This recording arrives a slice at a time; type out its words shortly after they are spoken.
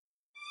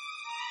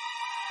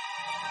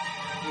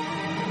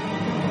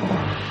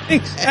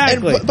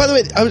Exactly. And by the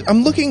way,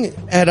 I'm looking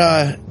at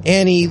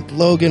Annie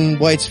Logan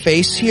White's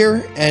face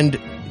here, and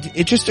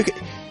it just...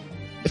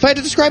 If I had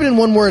to describe it in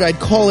one word, I'd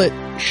call it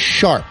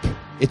sharp.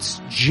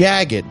 It's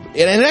jagged. And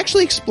it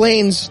actually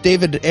explains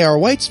David A.R.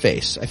 White's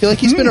face. I feel like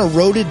he's been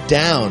eroded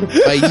down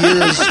by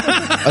years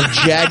of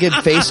jagged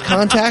face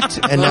contact,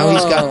 and now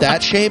he's got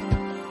that shape.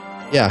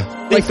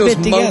 Yeah. Like those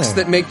monks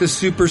that make the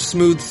super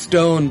smooth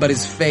stone, but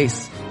his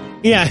face.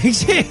 Yeah,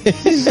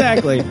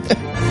 exactly.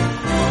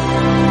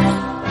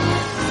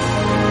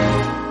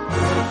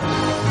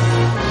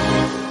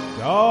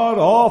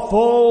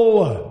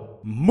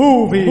 God-awful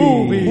movies.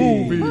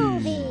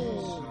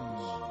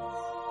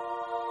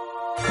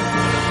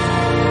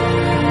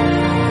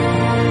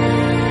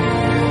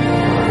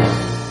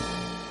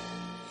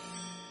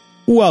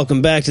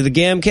 Welcome back to the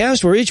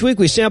Gamcast, where each week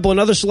we sample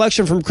another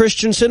selection from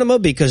Christian cinema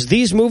because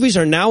these movies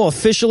are now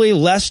officially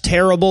less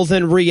terrible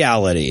than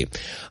reality.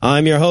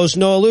 I'm your host,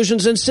 Noah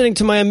Lugeons, and sitting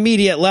to my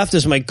immediate left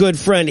is my good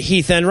friend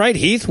Heath Enright.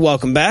 Heath,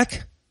 welcome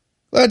back.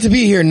 Glad to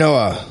be here,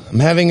 Noah. I'm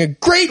having a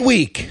great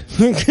week.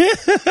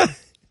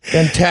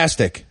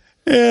 Fantastic.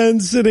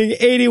 And sitting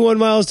 81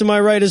 miles to my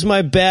right is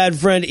my bad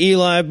friend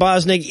Eli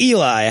Bosnick.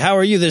 Eli, how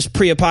are you this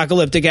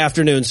pre-apocalyptic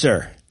afternoon,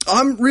 sir?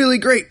 I'm really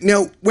great.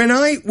 Now, when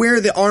I wear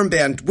the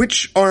armband,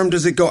 which arm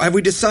does it go? Have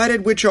we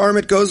decided which arm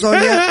it goes on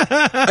yet?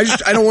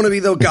 I don't want to be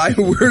the guy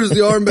who wears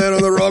the armband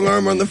on the wrong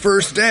arm on the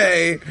first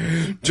day,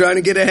 trying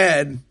to get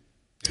ahead.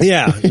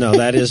 Yeah, no,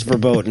 that is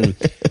verboten.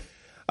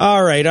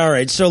 All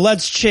right. So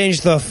let's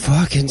change the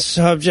fucking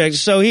subject.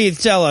 So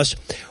Heath, tell us,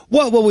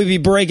 what will we be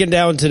breaking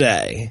down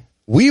today?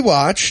 We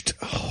watched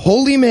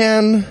Holy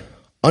Man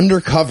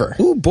Undercover.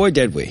 Ooh, boy,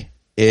 did we.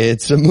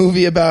 It's a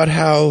movie about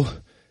how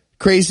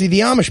crazy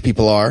the Amish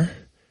people are,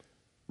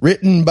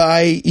 written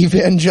by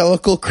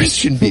evangelical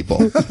Christian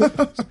people.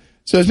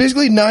 So it's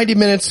basically 90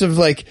 minutes of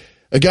like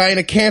a guy in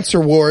a cancer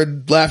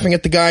ward laughing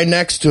at the guy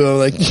next to him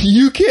like,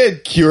 you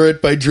can't cure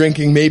it by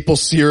drinking maple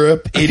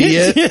syrup,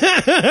 idiot.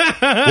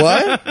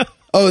 What?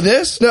 Oh,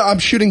 this? No, I'm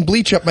shooting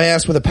bleach up my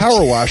ass with a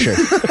power washer.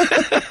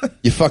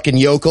 You fucking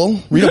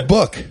yokel. Read a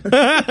book.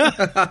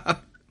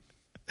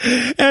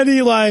 And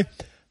Eli,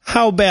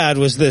 how bad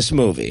was this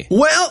movie?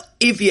 Well,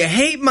 if you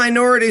hate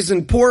minorities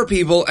and poor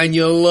people and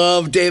you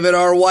love David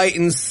R. White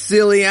in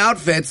silly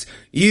outfits,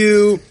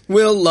 you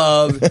will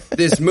love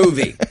this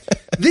movie.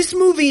 This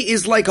movie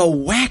is like a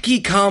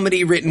wacky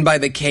comedy written by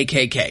the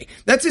KKK.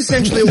 That's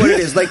essentially what it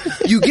is. Like,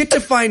 you get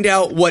to find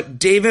out what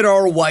David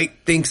R. White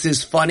thinks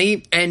is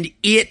funny, and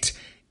it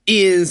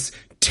is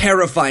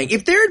terrifying.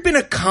 If there had been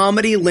a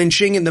comedy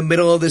lynching in the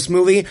middle of this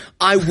movie,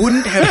 I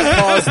wouldn't have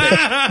paused it.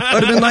 I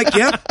would have been like,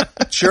 yeah,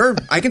 sure,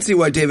 I can see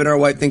why David R.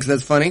 White thinks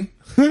that's funny.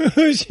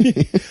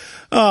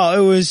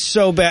 Oh, it was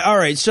so bad. All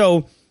right,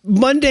 so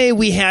Monday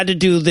we had to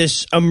do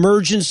this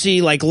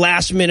emergency, like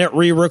last minute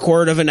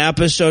re-record of an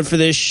episode for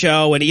this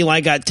show, and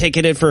Eli got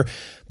ticketed for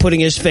putting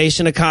his face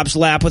in a cop's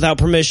lap without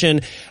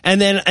permission.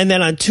 And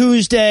then on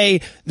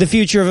Tuesday, the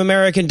future of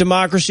American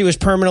democracy was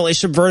permanently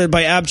subverted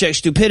by abject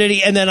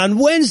stupidity. And then on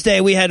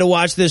Wednesday, we had to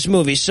watch this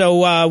movie.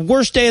 So,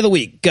 worst day of the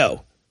week,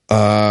 go.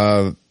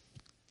 The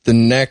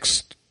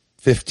next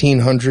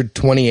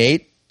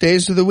 1,528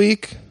 days of the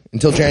week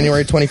until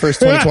January 21st,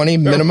 2020,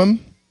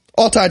 minimum.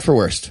 All tied for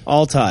worst.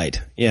 All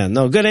tied. Yeah,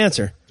 no, good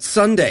answer.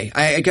 Sunday,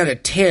 I got a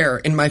tear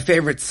in my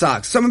favorite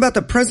socks. Something about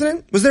the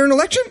president? Was there an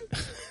election?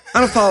 I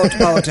don't follow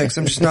politics.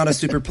 I'm just not a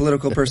super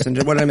political person.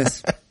 What did I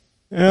miss?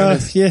 Yeah.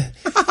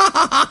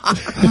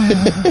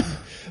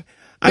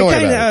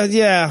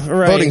 Yeah,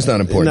 right. Voting's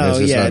not important. No,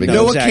 it's not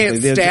Noah exactly.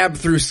 can't stab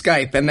through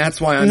Skype, and that's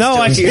why I'm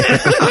still here.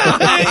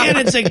 And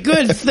it's a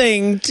good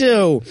thing,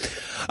 too.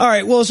 All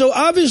right, well, so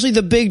obviously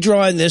the big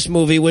draw in this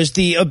movie was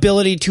the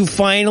ability to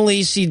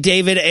finally see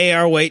David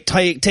A.R. White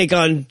take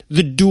on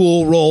the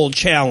dual role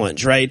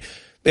challenge, right?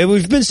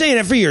 We've been saying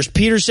it for years.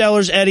 Peter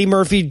Sellers, Eddie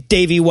Murphy,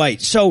 Davey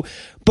White. So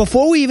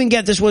before we even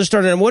get this one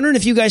started, I'm wondering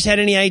if you guys had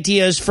any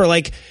ideas for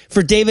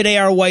David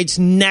A.R. White's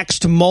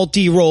next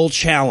multi-role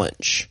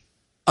challenge.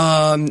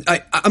 I'm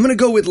gonna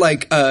go with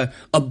like a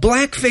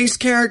black-faced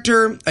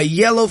character, a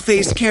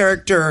yellow-faced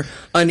character,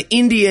 an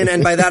Indian,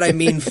 and by that I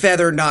mean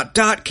feather not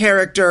dot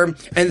character,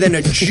 and then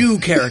a Jew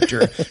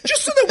character,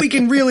 just so that we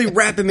can really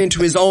wrap him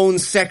into his own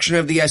section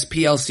of the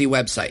SPLC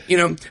website. You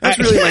know, that's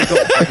really my goal.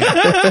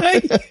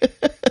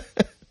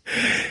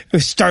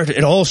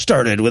 It all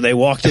started when they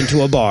walked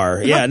into a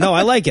bar. Yeah, no,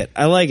 I like it.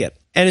 And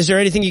is there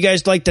anything you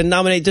guys like to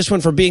nominate this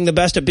one for being the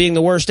best at being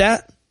the worst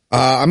at?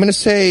 I'm going to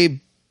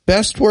say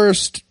best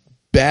worst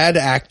bad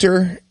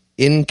actor,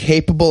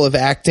 incapable of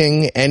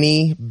acting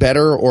any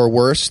better or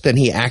worse than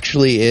he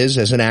actually is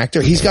as an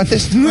actor. He's got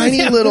this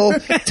tiny little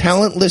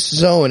talentless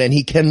zone, and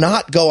he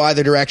cannot go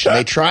either direction.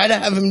 They try to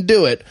have him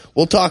do it.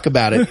 We'll talk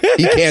about it.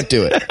 He can't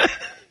do it.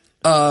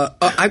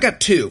 I've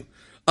got two.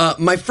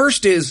 My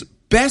first is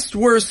best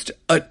worst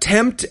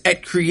attempt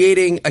at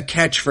creating a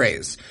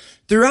catchphrase.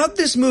 Throughout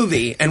this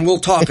movie, and we'll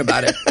talk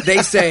about it, they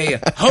say,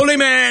 "Holy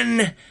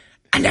man,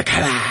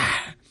 undercover,"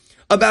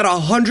 about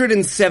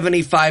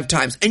 175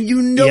 times. And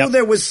you know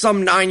There was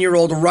some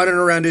 9-year-old running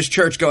around his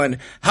church going,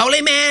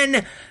 "Holy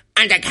man,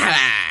 undercover.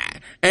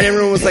 And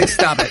everyone was like,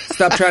 stop it.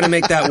 Stop trying to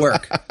make that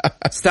work.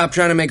 Stop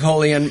trying to make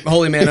Holy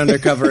Man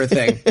Undercover a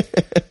thing.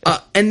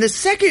 And the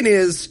second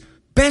is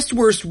best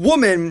worst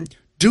woman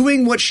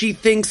doing what she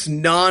thinks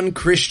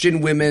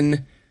non-Christian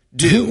women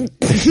do.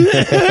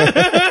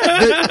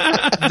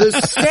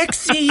 The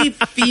sexy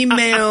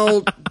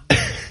female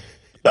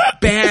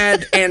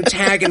bad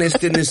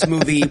antagonist in this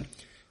movie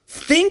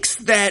thinks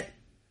that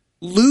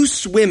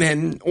loose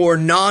women or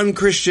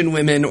non-Christian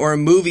women or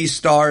movie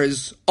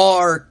stars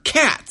are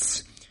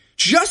cats.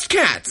 Just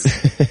cats.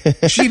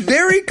 She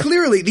very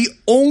clearly, the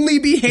only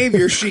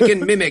behavior she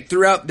can mimic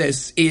throughout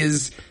this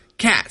is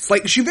cats.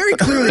 Like, she very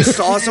clearly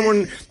saw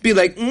someone be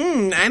like,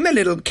 I'm a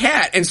little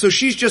cat. And so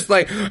she's just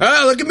like,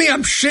 oh, look at me,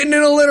 I'm shitting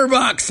in a litter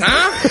box,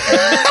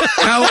 huh?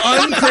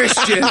 How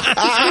unchristian.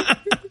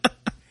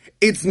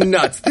 It's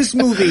nuts. This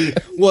movie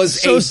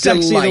was so a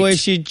sexy delight. the way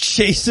she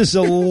chases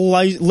a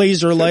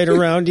laser light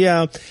around.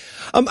 Yeah.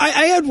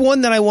 I had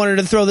one that I wanted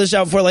to throw this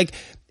out for. Like,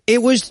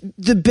 it was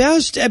the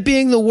best at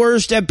being the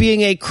worst at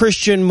being a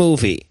Christian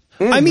movie.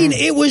 Mm-hmm. I mean,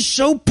 it was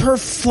so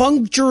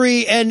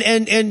perfunctory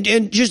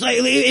and just like,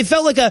 it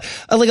felt like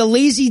a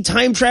lazy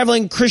time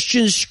traveling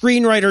Christian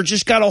screenwriter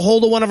just got a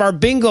hold of one of our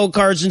bingo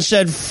cards and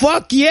said,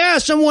 fuck yeah,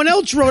 someone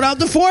else wrote out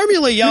the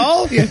formula,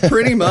 y'all. Yeah,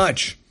 pretty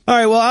much. All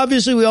right, well,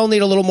 obviously we all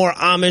need a little more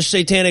Amish,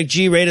 satanic,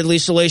 G-ratedly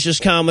salacious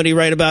comedy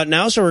right about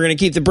now, so we're going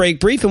to keep the break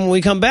brief, and when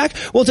we come back,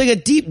 we'll take a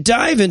deep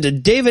dive into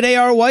David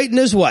A.R. White and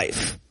his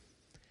wife.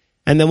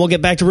 And then we'll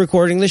get back to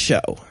recording the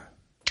show.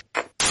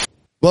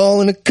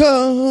 Ball in the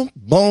cup,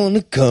 ball in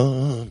the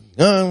cup,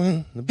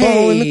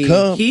 ball in the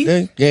cup, Heath?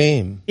 the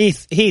game.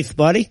 Heath,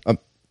 buddy.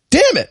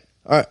 Damn it!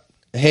 All right,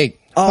 hey.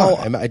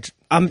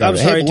 I'm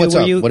sorry,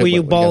 dude. Were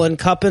you balling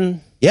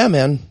cupping? Yeah,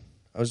 man.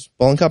 I was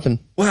balling cupping.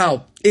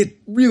 Wow, it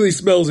really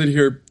smells in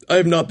here. I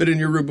have not been in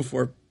your room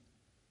before.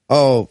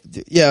 Oh,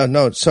 yeah,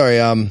 no,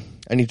 sorry. I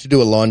need to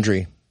do a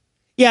laundry.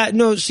 Yeah,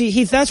 no, see,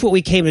 Heath, that's what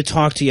we came to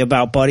talk to you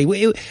about, buddy.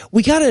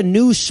 We got a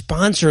new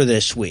sponsor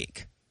this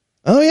week.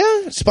 Oh,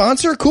 yeah?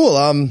 Sponsor? Cool.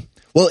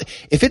 Well,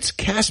 if it's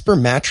Casper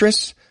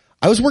Mattress,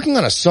 I was working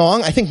on a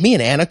song. I think me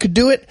and Anna could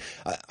do it.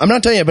 I'm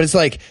not telling you, but it's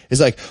like,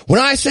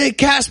 when I say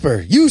Casper,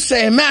 you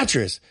say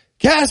mattress.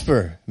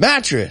 Casper,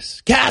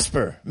 mattress,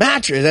 Casper,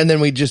 mattress. And then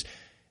we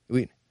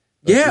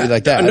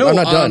like that. No, I'm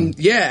not done.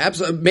 Yeah,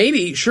 absolutely.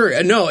 Maybe,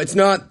 sure. No, it's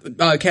not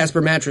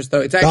Casper Mattress,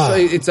 though. It's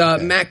actually, it's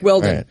Mack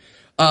Weldon.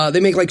 Right.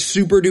 They make like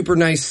super duper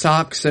nice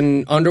socks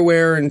and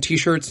underwear and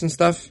t-shirts and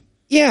stuff.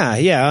 Yeah,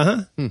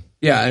 yeah,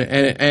 Yeah,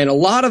 and a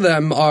lot of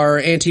them are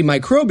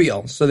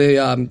antimicrobial, so they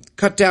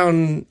cut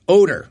down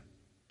odor.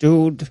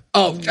 Dude.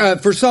 Oh,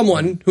 for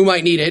someone who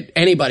might need it,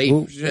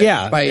 anybody.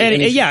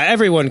 Yeah,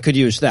 everyone could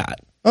use that.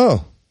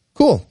 Oh,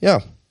 cool. Yeah.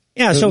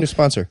 Yeah, so new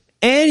sponsor.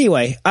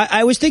 Anyway,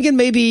 I was thinking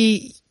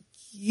maybe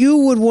you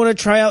would want to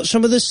try out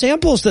some of the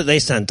samples that they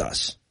sent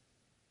us.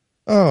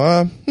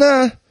 Oh,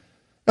 nah.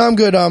 No, I'm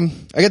good. I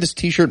got this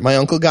t-shirt my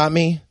uncle got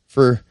me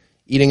for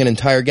eating an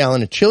entire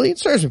gallon of chili. It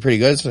serves me pretty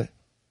good.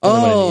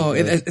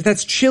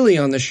 That's chili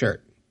on the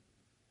shirt.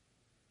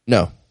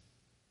 No.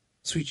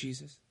 Sweet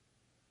Jesus.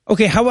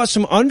 Okay, how about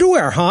some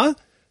underwear, huh?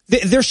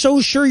 They're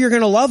so sure you're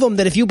going to love them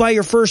that if you buy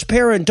your first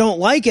pair and don't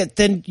like it,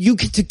 then you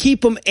get to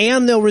keep them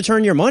and they'll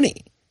return your money.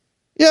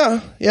 Yeah.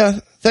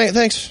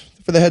 Thanks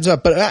for the heads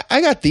up. But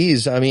I got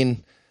these. I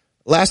mean,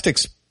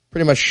 elastic's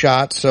pretty much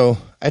shot, so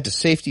I had to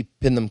safety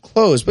pin them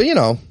closed. But,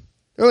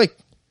 they're like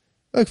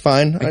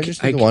fine. I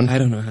just need one. I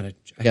don't know how to.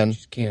 I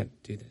just can't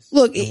do this.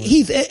 Look,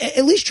 Heath,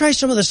 at least try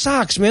some of the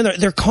socks, man.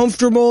 They're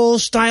comfortable,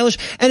 stylish,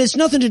 and it's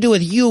nothing to do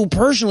with you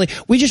personally.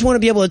 We just want to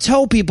be able to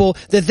tell people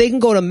that they can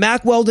go to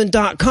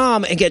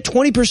MackWeldon.com and get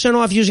 20%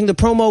 off using the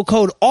promo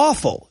code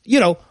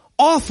AWFUL.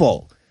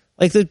 Awful.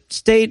 Like the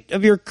state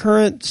of your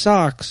current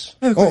socks.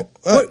 Okay.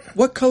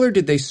 What color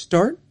did they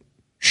start?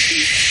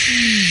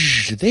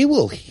 Shh. They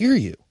will hear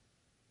you.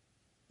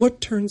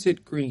 What turns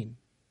it green?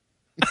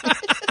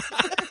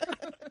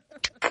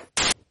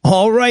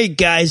 All right,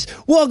 guys,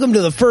 welcome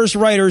to the first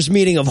writers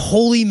meeting of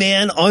Holy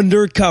Man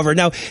Undercover.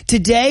 Now,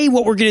 today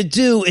what we're going to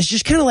do is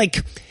just kind of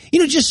like,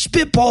 just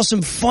spitball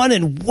some fun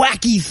and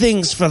wacky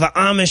things for the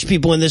Amish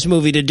people in this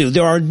movie to do.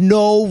 There are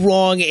no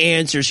wrong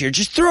answers here.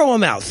 Just throw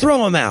them out.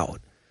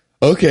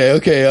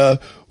 Okay.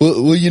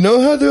 Well, you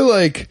know how they're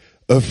like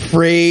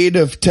afraid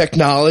of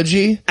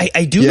technology?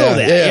 I do know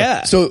that,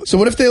 yeah. So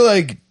what if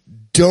they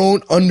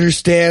don't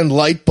understand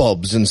light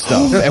bulbs and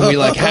stuff, and we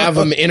have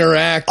them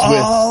interact with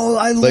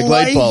I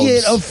light bulbs,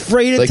 it.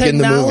 Afraid of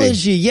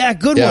technology. Yeah,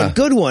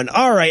 good one.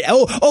 All right.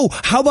 Oh,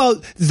 how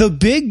about the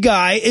big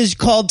guy is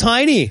called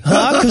Tiny,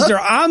 huh? Because they're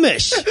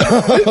Amish.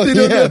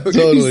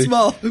 Totally. He's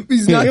small.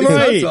 He's not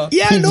right.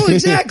 Yeah, no,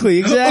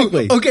 exactly.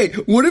 Okay,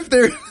 what if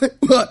they're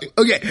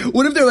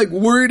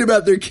worried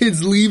about their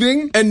kids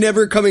leaving and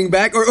never coming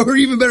back, or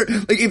even better,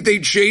 if they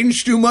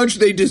change too much,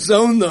 they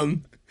disown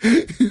them.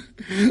 Oh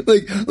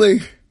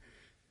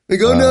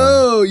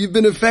no, you've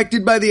been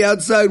affected by the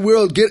outside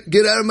world.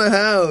 Get out of my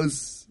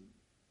house.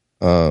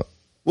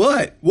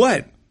 What?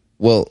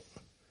 Well,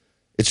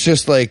 it's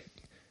just we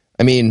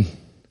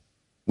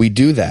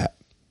do that.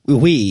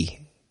 We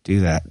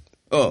do that.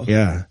 Oh.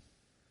 Yeah.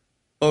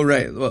 Oh,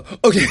 right. Well,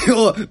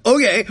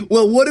 okay.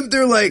 Well, what if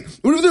they're like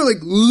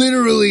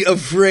literally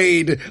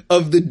afraid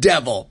of the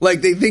devil?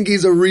 Like they think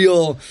he's a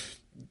real,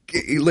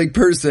 like,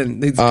 person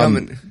that's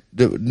coming.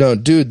 No,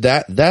 dude,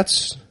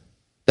 that's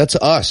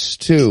us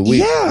too. We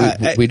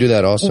do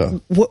that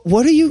also.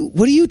 What are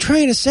you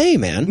trying to say,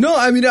 man? No,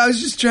 I mean, I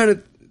was just trying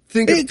to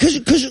think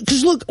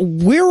because look,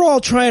 we're all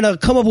trying to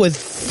come up with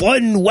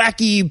fun,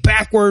 wacky,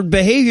 backward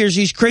behaviors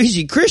these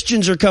crazy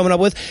Christians are coming up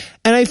with,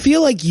 and I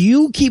feel like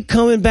you keep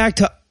coming back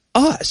to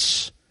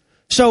us.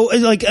 So,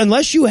 like,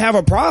 unless you have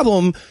a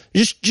problem,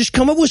 just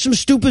come up with some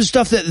stupid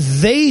stuff that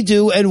they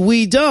do and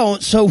we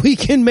don't, so we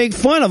can make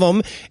fun of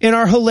them in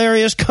our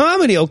hilarious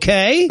comedy.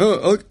 Okay?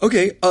 Oh,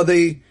 okay. Are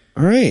they?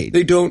 All right.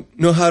 They don't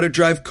know how to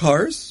drive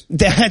cars?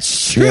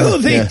 That's true.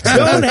 They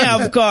don't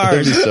have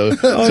cars. so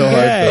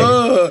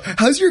hard.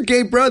 How's your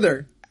gay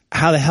brother?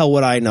 How the hell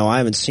would I know? I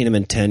haven't seen him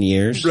in 10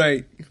 years.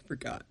 Right. I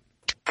forgot.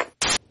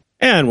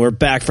 And we're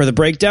back for the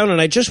breakdown.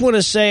 And I just want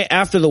to say,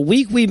 after the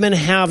week we've been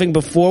having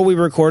before we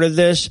recorded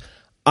this,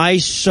 I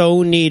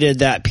so needed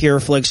that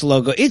PureFlix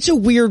logo. It's a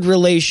weird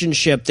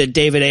relationship that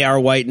David A.R.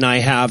 White and I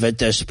have at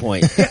this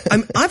point.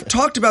 I've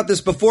talked about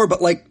this before,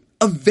 but like,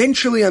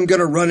 eventually I'm going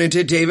to run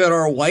into David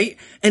R. White,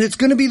 and it's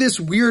going to be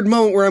this weird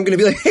moment where I'm going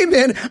to be like, hey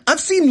man,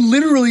 I've seen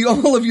literally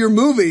all of your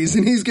movies.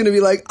 And he's going to be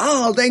like,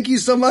 oh, thank you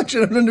so much.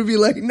 And I'm going to be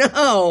like,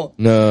 no.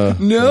 I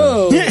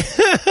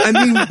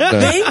mean,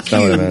 thank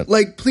you.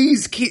 Like,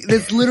 please keep,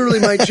 that's literally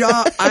my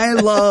job. I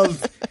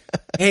love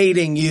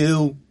hating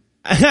you.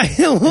 I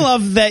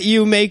love that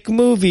you make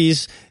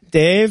movies,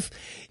 Dave.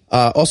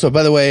 Also,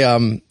 by the way,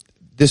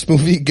 this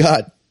movie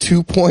got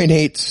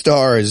 2.8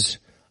 stars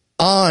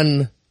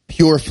on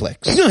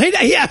PureFlix.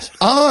 Yes.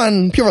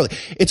 On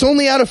PureFlix. It's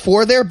only out of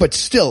 4 there, but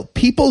still,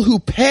 people who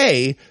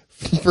pay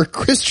for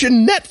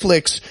Christian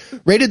Netflix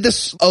rated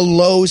this a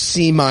low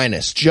C-,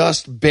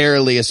 just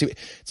barely a C.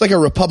 It's like a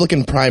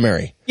Republican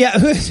primary. Yeah.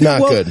 It's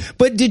not good.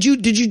 But did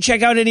you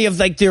check out any of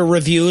like their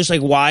reviews,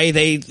 like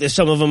why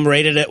some of them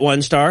rated it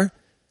 1 star?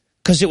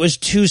 Because it was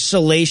too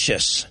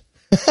salacious.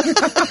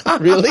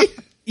 Really?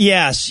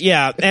 Yes,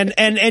 yeah.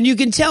 And you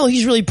can tell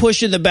he's really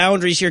pushing the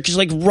boundaries here, because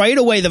like right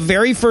away, the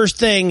very first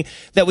thing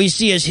that we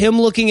see is him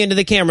looking into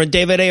the camera,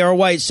 David A.R.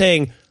 White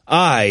saying,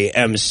 I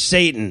am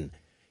Satan.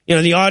 You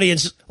know, the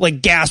audience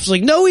like gasps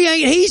like, no, he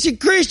ain't. He's a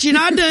Christian.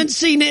 I done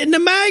seen it in the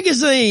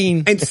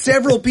magazine. And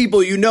several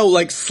people,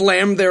 like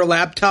slammed their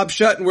laptop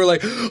shut and were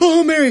like,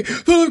 oh, Mary,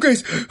 full of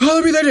grace,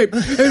 holler me that name.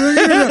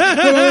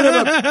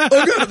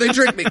 Oh, God, they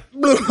tricked me.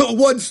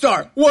 1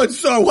 star. 1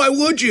 star. Why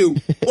would you?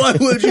 Why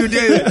would you,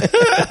 David?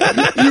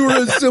 You were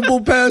a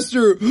simple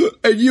pastor,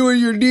 and you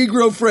and your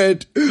Negro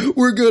friend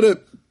were going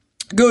to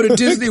go to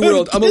Disney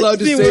World. I'm allowed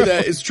to say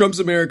that. It's Trump's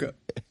America.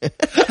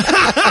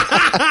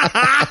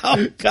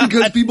 Oh, God,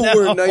 because people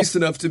weren't nice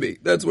enough to me.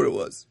 That's what it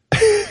was.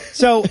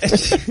 So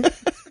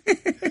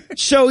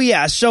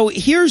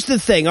here's the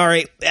thing. All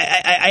right.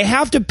 I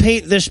have to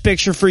paint this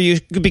picture for you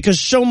because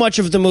so much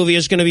of the movie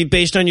is going to be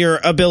based on your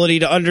ability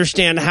to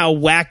understand how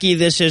wacky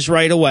this is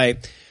right away.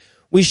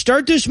 We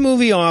start this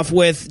movie off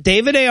with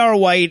David A.R.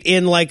 White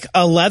in like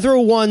a leather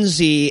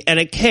onesie and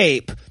a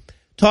cape,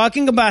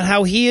 talking about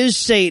how he is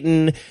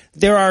Satan.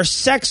 There are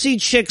sexy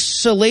chicks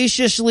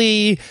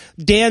salaciously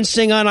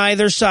dancing on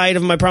either side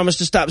of him. I promise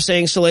to stop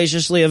saying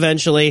salaciously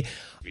eventually.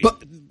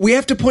 But we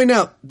have to point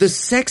out, the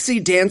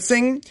sexy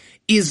dancing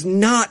is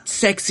not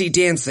sexy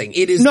dancing.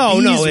 It is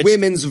these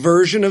women's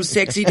version of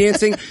sexy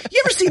dancing.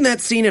 You ever seen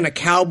that scene in a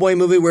cowboy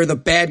movie where the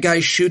bad guy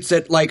shoots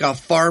at like a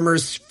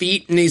farmer's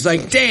feet and he's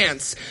like,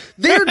 dance?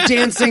 They're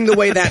dancing the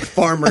way that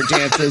farmer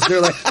dances.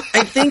 They're like,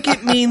 I think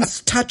it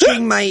means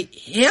touching my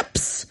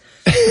hips.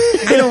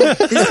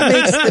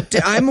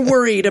 I'm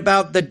worried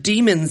about the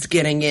demons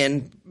getting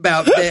in.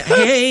 About the,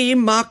 hey,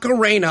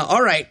 Macarena.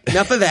 All right,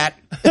 enough of that.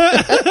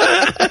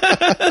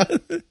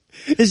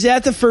 Is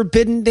that the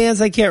forbidden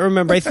dance? I can't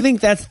remember. I think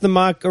that's the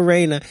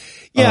Macarena.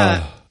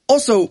 Yeah.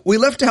 Also, we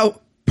left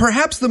out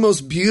perhaps the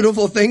most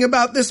beautiful thing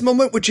about this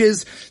moment, which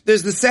is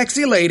there's the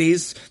sexy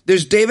ladies.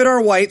 There's David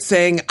R. White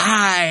saying,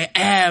 I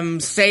am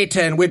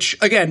Satan, which,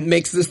 again,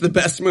 makes this the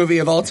best movie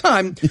of all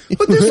time.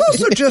 But there's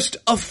also just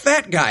a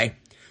fat guy.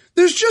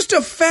 There's just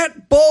a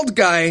fat, bald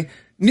guy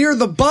near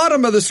the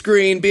bottom of the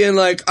screen being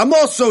like, I'm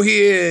also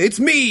here. It's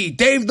me,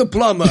 Dave the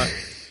Plumber.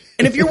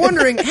 And if you're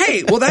wondering,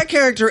 hey, will that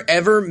character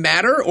ever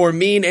matter or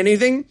mean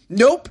anything?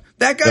 Nope.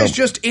 That guy's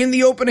just in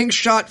the opening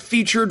shot,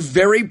 featured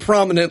very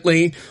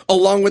prominently,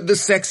 along with the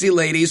sexy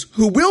ladies,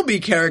 who will be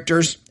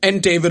characters,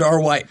 and David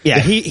R. White. Yeah,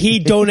 he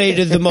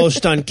donated the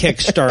most on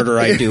Kickstarter,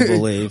 I do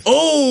believe.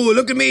 Oh,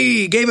 look at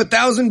me. Gave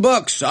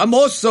 $1,000. I'm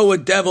also a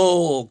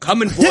devil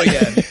coming for you.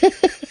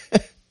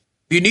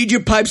 You need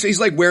your pipes. He's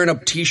like wearing a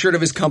t-shirt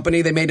of his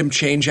company they made him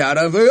change out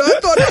of. I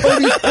thought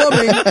Tony's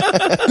Plumbing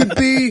could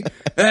be,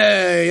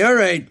 hey, all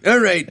right.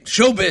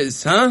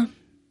 Showbiz, huh?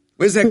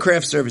 Where's that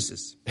craft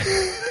services?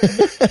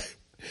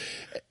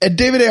 And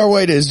David A.R.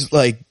 White is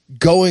like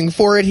going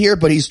for it here,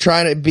 but he's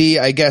trying to be,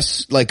 I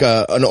guess, like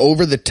an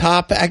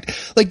over-the-top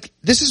act. Like,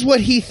 this is what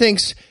he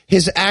thinks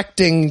his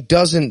acting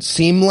doesn't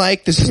seem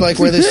like. This is like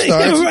where this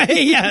starts.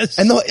 Right, yes.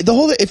 And the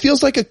whole, it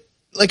feels like a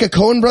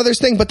Coen Brothers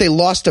thing, but they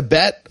lost a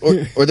bet,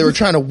 or they were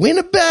trying to win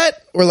a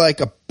bet, or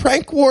like a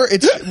prank war.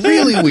 It's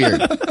really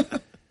weird.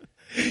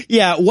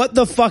 Yeah, what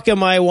the fuck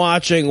am I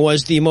watching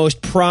was the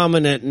most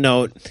prominent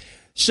note.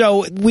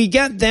 So we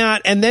get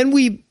that, and then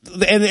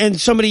and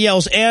somebody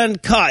yells,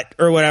 and cut,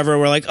 or whatever.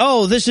 We're like,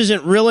 oh, this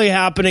isn't really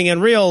happening in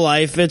real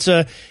life.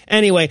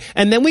 Anyway.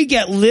 And then we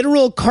get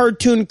literal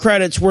cartoon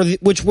credits,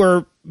 which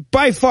were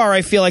by far,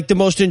 I feel like, the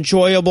most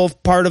enjoyable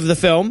part of the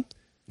film.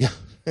 Yeah.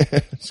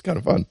 It's kind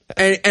of fun.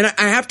 And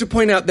I have to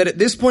point out that at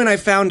this point I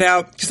found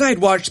out, because I had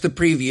watched the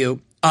preview,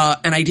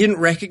 and I didn't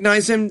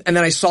recognize him, and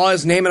then I saw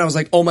his name and I was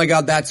like, oh my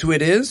god, that's who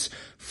it is.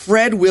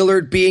 Fred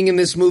Willard being in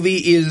this movie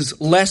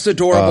is less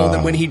adorable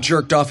than when he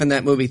jerked off in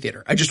that movie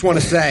theater. I just want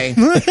to say.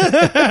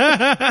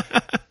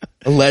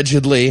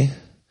 Allegedly.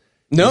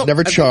 No. Nope,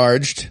 never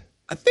charged.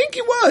 I think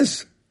he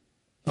was.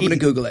 I'm going to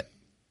Google it.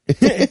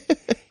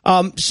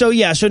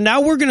 So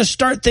now we're going to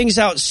start things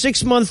out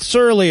 6 months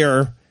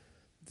earlier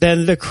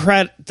than the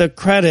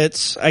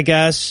credits, I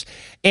guess.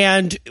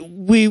 And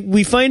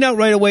we find out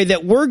right away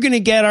that we're going to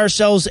get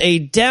ourselves a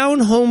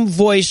down-home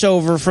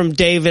voiceover from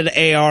David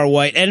A.R.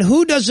 White. And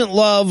who doesn't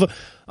love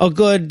a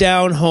good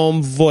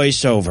down-home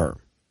voiceover?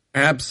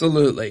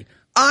 Absolutely.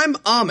 I'm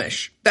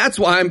Amish. That's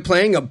why I'm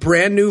playing a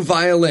brand new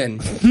violin.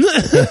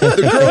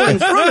 The girl in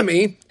front of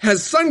me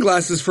has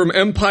sunglasses from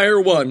Empire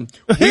One.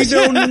 We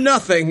know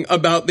nothing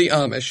about the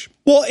Amish.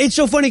 Well, it's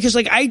so funny because,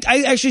 like, I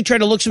actually tried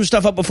to look some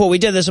stuff up before we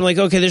did this. I'm like,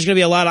 okay, there's going to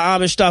be a lot of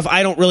Amish stuff.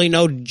 I don't really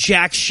know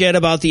jack shit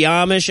about the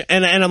Amish.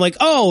 And I'm like,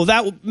 oh,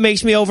 that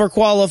makes me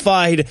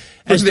overqualified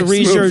as the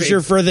researcher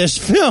movie. For this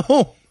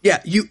film. Yeah,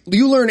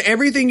 you learn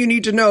everything you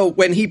need to know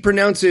when he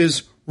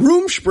pronounces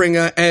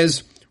Rumspringa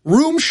as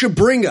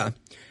Rumshabringa.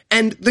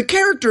 And the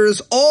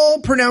characters all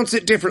pronounce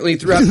it differently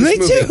throughout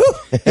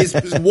this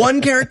movie.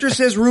 One character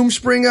says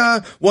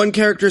Rumspringa, one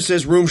character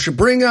says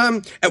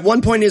Rumshabringa. At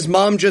one point, his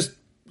mom just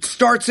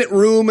starts at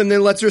room and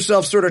then lets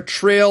herself sort of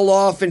trail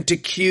off into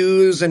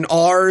Q's and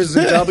R's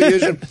and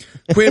W's. And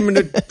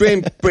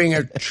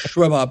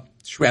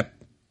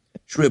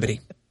Shrubity.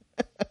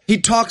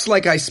 He talks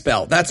like I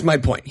spell. That's my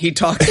point. He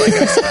talks like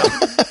I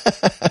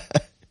spell.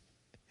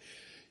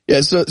 Yeah,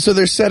 so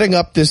they're setting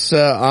up this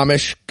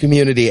Amish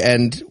community,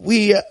 and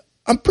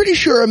I'm pretty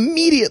sure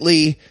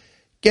immediately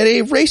get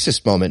a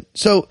racist moment.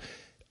 So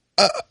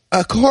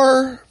a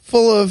car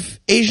full of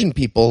Asian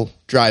people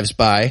drives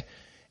by,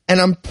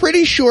 and I'm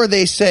pretty sure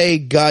they say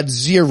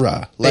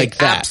Godzilla like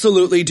they that.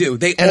 Absolutely do.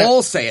 They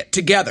all say it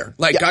together,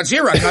 like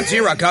Godzilla,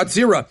 Godzilla,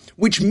 Godzilla,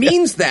 which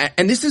means that,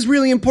 and this is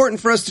really important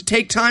for us to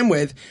take time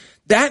with,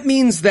 that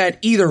means that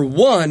either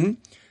one,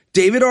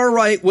 David R.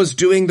 Wright was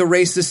doing the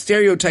racist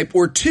stereotype,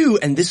 or two,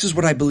 and this is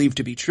what I believe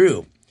to be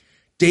true,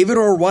 David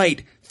R.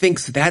 Wright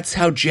thinks that's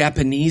how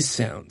Japanese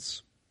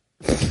sounds.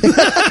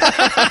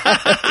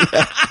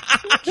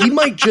 He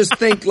might just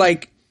think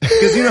like,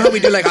 because you know how we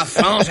do like a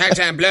French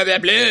accent, blah, blah,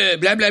 blah,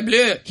 blah, blah,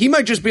 blah. He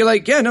might just be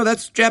like, yeah, no,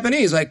 that's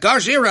Japanese, like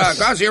Godzilla,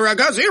 Godzilla,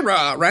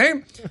 Godzilla,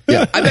 right?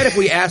 Yeah. I bet if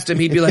we asked him,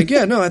 he'd be like,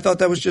 yeah, no, I thought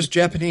that was just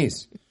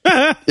Japanese.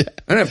 I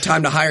don't have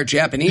time to hire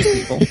Japanese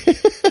people.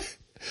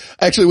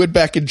 I actually went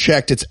back and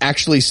checked. It's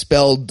actually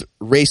spelled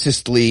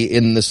racistly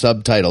in the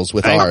subtitles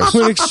with ours. I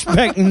would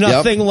expect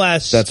nothing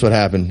less. That's what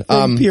happened.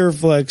 Pure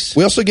Flicks.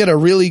 We also get a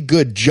really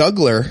good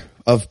juggler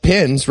of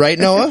pins, right,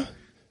 Noah?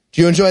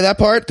 Do you enjoy that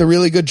part? The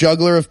really good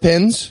juggler of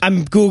pins?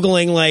 I'm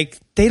Googling, like,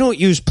 they don't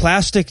use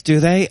plastic,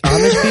 do they?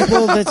 Amish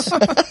people?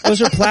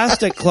 Those are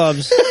plastic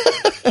clubs.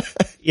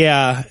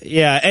 Yeah.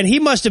 And he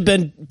must have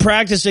been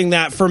practicing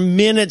that for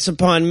minutes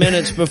upon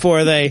minutes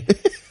before they...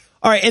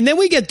 All right, and then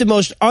we get the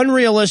most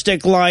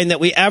unrealistic line that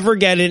we ever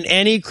get in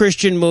any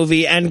Christian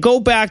movie, and go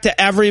back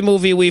to every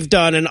movie we've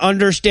done and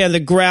understand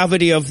the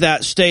gravity of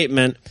that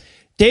statement.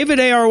 David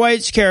A.R.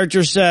 White's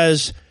character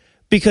says,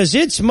 because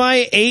it's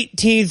my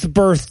 18th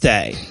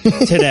birthday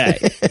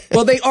today.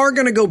 Well, they are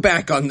going to go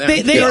back on that.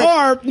 They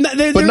are.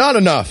 But not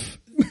enough.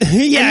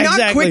 Yeah, and not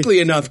exactly. quickly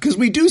enough, because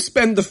we do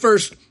spend the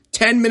first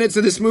 10 minutes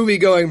of this movie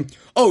going,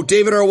 oh,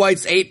 David R.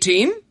 White's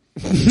 18?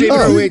 David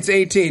R. White's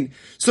 18.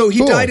 So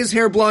he dyed his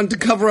hair blonde to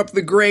cover up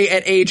the gray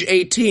at age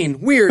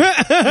 18. Weird. All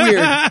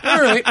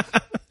right.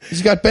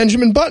 He's got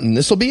Benjamin Button.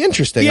 This will be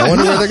interesting. Yeah. I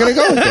wonder where they're going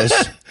to go with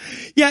this.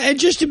 Yeah, and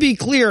just to be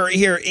clear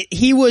here,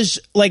 he was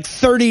like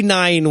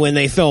 39 when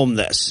they filmed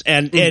this.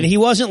 And he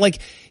wasn't like,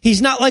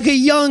 he's not like a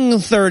young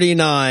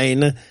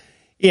 39.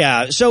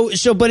 Yeah,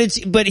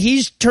 but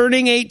he's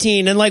turning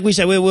 18, and like we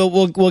said,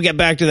 we'll get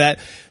back to that.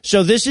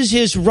 So this is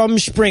his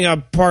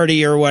Rumspringa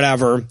party or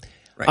whatever.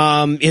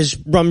 Right. His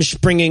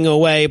Rumspringing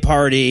away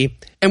party.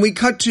 And we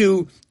cut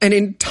to an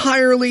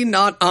entirely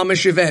not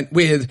Amish event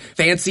with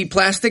fancy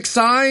plastic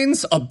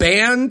signs, a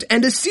band,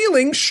 and a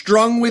ceiling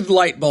strung with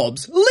light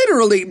bulbs.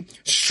 Literally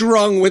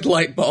strung with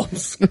light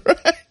bulbs.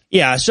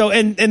 Yeah, so,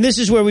 and this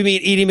is where we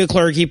meet Edie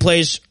McClurg.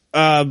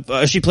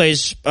 She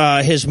plays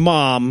his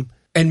mom.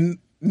 And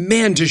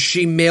man, does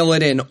she mail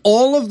it in.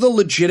 All of the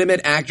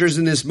legitimate actors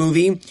in this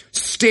movie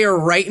stare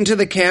right into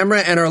the camera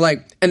and are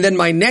like, and then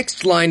my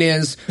next line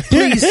is,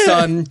 please,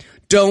 son,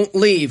 don't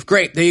leave.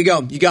 Great, there you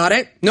go. You got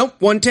it? Nope,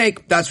 one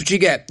take. That's what you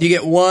get. You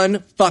get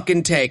one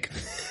fucking take.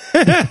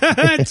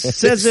 It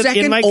says it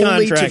in my Second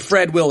only contract. to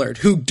Fred Willard,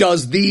 who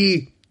does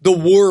the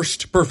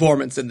worst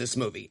performance in this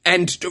movie.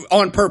 And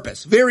on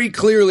purpose. Very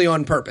clearly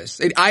on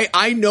purpose.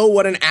 I know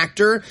what an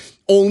actor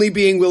only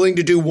being willing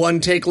to do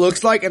one take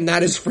looks like, and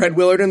that is Fred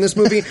Willard in this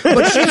movie.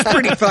 But she's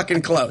pretty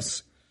fucking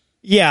close.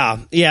 Yeah.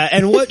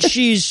 And what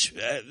she's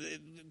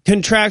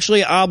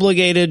contractually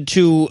obligated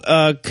to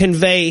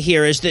convey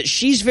here is that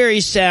she's very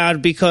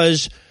sad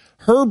because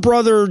her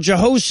brother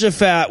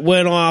Jehoshaphat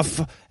went off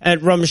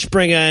at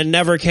Rumspringa and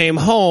never came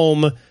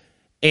home,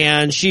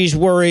 and she's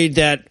worried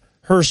that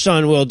her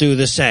son will do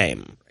the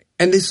same.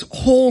 And this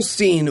whole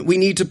scene, we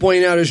need to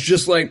point out, is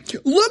just like,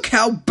 look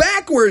how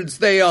backwards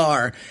they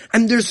are.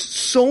 And there's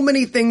so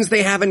many things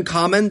they have in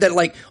common that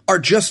like are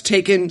just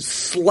taken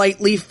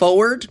slightly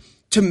forward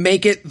to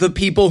make it the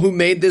people who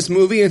made this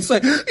movie. It's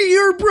like,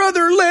 your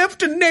brother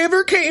left and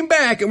never came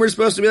back. And we're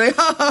supposed to be like,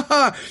 ha ha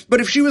ha. But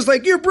if she was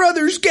like, your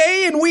brother's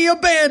gay and we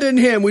abandoned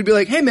him, we'd be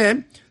like, hey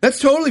man, that's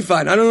totally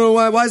fine. I don't know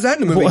why is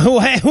that in the movie?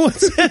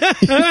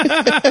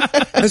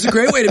 That's a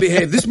great way to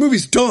behave. This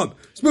movie's dumb.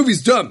 This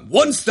movie's dumb.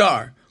 1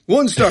 star.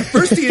 1 star.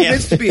 First he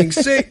admits to being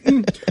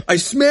Satan. I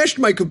smashed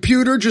my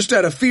computer just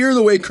out of fear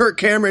the way Kirk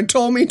Cameron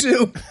told me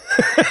to.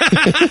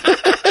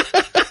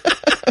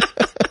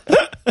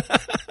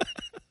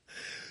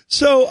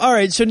 So, all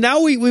right. So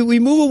now we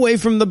move away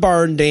from the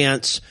barn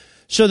dance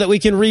so that we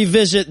can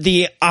revisit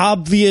the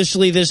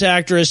obviously this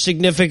actor is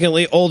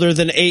significantly older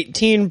than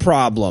 18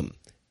 problem.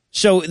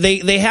 So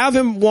they have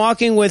him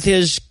walking with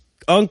his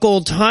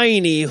Uncle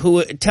Tiny,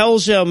 who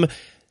tells him,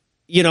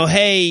 you know,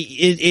 hey,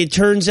 it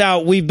turns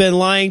out we've been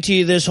lying to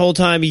you this whole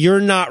time.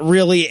 You're not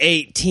really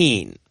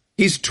 18.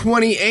 He's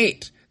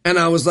 28. And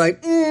I was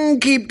like,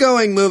 keep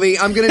going, movie.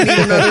 I'm going to need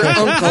another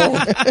uncle.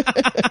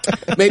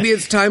 Maybe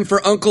it's time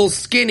for Uncle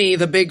Skinny,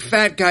 the big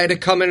fat guy, to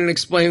come in and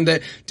explain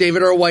that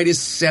David R. White is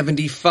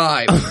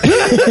 75.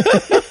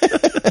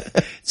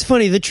 It's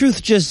funny. The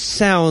truth just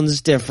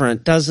sounds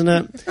different, doesn't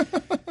it?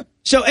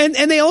 So, and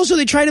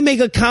they try to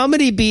make a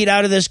comedy beat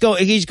out of this.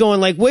 He's going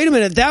like, wait a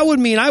minute, that would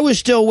mean I was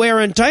still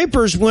wearing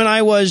diapers when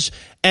I was,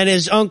 and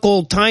his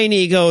Uncle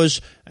Tiny goes,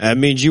 that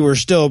means you were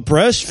still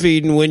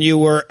breastfeeding when you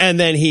were, and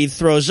then he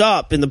throws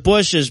up in the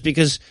bushes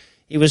because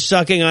he was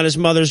sucking on his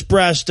mother's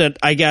breast at,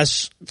 I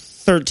guess,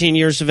 13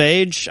 years of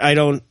age. I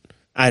don't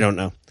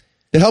know.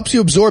 It helps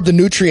you absorb the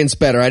nutrients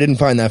better. I didn't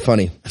find that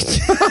funny.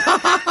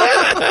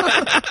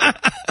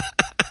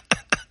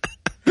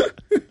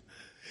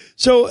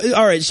 So,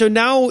 all right. So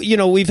now, you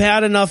know, we've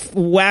had enough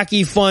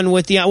wacky fun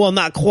with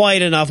not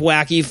quite enough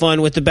wacky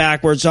fun with the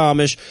backwards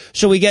Amish.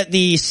 So we get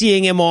the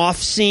seeing him off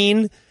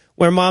scene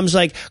where mom's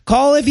like,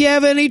 call if you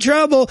have any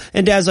trouble.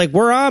 And dad's like,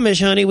 we're Amish,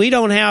 honey. We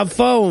don't have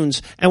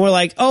phones. And we're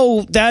like,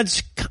 oh,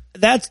 that's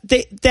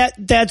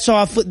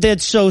off.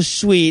 That's so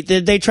sweet.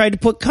 They tried to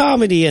put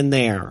comedy in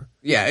there.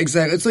 Yeah,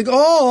 exactly. It's like,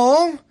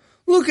 oh,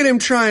 look at him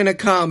trying a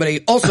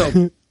comedy.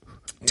 Also,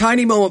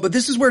 tiny moment, but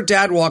this is where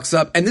Dad walks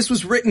up, and this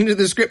was written into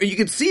the script, and you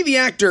could see the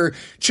actor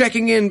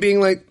checking in, being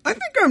like, I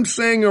think I'm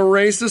saying a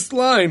racist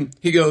line.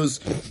 He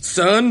goes,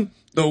 son,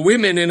 the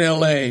women in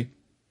L.A.,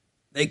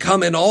 they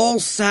come in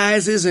all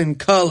sizes and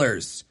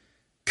colors.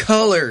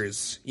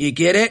 Colors. You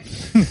get it?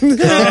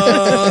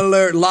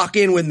 Color. Lock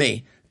in with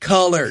me.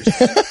 Colors.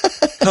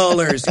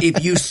 Colors.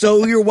 If you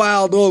sow your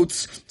wild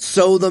oats,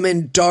 sow them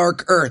in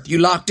dark earth. You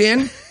locked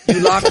in? You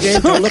locked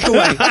in? Don't look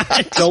away.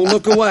 Don't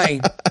look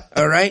away.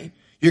 All right?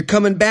 You're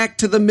coming back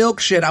to the milk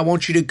shit. I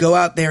want you to go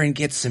out there and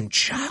get some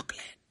chocolate.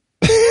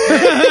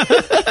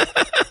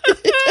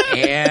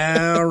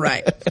 All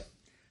right.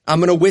 I'm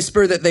going to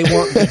whisper that they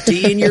want the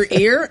D in your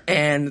ear,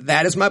 and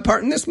that is my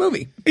part in this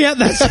movie. Yeah,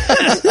 that's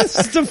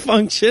the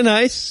function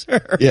I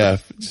serve. Yeah.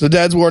 So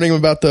Dad's warning him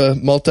about the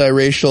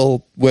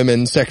multiracial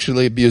women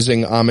sexually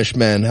abusing Amish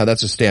men, how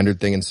that's a standard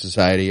thing in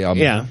society.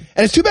 Yeah.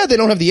 And it's too bad they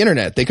don't have the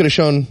internet. They could have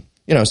shown,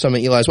 you know, some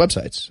of Eli's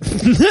websites.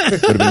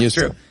 Would have been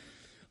useful. True.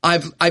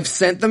 I've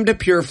sent them to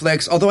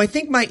PureFlix, although I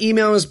think my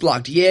email is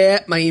blocked. Yeah,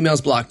 my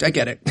email's blocked. I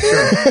get it.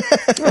 Sure.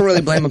 I don't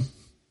really blame them.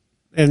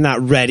 They're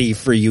not ready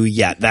for you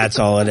yet. That's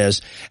all it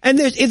is. And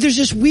there's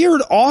this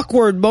weird,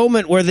 awkward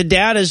moment where the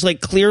dad is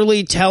like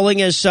clearly telling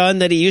his son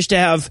that he used to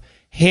have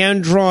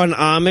hand-drawn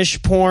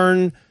Amish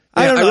porn.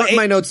 I don't know. I wrote in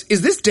my notes,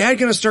 is this dad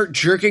going to start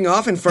jerking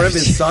off in front of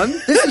his son?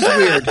 This is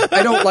weird.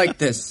 I don't like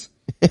this.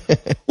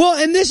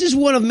 Well, and this is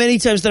one of many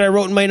times that I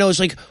wrote in my notes,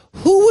 like,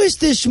 who is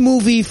this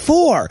movie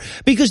for?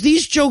 Because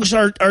these jokes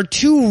are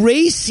too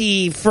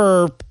racy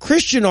for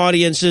Christian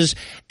audiences,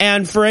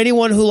 and for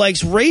anyone who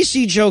likes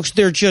racy jokes,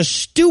 they're just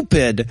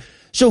stupid.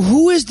 So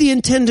who is the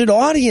intended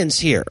audience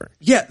here?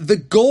 Yeah, the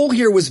goal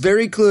here was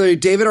very clearly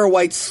David R.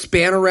 White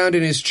span around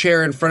in his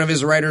chair in front of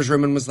his writer's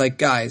room and was like,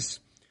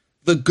 guys,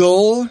 the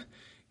goal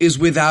is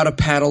Without a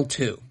Paddle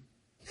 2.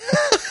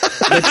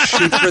 Let's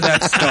shoot for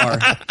that star.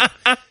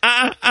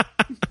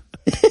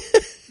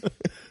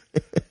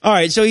 All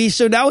right, so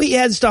now he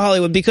heads to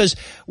Hollywood because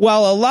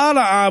while a lot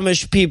of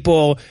Amish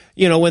people,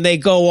 when they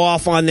go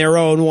off on their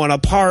own, want to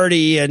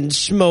party and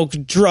smoke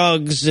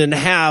drugs and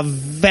have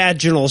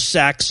vaginal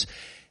sex,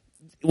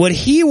 what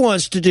he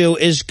wants to do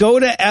is go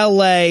to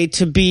L.A.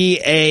 to be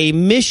a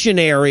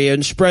missionary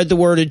and spread the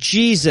word of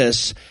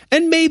Jesus,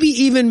 and maybe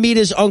even meet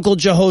his uncle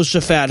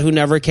Jehoshaphat, who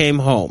never came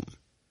home.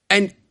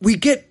 And we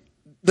get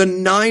the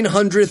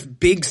 900th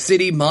big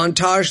city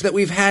montage that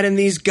we've had in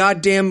these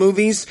goddamn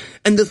movies,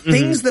 and the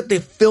things that the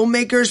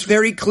filmmakers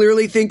very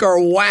clearly think are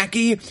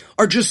wacky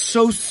are just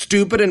so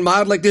stupid and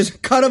mild. Like there's a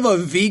cut of a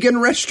vegan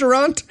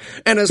restaurant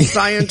and a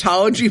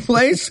Scientology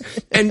place,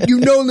 and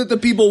that the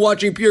people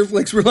watching Pure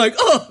Flix were like,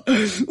 oh,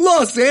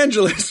 Los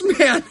Angeles,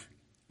 man.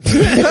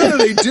 How do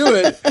they do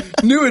it?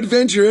 New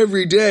adventure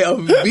every day. A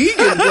vegan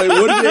place.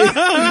 What do they?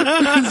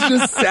 It's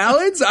just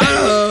salads?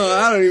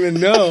 I don't even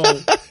know.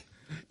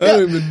 I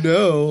don't even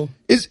know.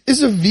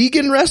 Is a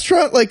vegan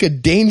restaurant like a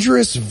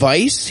dangerous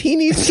vice he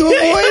needs to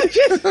avoid?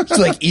 It's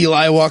like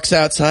Eli walks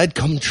outside,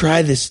 come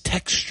try this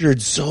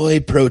textured soy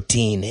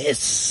protein.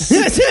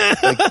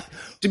 To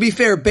be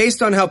fair,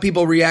 based on how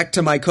people react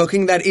to my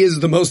cooking, that is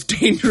the most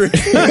dangerous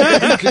thing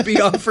that could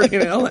be offered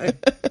in LA.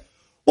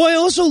 Well, I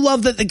also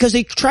love that because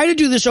they try to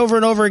do this over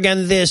and over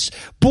again.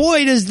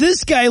 Boy, does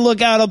this guy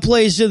look out of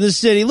place in the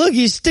city. Look,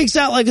 he sticks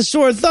out like a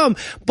sore thumb.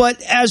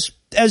 But as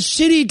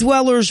city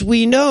dwellers,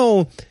 we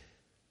know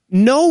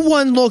no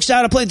one looks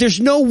out of place. There's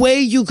no way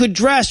you could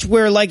dress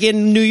where, like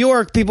in New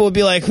York, people would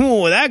be like,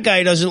 that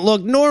guy doesn't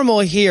look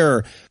normal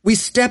here. We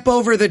step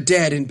over the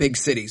dead in big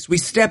cities. We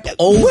step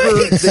over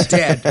the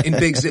dead in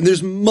big cities.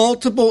 There's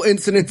multiple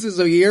incidences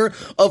a year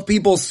of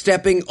people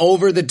stepping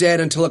over the dead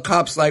until a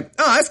cop's like,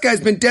 this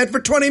guy's been dead for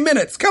 20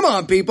 minutes. Come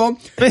on, people.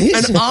 An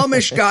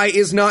Amish guy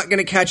is not going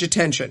to catch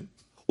attention.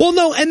 Well,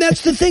 no, and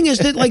that's the thing is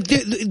that like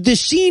the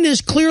scene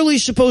is clearly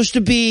supposed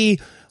to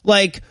be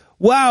like,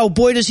 wow,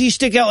 boy, does he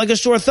stick out like a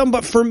sore thumb.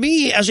 But for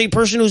me, as a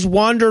person who's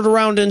wandered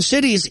around in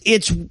cities,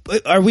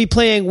 are we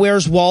playing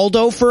Where's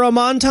Waldo for a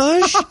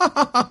montage?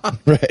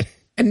 Right.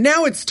 And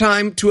now it's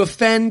time to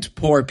offend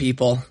poor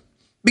people.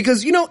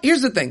 Because,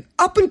 here's the thing.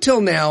 Up until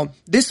now,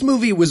 this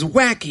movie was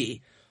wacky,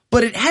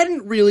 but it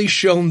hadn't really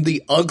shown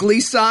the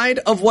ugly side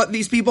of what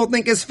these people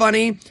think is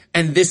funny.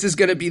 And this is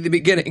going to be the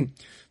beginning.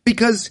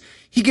 Because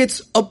he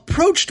gets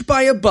approached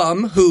by a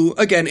bum who,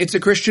 again, it's a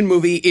Christian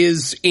movie,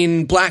 is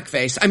in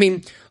blackface. I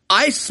mean,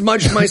 I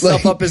smudged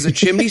myself up as a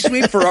chimney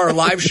sweep for our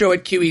live show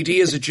at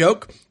QED as a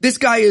joke. This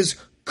guy is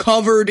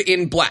covered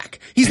in black.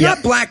 He's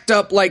not blacked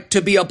up like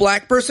to be a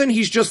black person.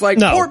 He's just like,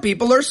 poor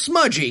people are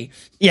smudgy.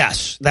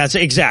 Yes, that's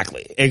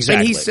exactly. And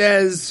he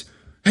says,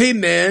 hey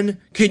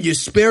man, can you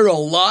spare a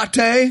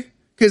latte?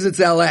 Because it's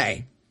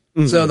LA.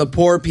 So the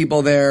poor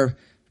people there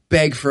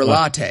beg for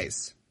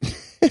lattes.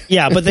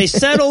 Yeah, but they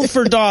settle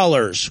for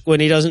dollars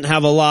when he doesn't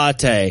have a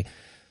latte.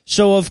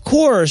 So, of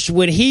course,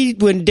 when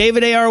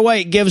David A.R.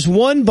 White gives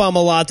one bum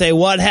a latte,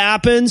 what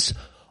happens?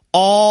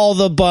 All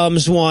the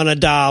bums want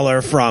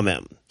 $1 from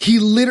him.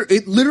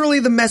 Literally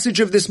the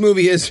message of this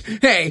movie is,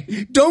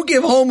 hey, don't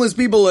give homeless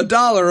people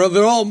 $1 or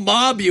they'll all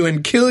mob you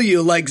and kill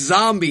you like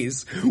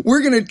zombies.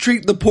 We're going to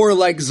treat the poor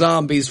like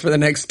zombies for the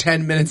next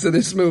 10 minutes of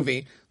this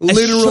movie.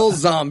 Literal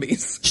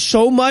zombies.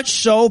 So much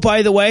so,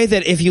 by the way,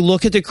 that if you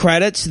look at the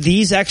credits,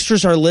 these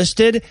extras are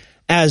listed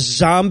as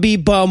Zombie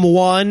Bum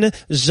 1,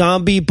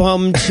 Zombie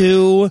Bum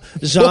 2,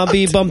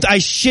 Zombie Bum... I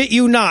shit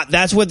you not.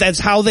 That's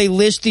how they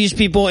list these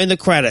people in the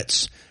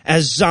credits,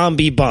 as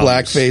zombie bums.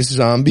 Blackface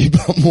Zombie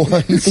Bum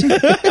 1.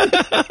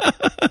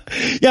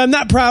 Yeah, I'm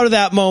not proud of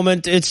that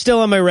moment. It's still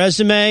on my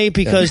resume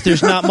because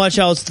there's not much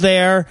else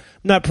there. I'm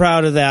not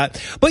proud of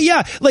that. But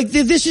yeah, like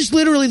this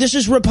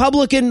is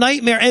Republican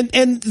nightmare.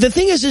 And the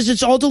thing is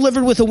it's all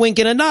delivered with a wink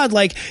and a nod.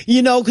 Like,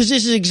 because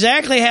this is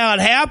exactly how it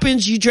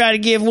happens. You try to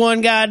give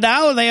one guy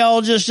 $1, they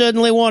all just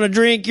suddenly want to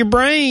drink your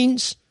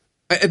brains.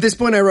 At this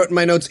point, I wrote in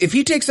my notes, if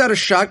he takes out a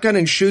shotgun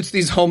and shoots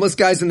these homeless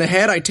guys in the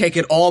head, I take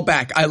it all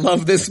back. I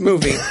love this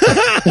movie.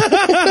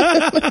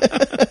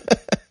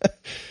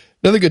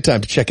 Another good time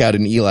to check out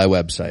an Eli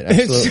website.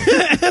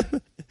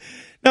 Absolutely.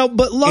 No,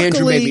 but luckily...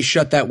 Andrew made me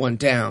shut that one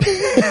down.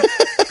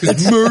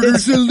 Because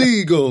murder's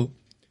illegal.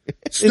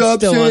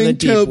 Stop saying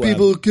tell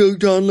people kill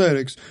John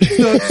Lennox.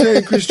 Stop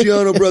saying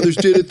Cristiano Brothers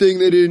did a thing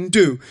they didn't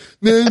do.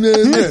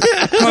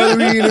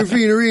 Carolina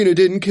Finorina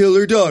didn't kill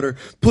her daughter.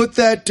 Put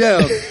that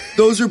down.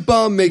 Those are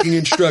bomb making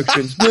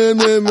instructions. I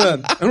don't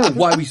know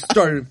why we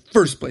started in the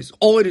first place.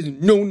 All it is,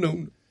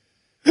 no.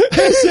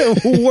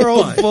 It's a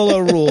world full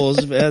of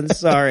rules, man.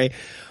 Sorry.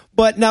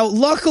 But now,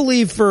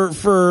 luckily for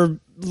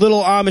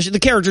little Amish, the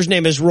character's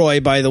name is Roy,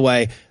 by the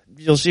way.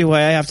 You'll see why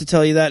I have to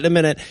tell you that in a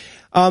minute.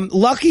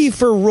 Lucky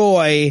for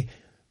Roy,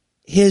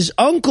 his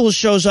uncle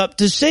shows up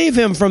to save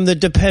him from the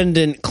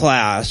dependent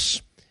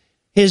class.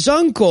 His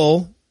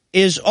uncle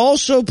is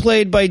also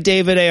played by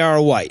David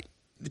A.R. White.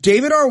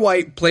 David R.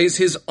 White plays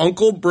his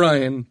Uncle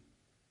Brian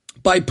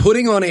by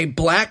putting on a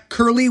black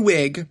curly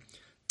wig,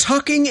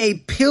 tucking a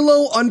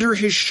pillow under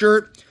his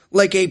shirt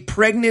like a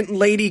pregnant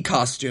lady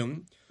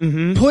costume,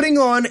 putting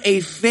on a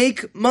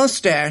fake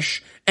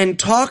mustache and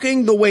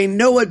talking the way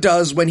Noah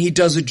does when he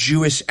does a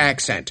Jewish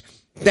accent.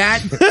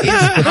 That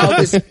is how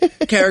this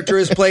character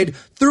is played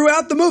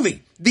throughout the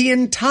movie, the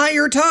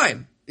entire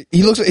time.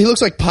 He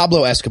looks like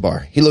Pablo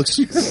Escobar. He looks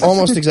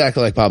almost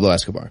exactly like Pablo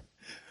Escobar.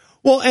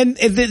 Well, and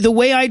the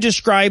way I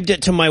described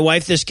it to my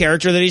wife, this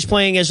character that he's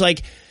playing is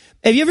like,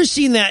 have you ever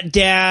seen that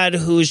dad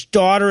whose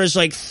daughter is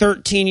like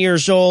 13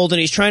 years old and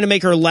he's trying to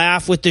make her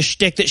laugh with the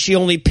shtick that she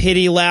only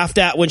pity laughed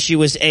at when she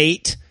was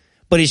 8,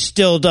 but he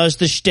still does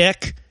the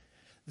shtick?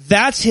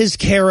 That's his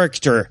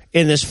character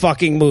in this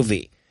fucking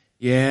movie.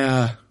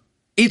 Yeah.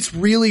 It's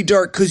really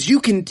dark because you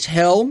can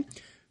tell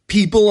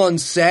people on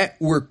set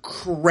were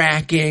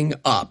cracking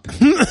up at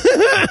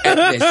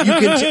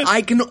this.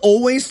 I can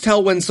always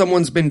tell when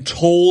someone's been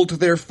told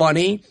they're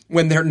funny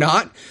when they're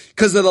not,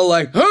 because they're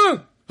like, huh?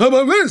 How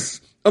about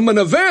this? I'm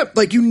gonna vamp.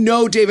 Like,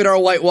 David R.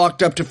 White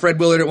walked up to Fred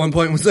Willard at one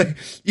point and was like,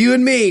 you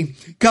and me,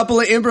 couple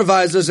of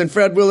improvisers, and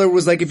Fred Willard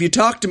was like, if you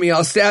talk to me,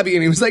 I'll stab you.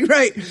 And he was like,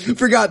 right,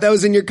 forgot that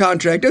was in your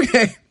contract.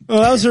 Okay.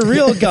 Well, those are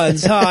real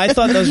guns, huh? I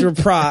thought those were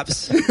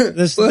props.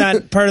 That's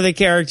not part of the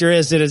character,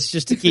 is it? It's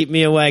just to keep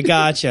me away.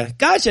 Gotcha.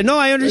 No,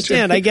 I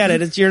understand. I get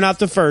it. You're not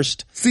the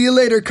first. See you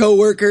later,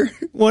 coworker.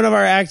 One of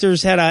our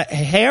actors had a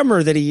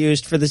hammer that he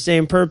used for the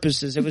same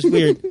purposes. It was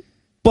weird.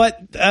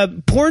 But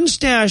Porn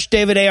Stash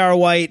David A.R.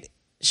 White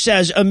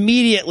says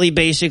immediately,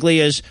 basically,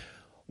 is,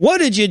 what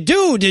did you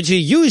do? Did you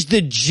use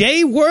the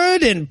J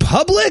word in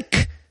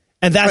public?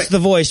 And that's the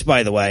voice,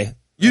 by the way.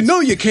 You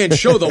know you can't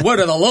show the word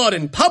of the Lord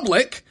in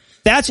public.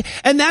 That's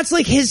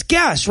like his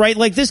guess, right?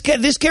 Like this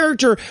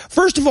character,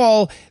 first of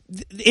all,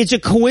 it's a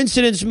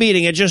coincidence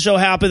meeting. It just so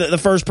happened that the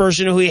first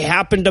person who he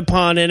happened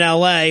upon in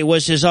LA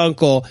was his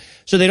uncle.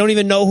 So they don't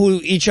even know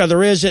who each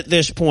other is at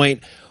this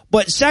point.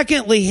 But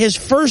secondly, his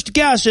first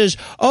guess is,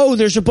 oh,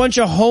 there's a bunch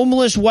of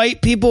homeless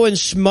white people in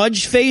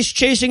smudge face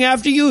chasing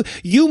after you.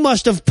 You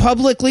must have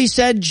publicly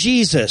said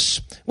Jesus,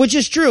 which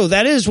is true.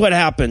 That is what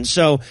happened.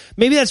 So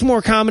maybe that's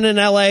more common in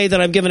LA than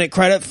I'm giving it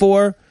credit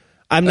for.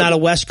 I'm not a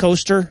West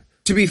Coaster.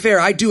 To be fair,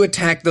 I do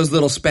attack those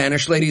little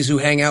Spanish ladies who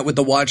hang out with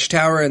the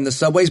Watchtower and the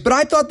subways, but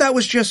I thought that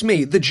was just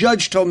me. The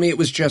judge told me it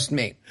was just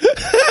me.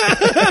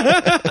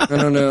 I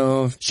don't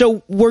know.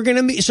 So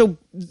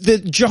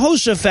the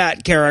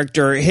Jehoshaphat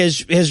character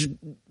has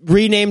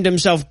renamed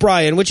himself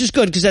Brian, which is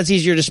good because that's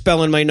easier to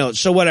spell in my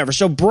notes. So whatever.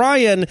 So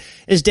Brian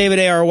is David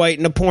A.R. White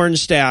in a Porn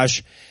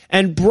Stash,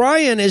 and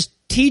Brian is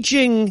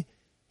teaching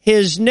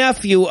his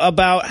nephew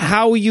about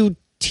how you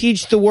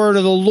teach the word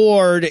of the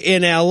Lord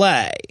in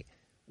L.A.,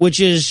 which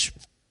is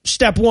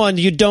step one,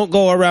 you don't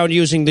go around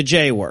using the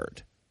J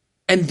word.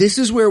 And this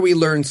is where we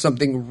learn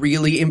something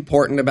really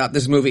important about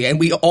this movie. And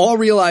we all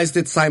realized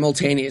it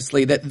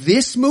simultaneously, that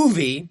this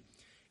movie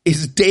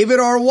is David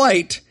R.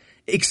 White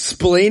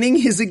explaining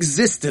his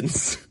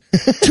existence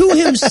to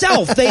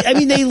himself. They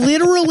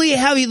literally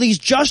have, he's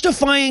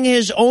justifying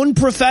his own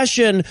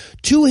profession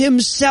to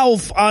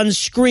himself on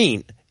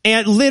screen,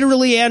 and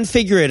literally and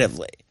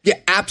figuratively. Yeah,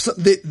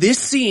 absolutely. This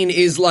scene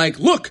is like,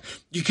 look,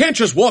 you can't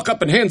just walk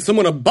up and hand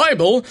someone a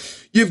Bible.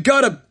 You've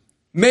got to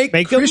make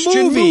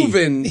Christian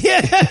moving.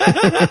 Yeah.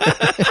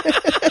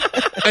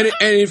 and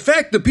in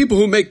fact, the people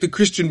who make the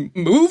Christian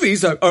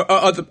movies are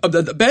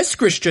the best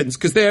Christians,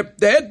 because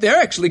they're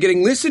actually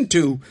getting listened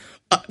to.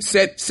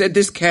 Said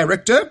this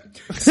character.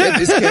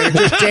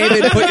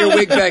 David, put your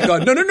wig back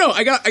on. No.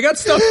 I got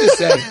stuff to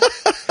say,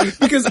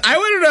 because I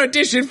wanted to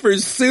audition for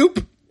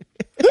Soup.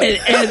 And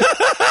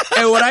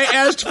when I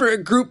asked for a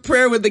group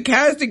prayer with the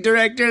casting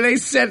director, they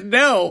said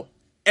no.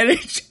 And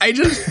I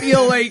just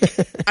feel like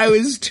I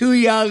was too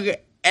young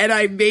and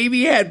I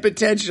maybe had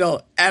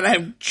potential and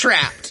I'm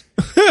trapped.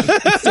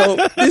 So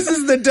this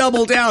is the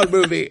double down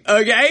movie,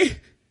 okay?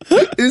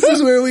 This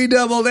is where we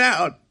double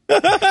down.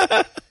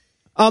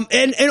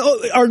 And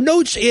our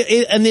notes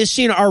in this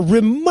scene are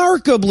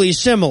remarkably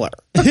similar.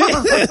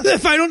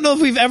 If I don't know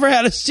if we've ever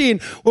had a scene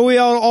where we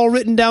all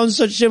written down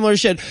such similar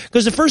shit.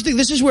 Because the first thing,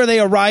 this is where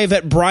they arrive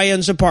at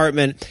Brian's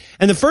apartment.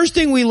 And the first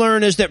thing we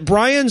learn is that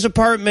Brian's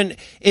apartment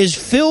is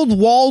filled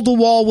wall to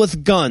wall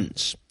with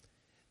guns.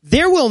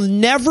 There will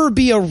never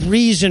be a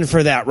reason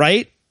for that,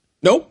 right?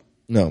 Nope.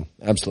 No,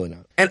 absolutely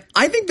not. And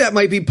I think that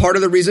might be part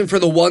of the reason for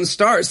the 1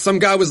 star. Some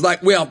guy was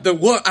like, well,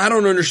 I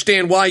don't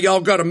understand why y'all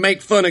got to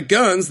make fun of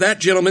guns. That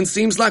gentleman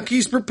seems like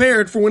he's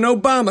prepared for when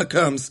Obama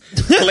comes.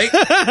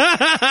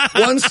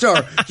 1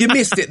 star. You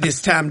missed it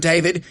this time,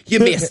 David. You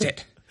missed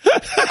it.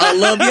 I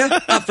love you.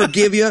 I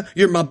forgive you.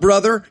 You're my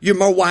brother. You're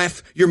my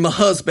wife. You're my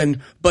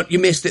husband. But you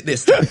missed it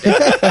this time.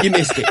 You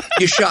missed it.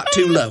 You shot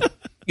too low.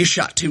 You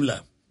shot too low.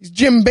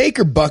 Jim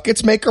Baker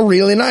buckets make a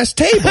really nice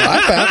table.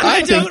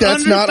 I think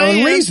that's not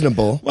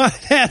unreasonable. Well,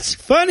 that's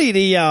funny to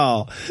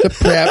y'all. To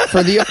prep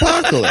for the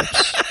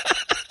apocalypse.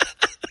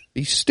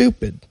 Be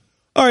stupid.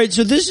 All right,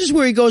 so this is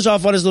where he goes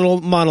off on his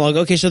little monologue.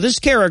 Okay, so this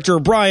character,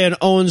 Brian,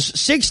 owns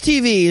 6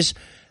 TVs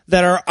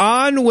that are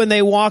on when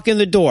they walk in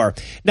the door.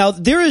 Now,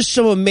 there is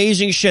some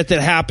amazing shit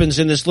that happens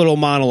in this little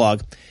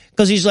monologue.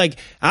 Because he's like,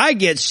 I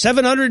get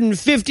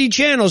 750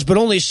 channels, but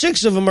only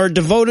 6 of them are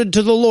devoted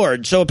to the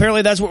Lord. So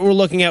apparently that's what we're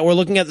looking at. We're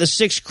looking at the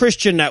 6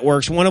 Christian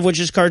networks, one of which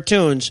is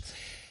cartoons.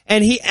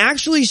 And he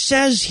actually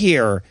says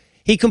here,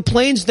 he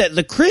complains that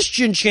the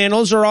Christian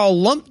channels are all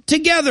lumped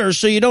together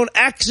so you don't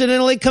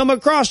accidentally come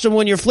across them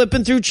when you're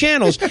flipping through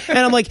channels. And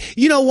I'm like,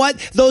 you know what?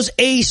 Those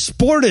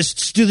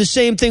A-sportists do the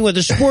same thing with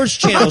the sports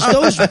channels.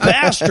 Those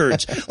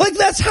bastards. Like,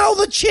 that's how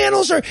the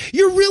channels are.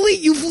 You've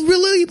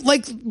really,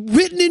 like,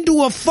 written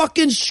into a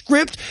fucking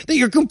script that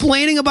you're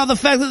complaining about the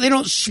fact that they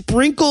don't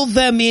sprinkle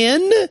them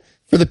in?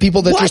 For the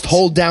people that just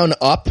hold down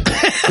up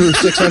through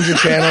 600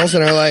 channels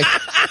and are like,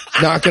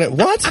 not gonna,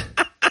 what?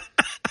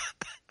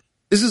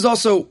 This is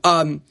also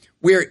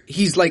where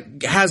he's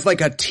like has like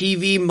a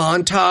TV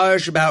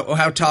montage about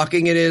how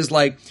talking it is,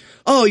 like,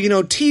 oh, you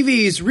know,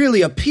 TV is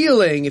really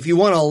appealing. If you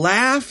want to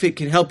laugh, it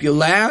can help you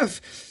laugh.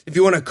 If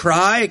you want to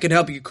cry, it can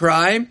help you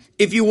cry.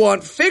 If you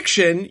want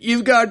fiction,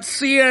 you've got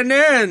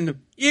CNN.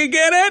 You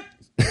get it?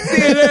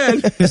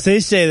 CNN. Because they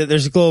say that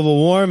there's global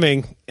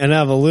warming and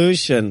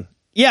evolution.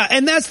 Yeah,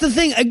 and that's the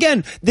thing.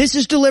 Again, this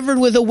is delivered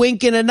with a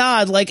wink and a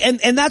nod. Like,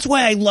 and that's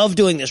why I love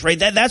doing this, right?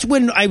 That's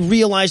when I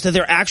realized that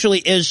there actually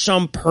is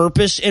some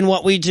purpose in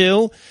what we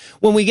do.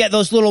 When we get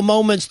those little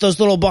moments, those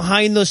little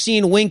behind the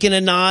scene wink and a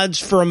nods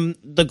from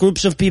the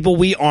groups of people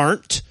we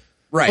aren't.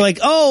 Right. We're like,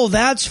 oh,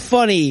 that's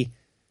funny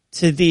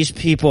to these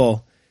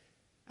people.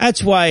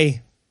 That's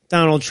why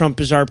Donald Trump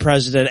is our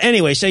president.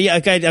 Anyway, so yeah,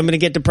 okay, I'm going to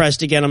get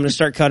depressed again. I'm going to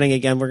start cutting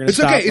again. We're going to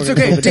stop. It's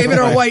okay. David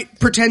R. White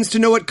pretends to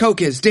know what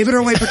Coke is. David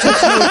R. White pretends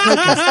to know what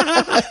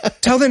Coke is.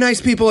 Tell the nice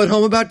people at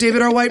home about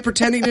David R. White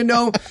pretending to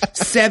know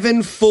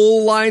 7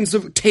 full lines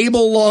of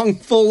table-long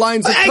full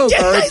lines of Coke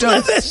are a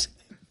dose.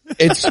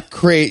 It's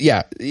great.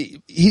 Yeah.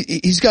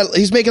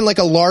 He's making like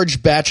a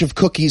large batch of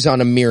cookies on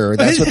a mirror.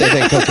 That's what they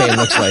think cocaine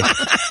looks like.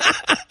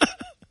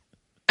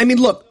 I mean,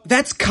 look,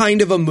 that's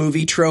kind of a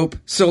movie trope,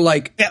 so,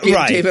 like, give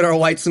right. David R.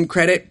 White some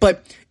credit,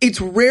 but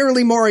it's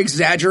rarely more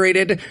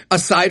exaggerated,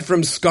 aside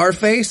from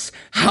Scarface,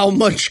 how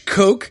much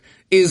Coke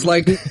is,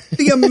 like,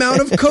 the amount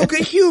of Coke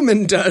a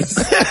human does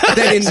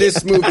than in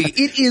this movie.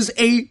 It is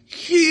a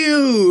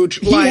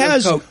huge line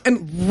of Coke.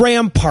 And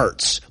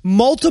ramparts,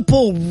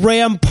 multiple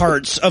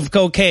ramparts of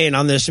cocaine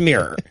on this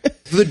mirror.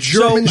 The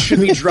Germans should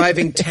be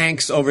driving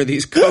tanks over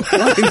these Coke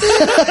lines.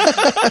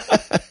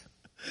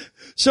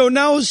 So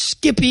now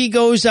Skippy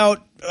goes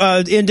out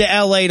into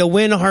L.A. to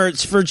win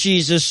hearts for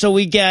Jesus, so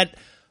we get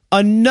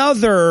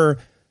another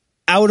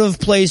out of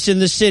place in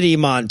the city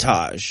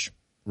montage.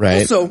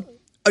 Right. Also,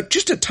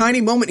 just a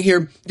tiny moment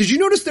here. Did you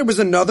notice there was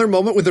another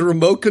moment with a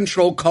remote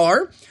control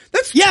car?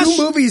 That's 2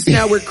 movies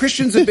now where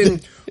Christians have been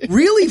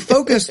really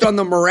focused on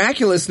the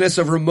miraculousness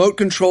of remote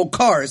control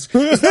cars.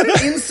 Is that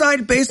an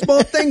inside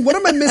baseball thing? What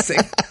am I missing?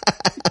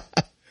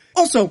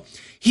 Also,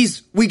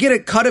 we get a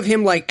cut of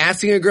him like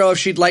asking a girl if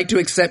she'd like to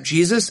accept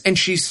Jesus, and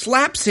she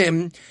slaps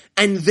him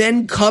and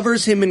then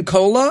covers him in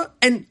cola,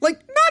 and like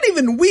not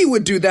even we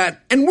would do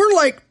that, and we're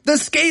like the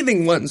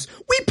scathing ones.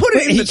 We put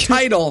it in the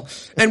title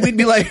and we'd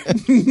be like,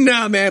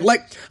 nah man,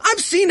 like I've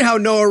seen how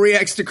Noah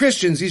reacts to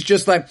Christians. He's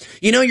just like,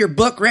 you know, your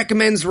book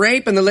recommends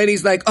rape, and the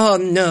lady's like, oh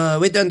no,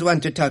 we don't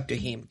want to talk to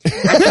him. I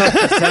talk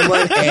to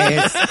someone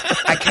else.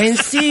 I can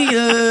see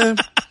you.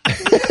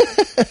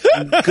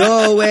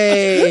 Go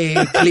away,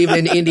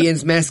 Cleveland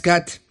Indians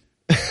mascot.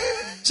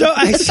 So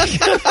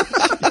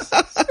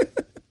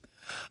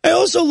I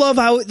also love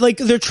how, like,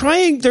 they're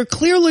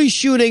clearly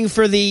shooting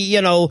for the,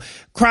 you know,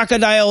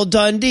 Crocodile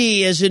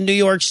Dundee as in New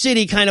York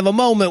City kind of a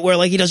moment where,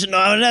 like, he doesn't know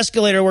how an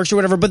escalator works or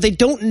whatever, but they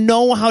don't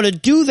know how to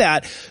do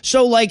that.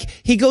 So, like,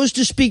 he goes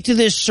to speak to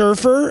this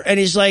surfer, and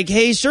he's like,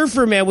 hey,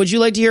 surfer man, would you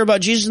like to hear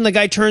about Jesus? And the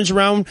guy turns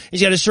around,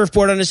 he's got a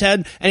surfboard on his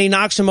head, and he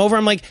knocks him over.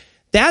 I'm like,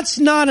 that's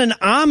not an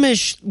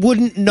Amish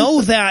wouldn't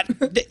know that.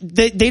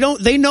 They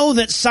know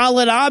that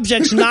solid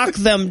objects knock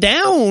them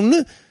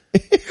down.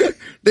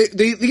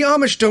 The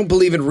Amish don't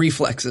believe in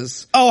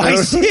reflexes. Oh, I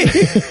see.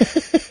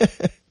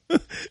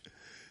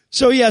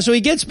 So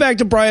he gets back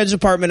to Brian's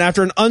apartment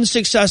after an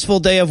unsuccessful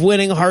day of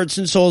winning hearts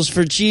and souls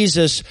for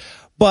Jesus.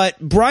 But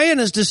Brian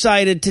has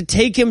decided to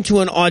take him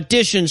to an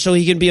audition so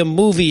he can be a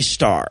movie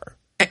star.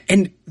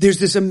 And there's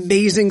this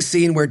amazing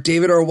scene where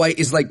David R. White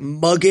is like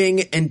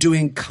mugging and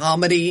doing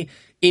comedy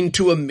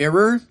into a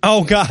mirror.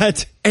 Oh,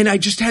 God. And I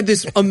just had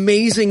this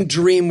amazing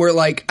dream where,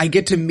 like, I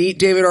get to meet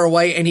David R.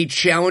 White and he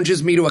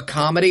challenges me to a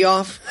comedy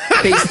off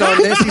based on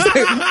this. He's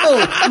like,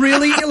 oh,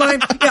 really, Eli?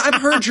 Yeah,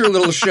 I've heard your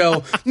little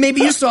show.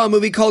 Maybe you saw a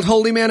movie called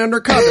Holy Man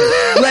Undercover.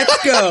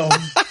 Let's go.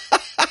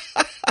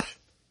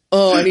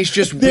 Oh, and he's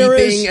just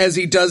weeping as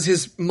he does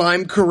his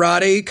mime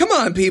karate. Come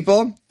on,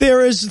 people.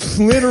 There is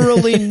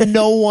literally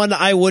no one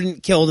I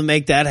wouldn't kill to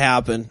make that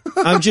happen.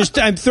 I'm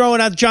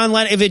throwing out John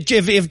Lennox.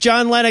 If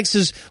John Lennox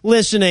is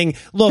listening,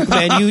 look,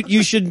 man,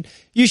 you should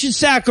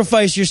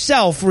sacrifice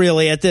yourself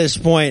really at this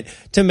point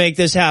to make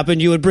this happen.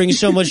 You would bring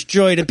so much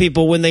joy to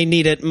people when they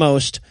need it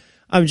most.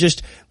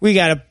 We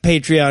got a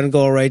Patreon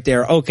goal right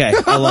there. Okay.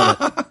 I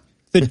love it.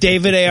 The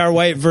David A.R.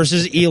 White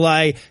versus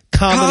Eli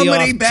comedy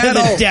off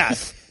battle. to the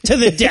death. To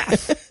the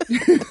death.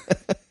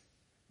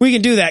 We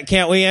can do that,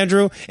 can't we,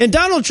 Andrew? In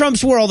Donald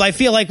Trump's world, I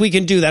feel like we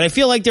can do that. I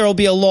feel like there will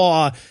be a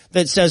law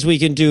that says we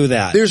can do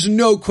that. There's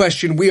no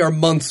question we are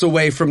months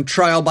away from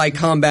trial by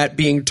combat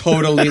being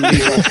totally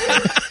legal.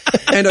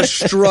 And a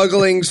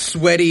struggling,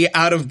 sweaty,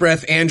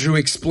 out-of-breath Andrew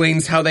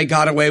explains how they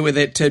got away with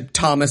it to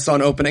Thomas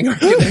on opening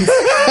arguments.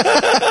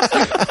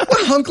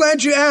 Well, I'm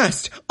glad you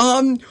asked.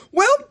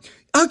 Well,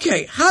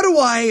 okay, how do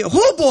I...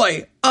 Oh,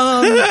 boy.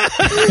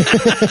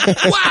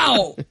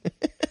 Wow.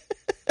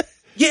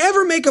 You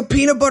ever make a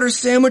peanut butter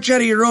sandwich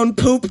out of your own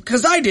poop?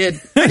 Because I did.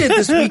 I did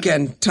this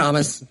weekend,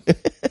 Thomas.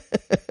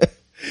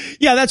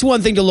 Yeah, that's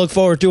one thing to look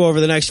forward to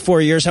over the next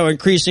 4 years, how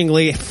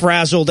increasingly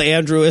frazzled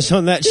Andrew is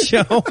on that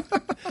show.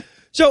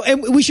 So,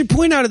 and we should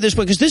point out at this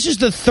point, because this is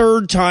the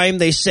third time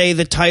they say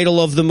the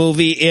title of the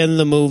movie in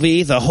the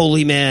movie, The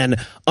Holy Man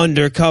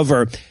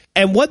Undercover.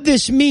 And what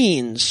this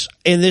means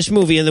in this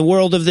movie, in the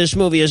world of this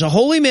movie, is a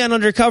holy man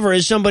undercover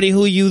is somebody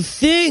who you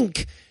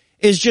think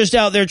is just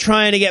out there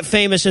trying to get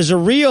famous as a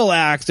real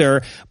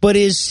actor, but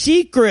is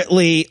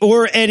secretly,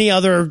 or any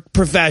other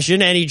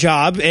profession, any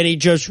job, any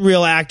just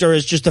real actor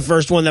is just the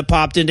first one that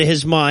popped into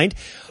his mind.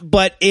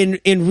 But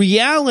in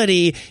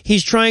reality,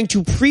 he's trying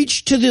to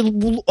preach to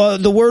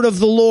the word of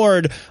the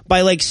Lord by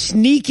like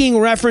sneaking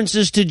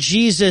references to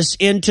Jesus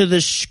into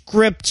the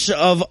scripts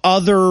of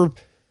other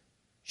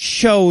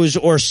shows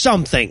or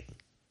something.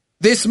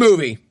 This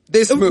movie.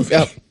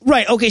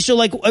 Right. Okay. So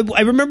like,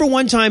 I remember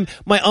one time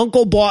my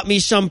uncle bought me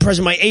some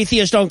present. My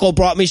atheist uncle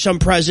brought me some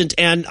present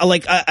and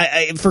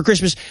for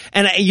Christmas.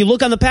 And you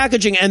look on the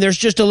packaging and there's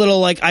just a little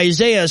like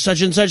Isaiah,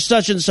 such and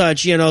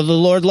such, you know, the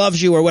Lord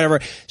loves you or whatever,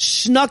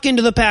 snuck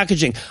into the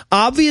packaging.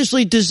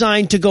 Obviously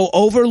designed to go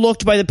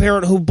overlooked by the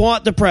parent who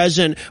bought the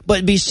present,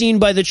 but be seen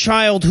by the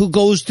child who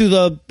goes through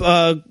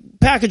the,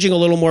 packaging a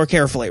little more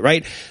carefully,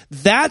 right?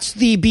 That's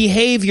the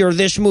behavior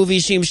this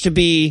movie seems to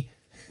be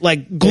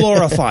like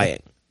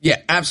glorifying. Yeah,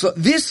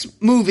 absolutely. This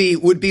movie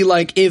would be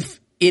like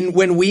if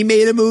when we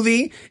made a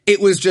movie,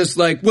 it was just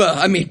like, well,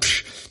 I mean,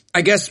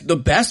 I guess the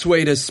best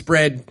way to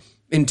spread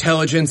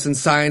intelligence and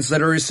science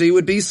literacy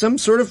would be some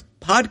sort of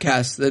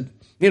podcast that,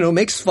 you know,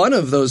 makes fun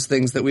of those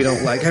things that we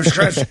don't like. I'm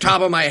scratched the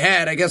top of my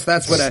head. I guess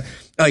that's what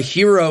a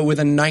hero with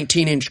a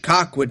 19-inch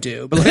cock would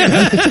do. But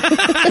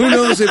who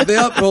knows if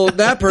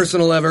that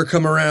person will ever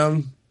come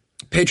around.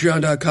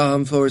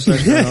 Patreon.com/.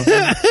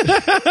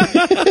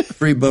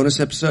 Free bonus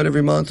episode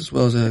every month, as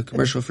well as a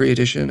commercial-free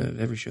edition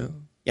of every show.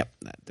 Yep,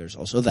 there's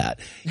also that.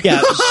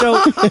 Yeah,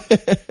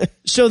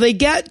 so they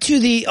get to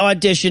the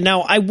audition.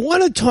 Now, I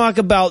want to talk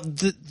about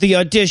the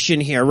audition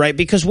here, right?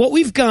 Because what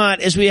we've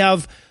got is we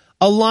have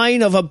a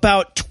line of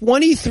about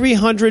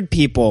 2,300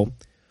 people,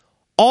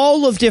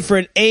 all of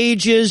different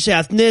ages,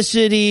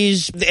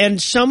 ethnicities,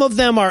 and some of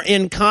them are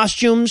in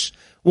costumes.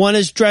 One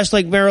is dressed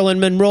like Marilyn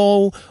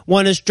Monroe.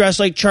 One is dressed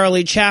like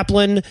Charlie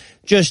Chaplin.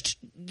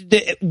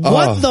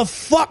 What the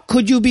fuck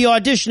could you be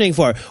auditioning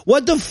for?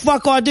 What the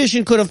fuck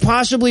audition could have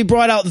possibly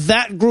brought out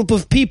that group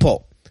of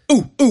people?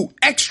 Ooh,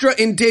 extra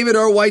in David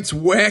R. White's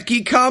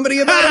wacky comedy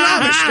about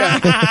an Amish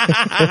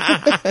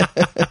guy.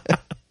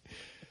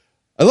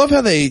 I love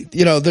how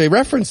they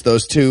reference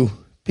those two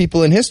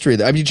people in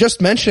history. I mean, just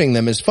mentioning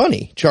them is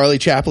funny. Charlie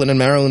Chaplin and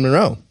Marilyn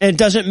Monroe. And it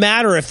doesn't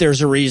matter if there's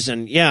a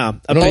reason. Yeah,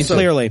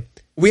 clearly.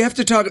 We have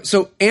to talk.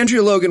 So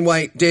Andrea Logan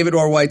White, David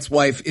R. White's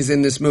wife, is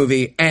in this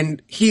movie.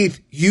 And Heath,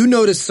 you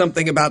noticed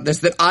something about this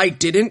that I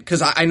didn't,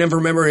 because I never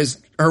remember his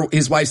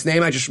wife's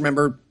name. I just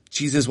remember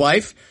she's his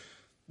wife.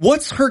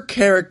 What's her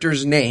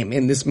character's name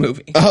in this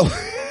movie? Oh,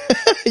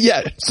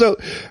 yeah. So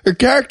her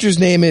character's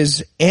name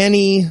is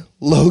Annie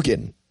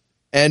Logan.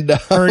 And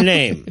her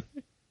name.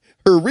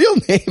 Her real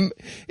name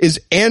is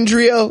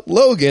Andrea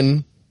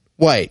Logan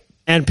White.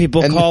 And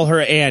people call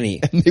her Annie.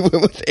 And they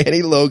went with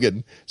Annie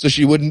Logan, so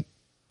she wouldn't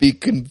be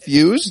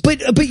confused.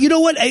 But you know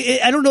what?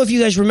 I don't know if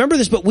you guys remember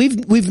this, but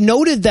we've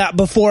noted that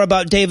before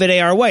about David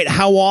A.R. White,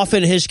 how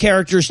often his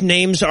characters'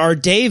 names are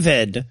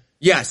David.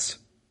 Yes.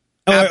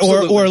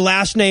 Or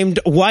last named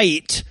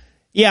White.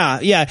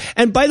 Yeah.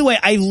 And by the way,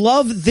 I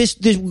love this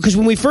because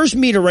when we first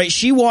meet her, right,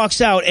 she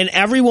walks out and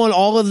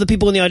all of the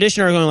people in the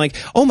audition are going like,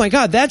 oh my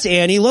God, that's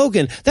Annie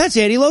Logan. That's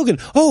Annie Logan.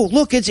 Oh,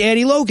 look, it's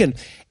Annie Logan.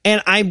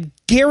 And I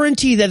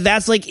guarantee that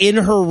that's like in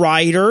her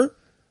rider.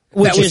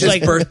 Which is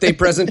his birthday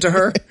present to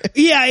her?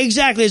 Yeah,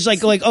 exactly. It's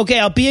like, okay,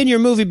 I'll be in your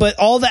movie, but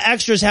all the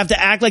extras have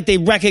to act like they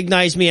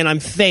recognize me and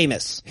I'm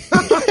famous.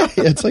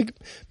 It's like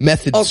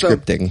method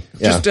scripting.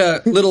 Yeah. Just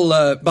a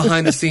little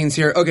behind the scenes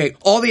here. Okay,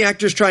 all the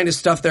actors trying to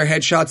stuff their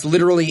headshots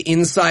literally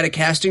inside a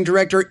casting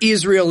director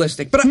is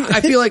realistic. But I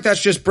feel like that's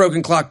just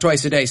broken clock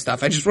twice a day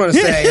stuff. I just want to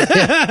say,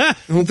 I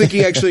don't think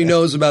he actually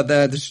knows about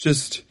that. It's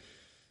just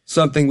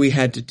something we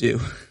had to do.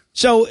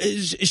 So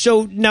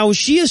now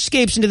she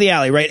escapes into the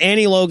alley, right?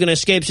 Annie Logan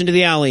escapes into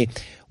the alley.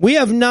 We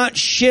have not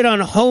shit on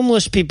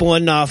homeless people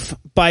enough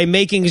by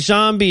making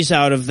zombies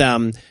out of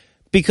them,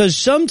 because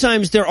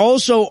sometimes they're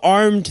also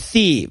armed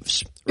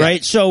thieves,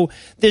 right? Yeah. So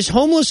this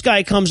homeless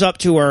guy comes up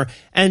to her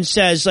and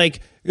says,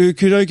 like,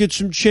 Could I get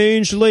some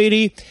change,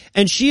 lady?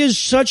 And she is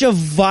such a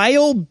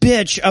vile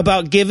bitch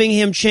about giving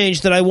him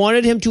change that I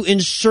wanted him to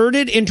insert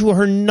it into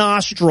her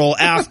nostril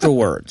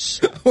afterwards.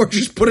 Or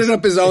just put it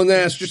up his own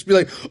ass. Just be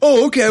like,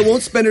 oh, okay, I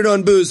won't spend it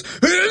on booze. Is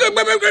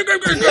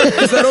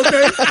that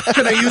okay?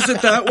 Can I use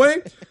it that way?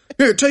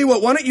 Here, tell you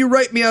what, why don't you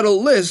write me out a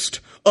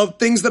list of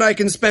things that I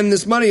can spend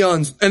this money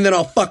on, and then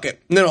I'll fuck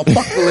it. And then I'll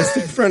fuck the list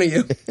in front of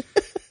you.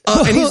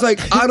 And he's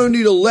like, I don't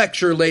need a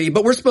lecture, lady.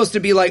 But we're supposed to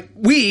be like,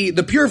 we,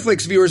 the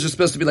PureFlix viewers, are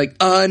supposed to be like,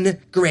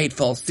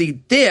 ungrateful.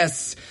 See,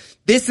 this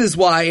is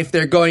why if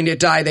they're going to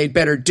die, they'd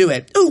better do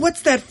it. Ooh,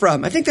 what's that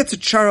from? I think that's a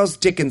Charles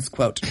Dickens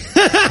quote.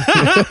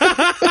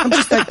 I'm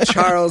just like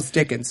Charles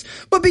Dickens.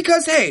 But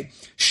because, hey,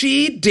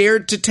 she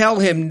dared to tell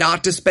him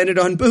not to spend it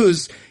on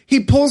booze,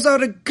 he pulls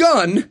out a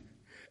gun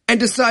and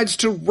decides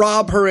to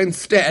rob her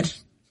instead.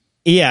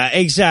 Yeah,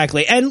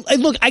 exactly. And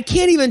look, I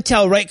can't even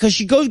tell, right? Because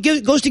she goes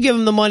to give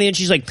him the money, and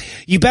she's like,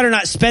 "You better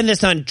not spend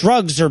this on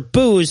drugs or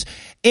booze."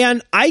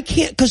 And I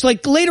can't, because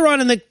like later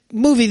on in the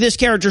movie, this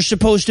character's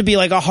supposed to be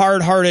like a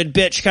hard-hearted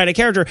bitch kind of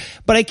character,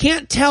 but I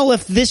can't tell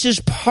if this is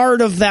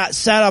part of that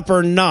setup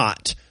or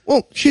not.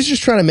 Well, she's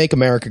just trying to make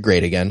America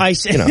great again. I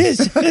see.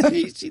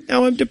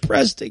 Now I'm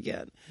depressed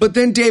again. But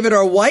then David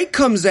R. White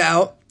comes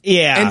out.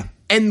 Yeah.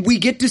 And we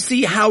get to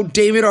see how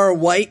David R.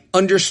 White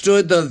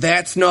understood the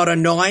 "that's not a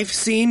knife"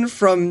 scene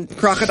from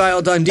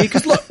Crocodile Dundee.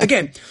 Because look,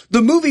 again,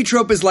 the movie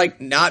trope is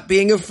like not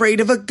being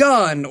afraid of a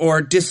gun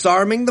or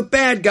disarming the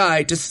bad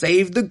guy to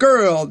save the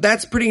girl.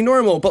 That's pretty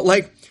normal. But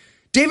like,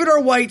 David R.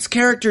 White's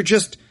character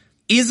just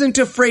isn't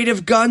afraid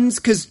of guns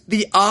because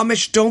the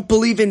Amish don't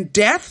believe in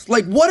death?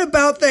 Like, what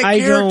about that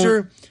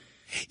character?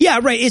 Yeah,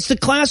 right. It's the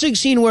classic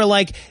scene where,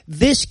 like,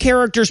 this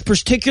character's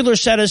particular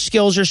set of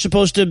skills are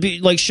supposed to be,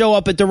 like, show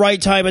up at the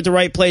right time at the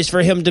right place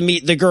for him to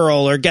meet the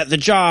girl or get the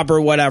job or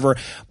whatever.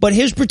 But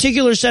his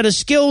particular set of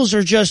skills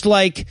are just,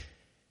 like,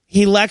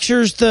 he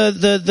lectures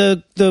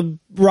the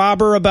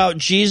robber about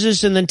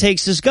Jesus and then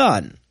takes his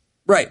gun.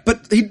 Right,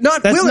 but he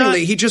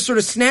willingly. He just sort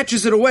of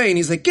snatches it away and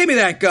he's like, "Give me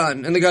that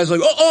gun." And the guy's like,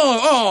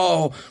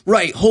 oh,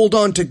 right, hold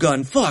on to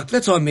gun. Fuck,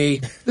 that's on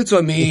me. That's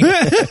on me.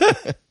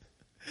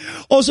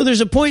 Also,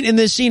 there's a point in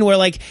this scene where,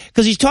 like,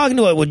 because he's talking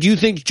to it, would you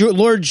think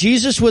Lord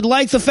Jesus would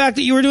like the fact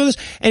that you were doing this?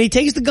 And he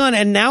takes the gun,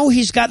 and now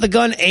he's got the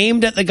gun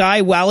aimed at the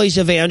guy while he's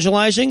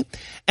evangelizing.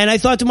 And I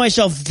thought to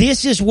myself,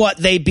 this is what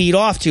they beat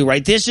off to,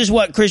 right? This is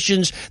what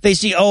Christians, they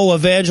see,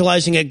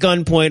 evangelizing at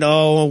gunpoint.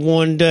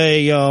 One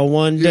day,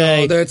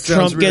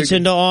 Trump really gets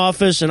into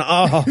office, and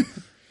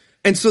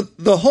And so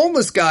the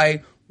homeless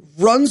guy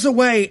runs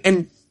away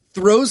and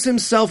throws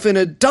himself in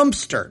a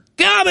dumpster.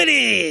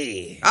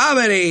 Comedy!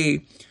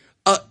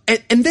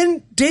 And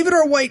then David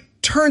R. White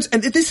turns,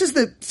 and this is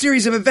the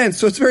series of events,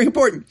 so it's very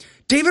important.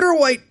 David R.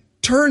 White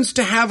turns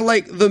to have,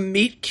 like, the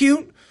meet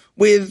cute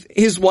with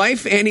his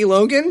wife, Annie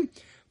Logan,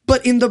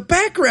 but in the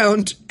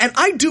background, and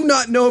I do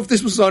not know if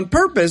this was on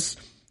purpose,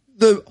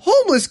 the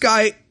homeless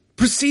guy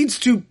proceeds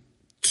to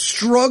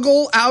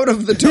struggle out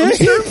of the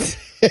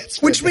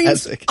dumpster, which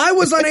means I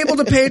was unable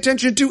to pay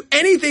attention to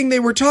anything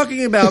they were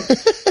talking about,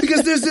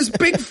 because there's this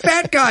big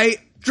fat guy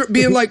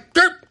being like,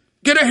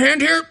 "Get a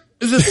hand here.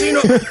 Is a scene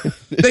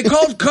they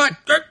called cut.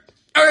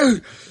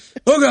 Okay,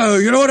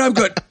 you know what? I'm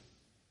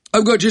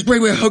good. Just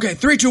bring me. Okay,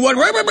 3, 2, 1.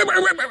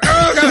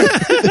 Oh,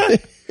 God.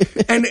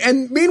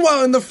 And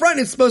meanwhile, in the front,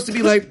 it's supposed to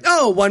be like,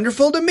 "Oh,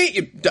 wonderful to meet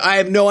you." I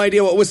have no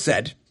idea what was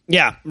said.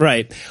 Yeah,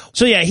 right.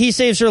 So yeah, he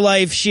saves her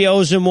life. She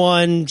owes him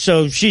one,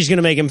 so she's going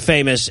to make him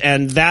famous,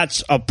 and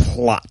that's a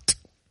plot.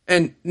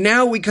 And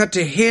now we cut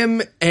to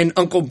him and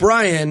Uncle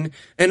Brian,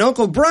 and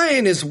Uncle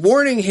Brian is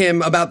warning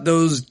him about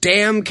those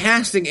damn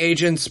casting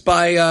agents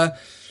by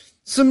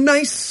some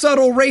nice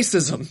subtle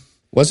racism.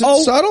 Was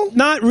it subtle?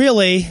 Not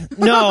really.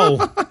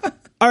 No.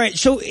 All right,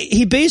 so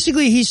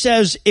he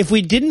says, if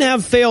we didn't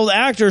have failed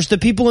actors, the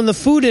people in the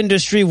food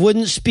industry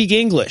wouldn't speak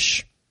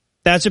English.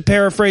 That's a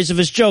paraphrase of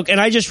his joke. And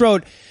I just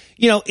wrote,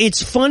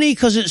 it's funny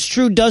because it's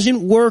true,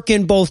 doesn't work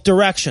in both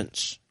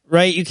directions.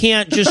 Right? You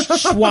can't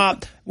just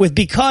swap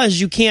because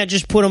you can't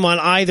just put them on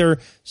either.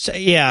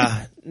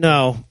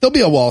 No. There'll be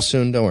a wall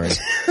soon. Don't worry.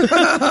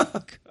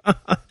 God.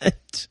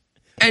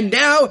 And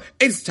now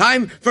it's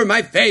time for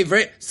my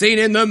favorite scene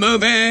in the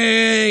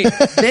movie.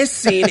 This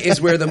scene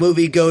is where the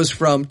movie goes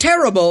from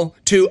terrible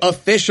to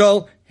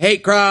official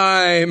hate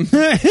crime.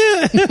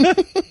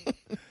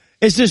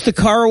 Is this the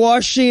car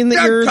wash scene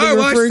that you're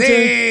referring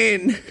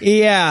to?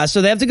 Yeah.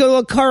 So they have to go to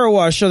a car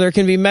wash so there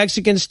can be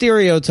Mexican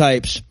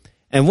stereotypes.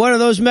 And what are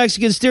those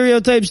Mexican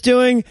stereotypes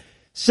doing?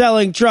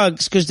 Selling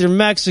drugs because they're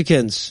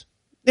Mexicans.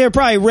 They're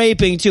probably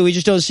raping, too. We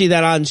just don't see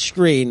that on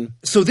screen.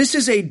 So this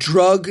is a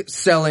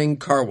drug-selling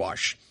car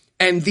wash.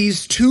 And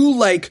these two,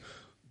 like,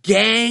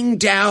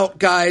 ganged out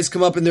guys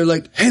come up and they're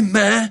like, "Hey,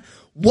 man,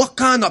 what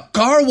kind of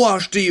car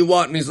wash do you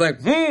want?" And he's like,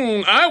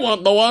 "I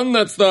want the one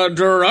that's the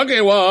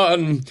druggy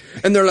one."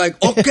 And they're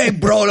like, "Okay,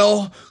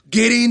 brolo,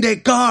 get in the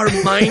car,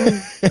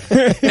 man."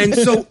 And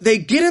so they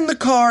get in the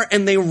car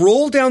and they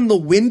roll down the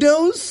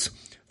windows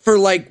for,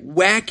 like,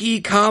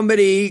 wacky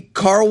comedy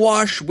car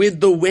wash with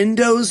the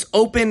windows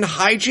open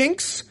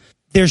hijinks.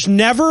 there's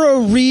never a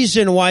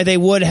reason why they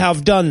would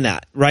have done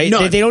that, right?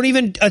 None. They don't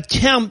even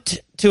attempt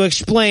to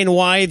explain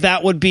why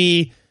that would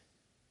be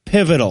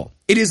pivotal.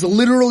 It is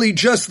literally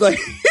just like,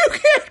 you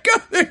can't go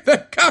through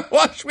the car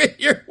wash with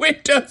your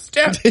windows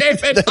down,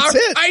 David. That's All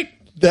it. right.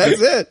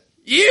 That's it.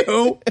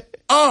 You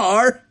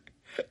are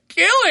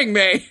killing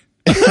me.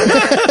 They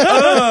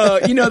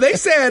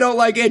say I don't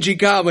like edgy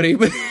comedy,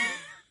 but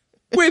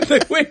with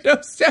the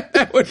windows down,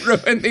 that would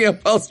ruin the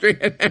upholstery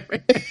and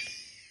everything.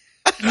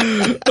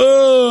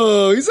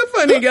 Oh, he's a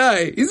funny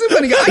guy. I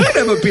could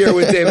have a beer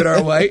with David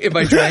R. White if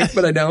I drank,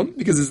 but I don't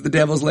because it's the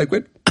devil's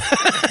liquid.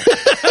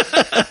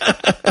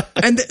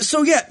 And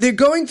they're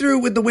going through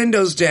with the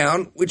windows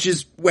down, which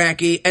is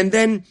wacky. And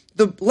then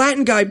the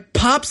Latin guy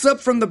pops up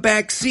from the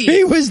back seat.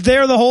 He was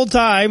there the whole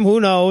time. Who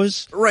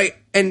knows? Right.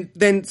 And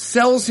then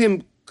sells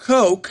him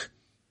Coke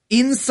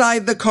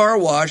inside the car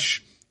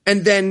wash.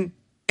 And then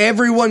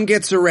everyone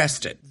gets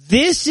arrested.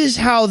 This is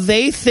how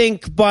they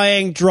think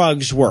buying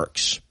drugs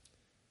works.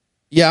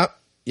 Yeah.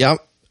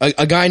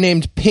 A guy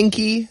named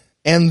Pinky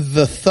and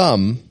the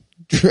Thumb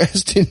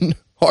dressed in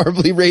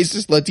horribly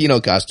racist Latino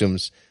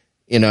costumes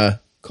in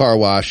a car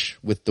wash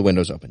with the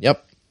windows open.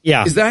 Yep.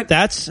 Yeah. Is that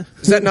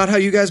not how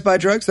you guys buy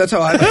drugs? That's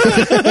how I buy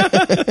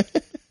drugs.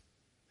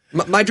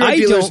 My drug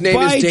dealer's name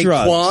is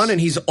Daquan, and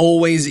he's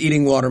always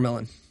eating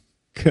watermelon.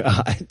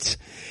 God.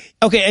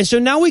 Okay, and so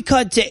now we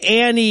cut to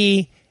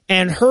Annie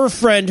and her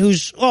friend,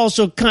 who's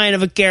also kind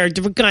of a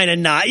character, but kind of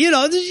not.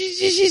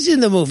 She's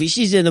in the movie.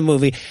 She's in the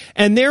movie.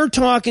 And they're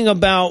talking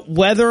about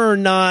whether or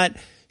not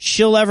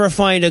she'll ever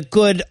find a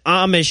good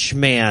Amish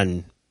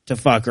man to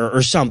fuck her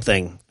or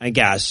something, I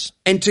guess.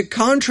 And to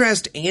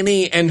contrast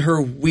Annie and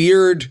her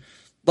weird,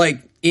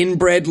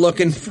 inbred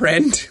looking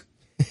friend,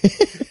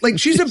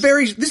 this is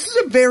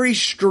a very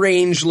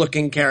strange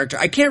looking character.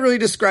 I can't really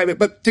describe it,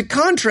 but to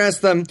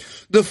contrast them,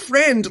 the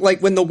friend,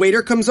 when the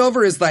waiter comes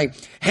over, is like,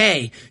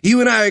 hey, you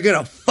and I are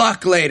gonna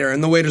fuck later.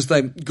 And the waiter's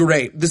like,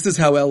 great, this is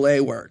how LA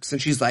works.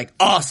 And she's like,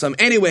 awesome.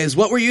 Anyways,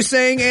 what were you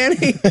saying,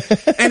 Annie?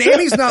 And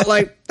Annie's not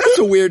like, that's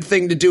a weird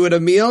thing to do at a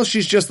meal.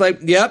 She's just like,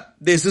 yep,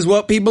 this is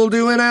what people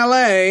do in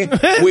LA.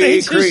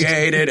 We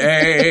created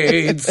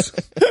AIDS.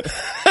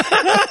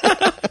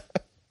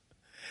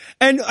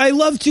 And I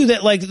love, too,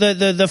 that,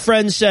 the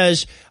friend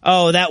says,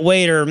 oh, that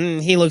waiter,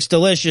 he looks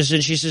delicious.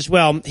 And she says,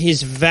 well,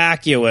 he's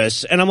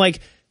vacuous. And I'm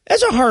like,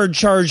 that's a hard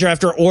charge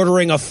after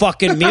ordering a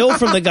fucking meal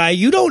from the guy.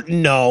 You don't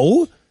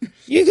know.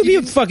 You could be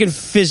a fucking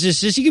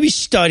physicist. You could be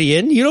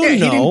studying. You don't know. He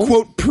didn't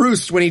quote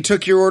Proust when he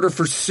took your order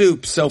for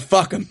soup, so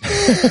fuck him.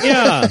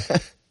 Yeah.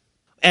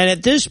 And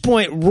at this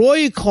point,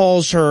 Roy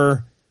calls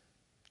her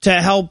to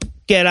help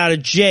get out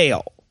of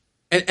jail.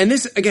 And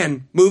this,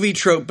 again, movie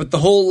trope, but the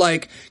whole,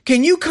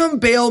 can you come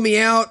bail me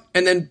out?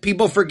 And then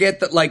people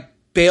forget that,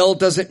 bail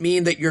doesn't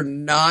mean that you're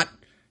not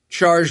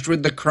charged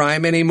with the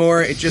crime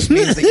anymore. It just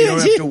means that you don't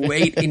have to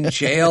wait in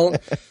jail.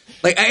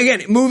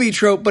 Again, movie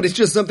trope, but it's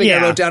just something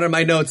I wrote down in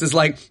my notes is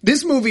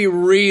this movie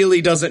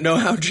really doesn't know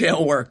how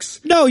jail works.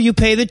 No, you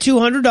pay the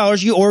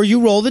 $200 or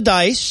you roll the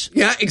dice.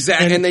 Yeah,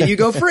 exactly. And then you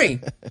go free.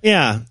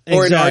 Yeah, exactly.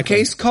 Or in our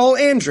case, call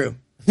Andrew.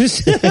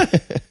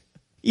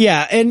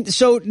 Yeah, and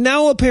so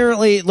now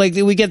apparently,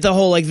 we get the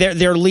whole,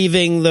 they're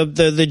leaving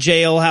the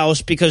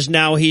jailhouse because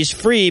now he's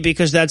free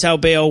because that's how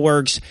bail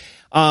works.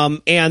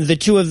 And the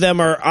two of them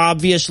are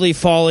obviously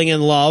falling in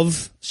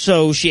love,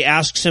 so she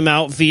asks him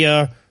out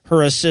via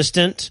her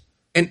assistant.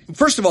 And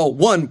first of all,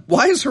 one,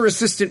 why is her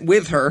assistant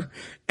with her?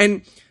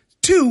 And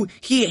two,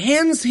 he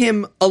hands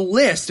him a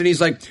list and he's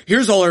like,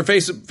 here's all our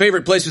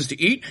favorite places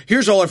to eat.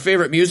 Here's all our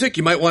favorite music.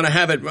 You might want to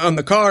have it on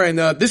the car. And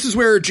this is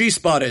where her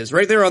G-spot is,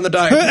 right there on the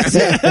diagram.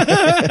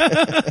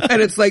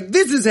 And it's like,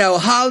 this is how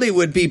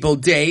Hollywood people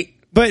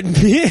date. But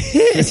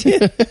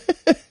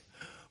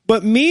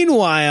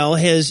meanwhile,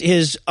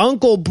 his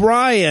Uncle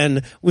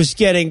Brian was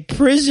getting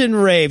prison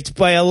raped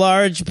by a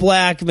large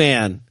black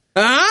man.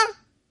 Huh?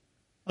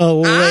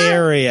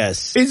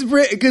 Hilarious. It's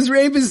because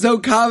rape is so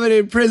common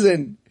in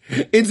prison.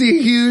 It's a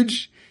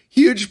huge,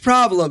 huge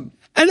problem.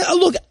 And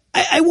look,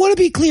 I want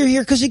to be clear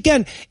here because,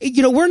 again,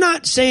 we're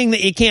not saying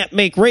that you can't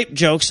make rape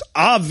jokes.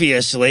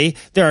 Obviously,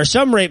 there are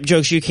some rape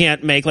jokes you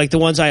can't make, like the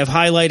ones I have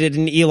highlighted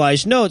in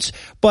Eli's notes.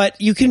 But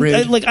you can,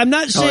 I'm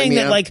not saying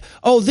that,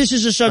 this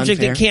is a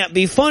subject that can't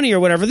be funny or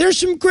whatever. There's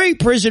some great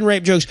prison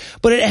rape jokes,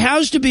 but it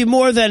has to be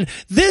more than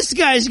this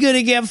guy's going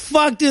to get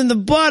fucked in the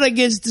butt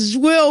against his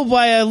will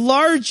by a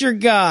larger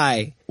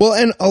guy. Well,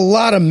 and a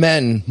lot of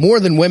men, more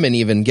than women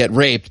even, get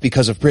raped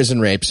because of prison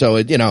rape.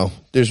 So,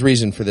 there's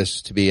reason for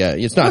this to be,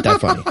 it's not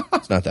that funny.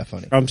 It's not that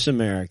funny. Trump's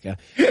America.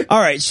 All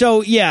right. So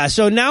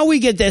now we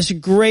get this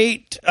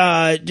great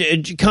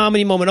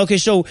comedy moment. Okay,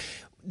 so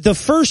the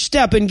first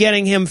step in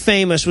getting him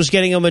famous was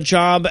getting him a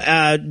job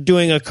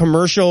doing a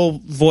commercial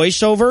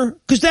voiceover.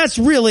 Because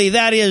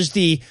that is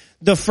the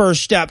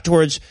first step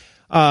towards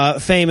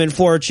fame and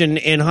fortune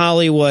in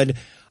Hollywood.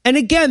 And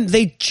again,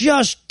 they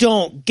just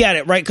don't get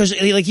it, right? Because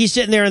he's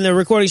sitting there in the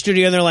recording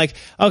studio and they're like,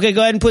 okay,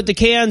 go ahead and put the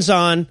cans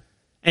on.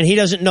 And he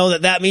doesn't know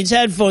that means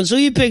headphones. So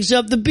he picks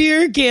up the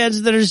beer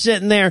cans that are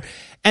sitting there.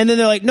 And then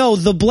they're like, no,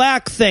 the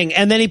black thing.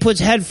 And then he puts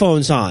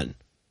headphones on.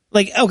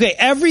 Like, okay,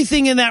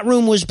 everything in that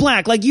room was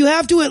black. Like, you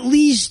at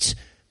least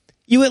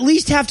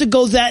have to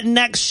go that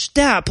next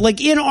step.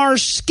 Like, in our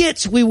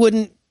skits, we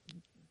wouldn't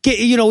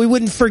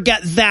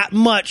forget that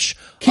much.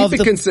 Keep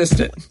it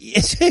consistent.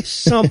 It's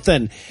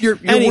something. Your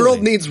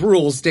world needs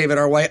rules, David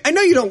R. White. I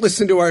know you don't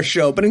listen to our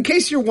show, but in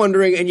case you're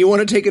wondering and you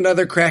want to take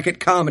another crack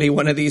at comedy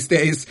one of these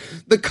days,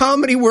 the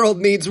comedy world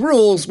needs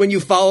rules. When you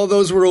follow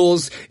those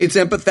rules, it's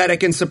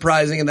empathetic and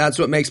surprising, and that's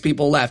what makes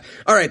people laugh.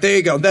 All right, there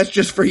you go. That's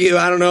just for you.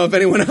 I don't know if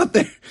anyone out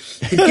there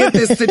can get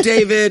this to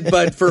David,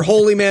 but for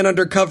Holy Man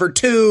Undercover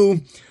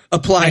 2...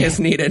 apply as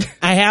needed.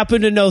 I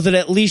happen to know that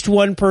at least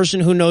one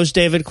person who knows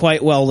David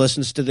quite well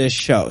listens to this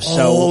show.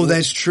 So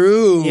that's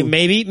true.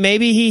 Maybe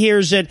he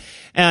hears it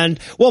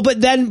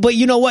but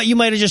you know what? You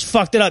might have just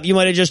fucked it up. You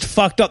might have just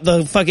fucked up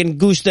the fucking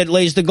goose that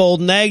lays the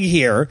golden egg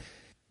here.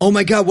 Oh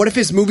my God, what if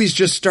his movies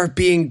just start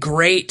being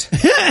great?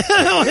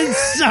 It'd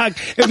suck.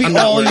 It'd be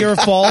all your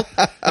fault.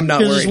 I'm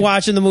not You're worried. just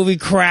watching the movie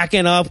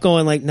cracking up,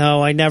 going like,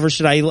 no, I never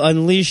should. I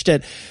unleashed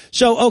it.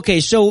 So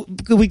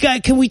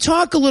can we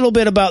talk a little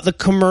bit about the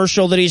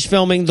commercial that he's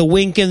filming, the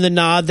wink and the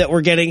nod that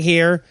we're getting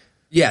here?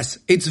 Yes,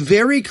 it's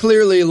very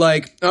clearly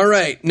like, all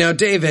right, now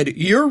David,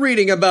 you're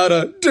reading about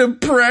a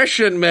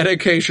depression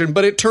medication,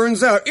 but it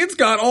turns out it's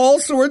got all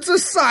sorts of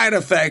side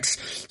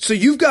effects. So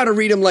you've got to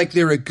read them like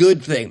they're a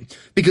good thing,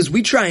 because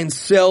we try and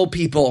sell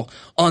people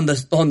on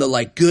the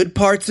like good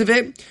parts of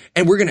it,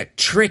 and we're going to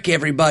trick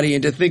everybody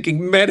into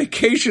thinking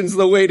medication's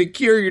the way to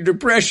cure your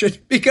depression.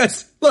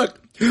 Because look,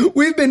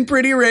 we've been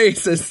pretty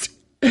racist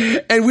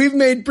and we've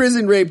made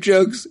prison rape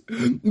jokes,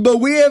 but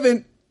we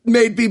haven't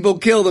made people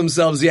kill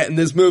themselves yet in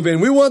this movie, and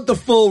we want the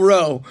full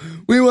row.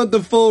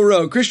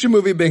 Christian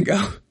movie bingo.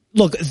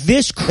 Look,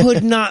 this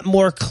could not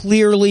more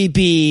clearly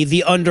be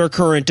the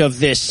undercurrent of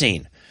this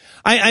scene.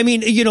 I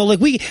mean, like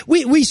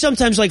we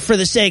sometimes, like, for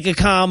the sake of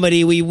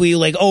comedy, we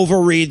like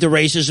overread the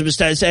racism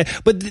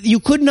stuff, but you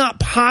could not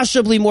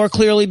possibly more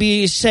clearly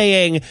be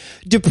saying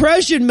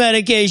depression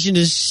medication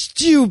is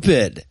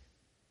stupid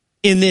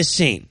in this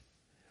scene.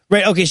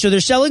 Right? Okay, so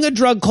they're selling a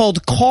drug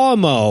called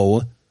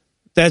Calmo.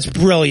 That's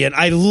brilliant.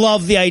 I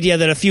love the idea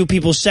that a few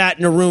people sat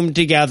in a room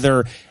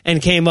together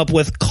and came up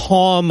with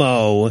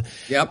Calmo.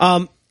 Yep.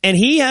 And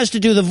he has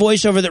to do the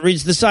voiceover that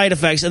reads the side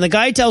effects. And the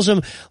guy tells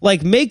him,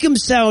 like, make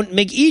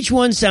each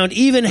one sound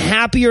even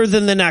happier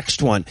than the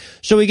next one.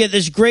 So we get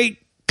this great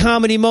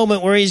comedy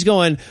moment where he's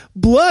going,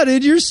 blood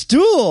in your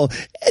stool,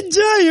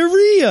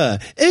 diarrhea,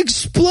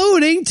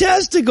 exploding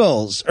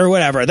testicles, or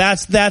whatever.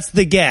 That's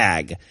the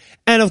gag.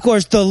 And of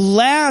course, the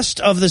last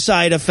of the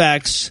side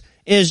effects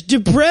is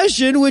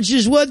depression, which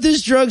is what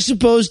this drug's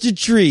supposed to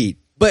treat.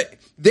 But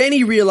then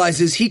he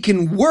realizes he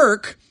can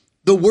work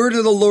the word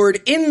of the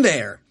Lord in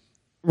there.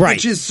 Right.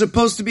 Which is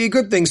supposed to be a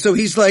good thing. So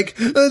he's like,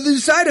 the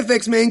side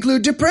effects may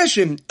include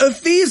depression,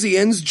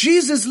 Ephesians,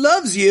 Jesus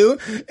loves you,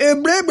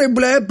 blah, blah,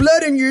 blah,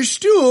 blood in your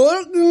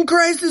stool,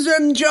 Christ is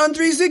John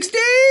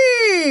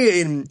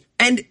 3:16.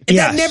 And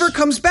that never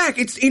comes back.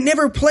 It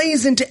never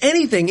plays into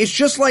anything. It's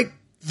just like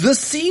the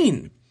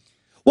scene.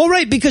 Well,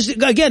 right, because,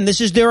 again, this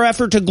is their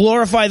effort to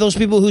glorify those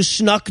people who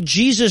snuck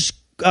Jesus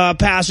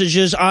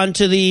passages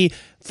onto the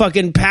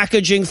fucking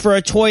packaging for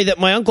a toy that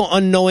my uncle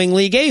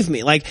unknowingly gave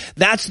me. Like,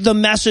 that's the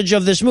message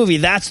of this movie.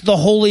 That's the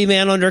Holy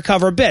Man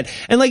Undercover bit.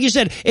 And like you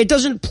said, it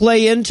doesn't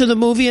play into the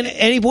movie at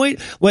any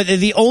point. Whether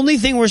the only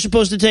thing we're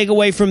supposed to take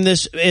away from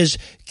this is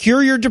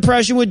cure your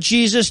depression with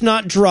Jesus,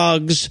 not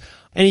drugs.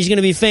 And he's going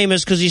to be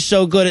famous because he's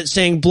so good at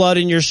saying blood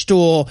in your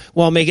stool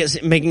while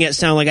making it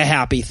sound like a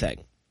happy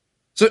thing.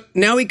 So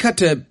now we cut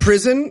to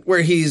prison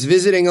where he's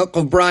visiting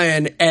Uncle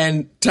Brian,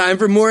 and time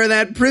for more of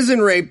that prison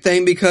rape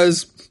thing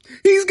because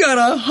he's got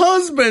a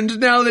husband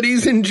now that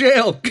he's in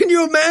jail. Can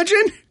you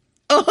imagine?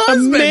 A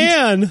husband. A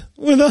man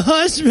with a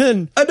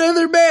husband.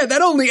 Another man.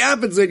 That only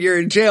happens when you're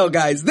in jail,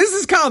 guys. This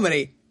is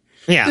comedy.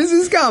 Yeah. This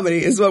is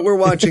comedy is what we're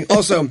watching.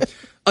 Also,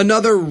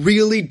 another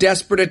really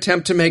desperate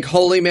attempt to make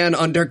Holy Man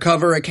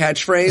Undercover a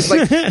catchphrase.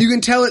 Like, you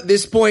can tell at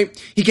this point,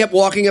 he kept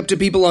walking up to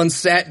people on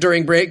set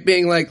during break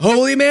being like,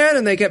 Holy Man,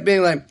 and they kept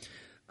being like,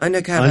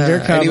 Undercover.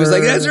 And he was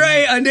like, that's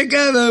right,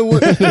 undercover.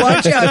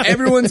 Watch out.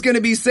 Everyone's going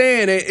to be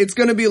saying it. It's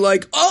going to be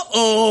like,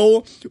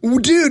 uh-oh,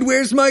 dude,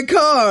 where's my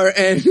car?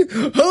 And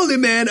Holy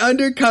Man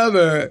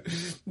Undercover.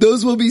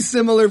 Those will be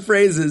similar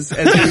phrases.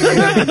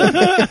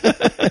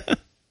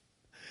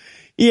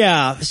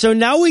 Yeah. So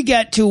now we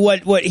get to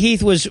what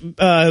Heath was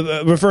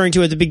referring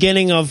to at the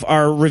beginning of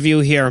our review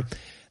here.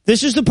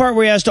 This is the part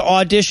where he has to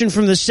audition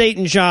from the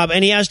Satan job,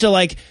 and he has to,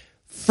 like,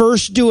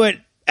 first do it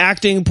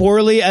acting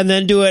poorly and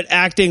then do it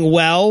acting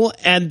well,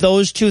 and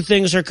those two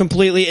things are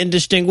completely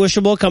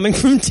indistinguishable coming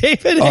from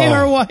David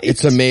A.R. White.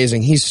 It's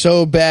amazing. He's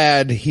so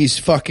bad, he's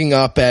fucking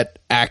up at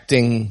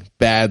acting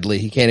badly.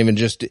 He can't even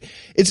just...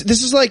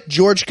 This is like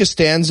George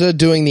Costanza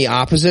doing the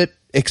opposite,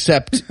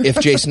 except if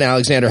Jason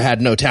Alexander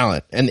had no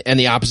talent. And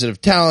the opposite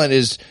of talent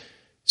is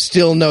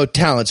still no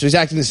talent. So he's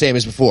acting the same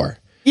as before.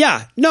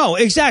 Yeah, no,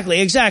 exactly.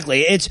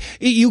 It's,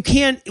 you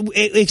can't,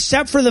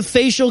 except for the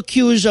facial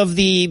cues of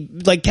the,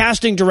 like,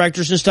 casting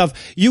directors and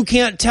stuff, you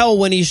can't tell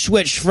when he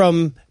switched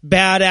from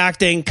bad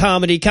acting,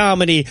 comedy,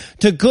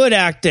 to good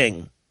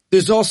acting.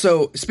 There's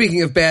also,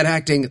 speaking of bad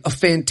acting, a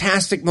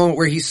fantastic moment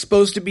where he's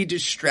supposed to be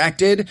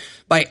distracted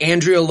by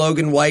Andrea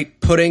Logan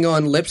White putting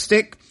on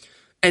lipstick.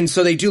 And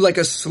so they do like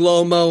a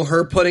slow-mo,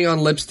 her putting on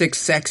lipstick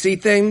sexy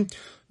thing.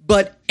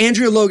 But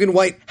Andrea Logan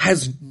White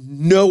has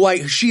no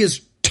idea. She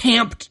is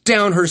tamped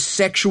down her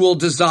sexual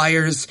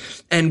desires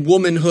and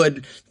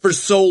womanhood for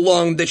so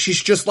long that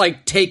she's just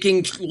like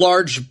taking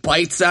large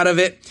bites out of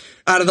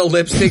the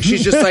lipstick.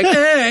 She's just like,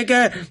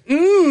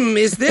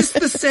 is this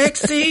the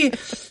sexy?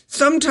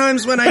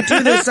 Sometimes when I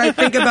do this, I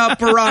think about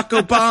Barack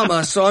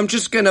Obama, so I'm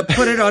just gonna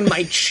put it on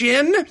my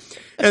chin,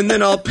 and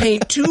then I'll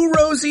paint 2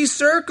 rosy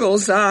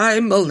circles.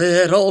 I'm a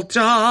little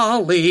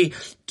dolly.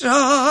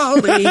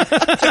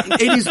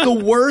 It is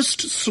the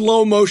worst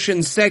slow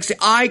motion sexy.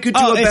 I could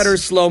do a better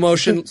slow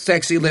motion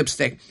sexy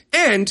lipstick.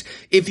 And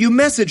if you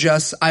message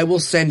us, I will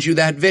send you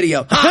that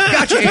video.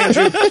 Gotcha,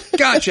 Andrew.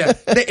 Gotcha.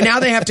 Now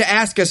they have to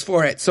ask us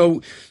for it,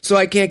 so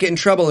I can't get in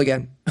trouble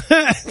again.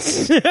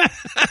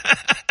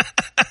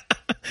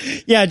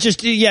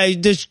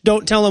 Just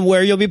don't tell them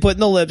where you'll be putting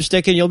the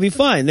lipstick and you'll be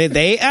fine.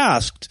 They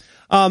asked.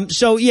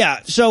 So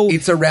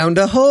it's around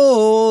a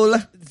hole.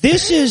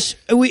 This is,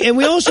 we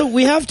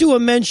have to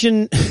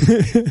mention.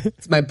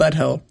 It's my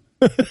butthole.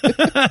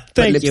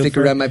 Thank lipstick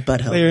you around my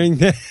butthole. Clearing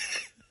that.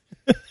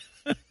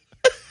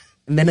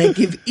 And then I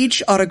give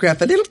each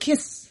autograph a little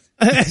kiss.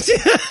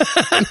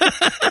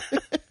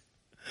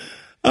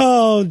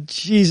 Oh,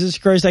 Jesus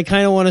Christ. I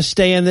kind of want to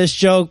stay in this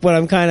joke, but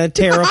I'm kind of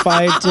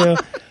terrified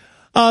to.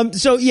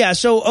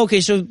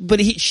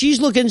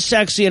 She's looking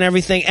sexy and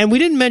everything. And we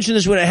didn't mention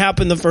this when it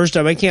happened the first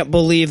time. I can't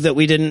believe that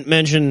we didn't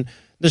mention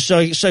the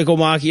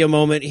Psychomachia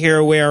moment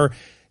here where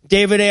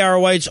David A.R.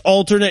 White's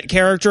alternate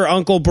character,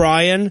 Uncle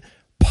Brian,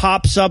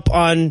 pops up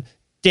on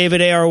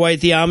David A.R.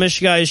 White, the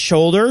Amish guy's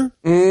shoulder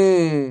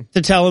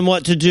to tell him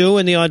what to do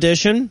in the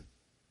audition.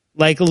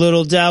 Like a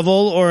little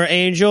devil or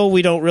angel.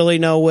 We don't really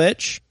know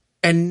which.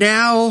 And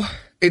now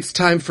it's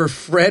time for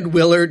Fred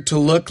Willard to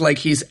look like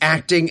he's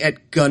acting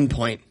at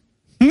gunpoint.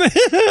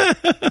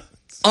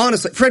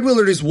 Honestly, Fred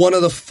Willard is one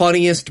of the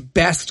funniest,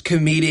 best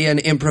comedian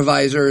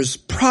improvisers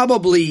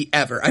probably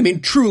ever. I mean,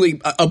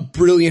 truly a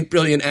brilliant,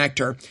 brilliant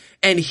actor.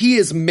 And he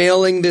is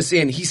mailing this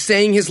in. He's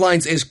saying his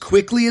lines as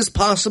quickly as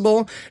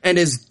possible and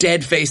as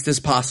dead-faced as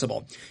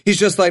possible. He's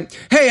just like,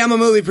 hey, I'm a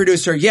movie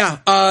producer. Yeah,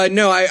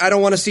 no, I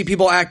don't want to see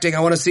people acting. If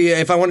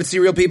I want to see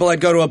real people,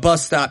 I'd go to a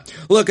bus stop.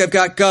 Look, I've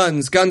got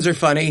guns. Guns are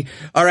funny.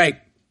 All right.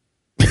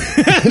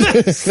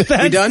 That's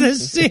we done? The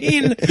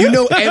scene. You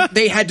know,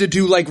 they had to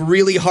do like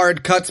really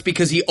hard cuts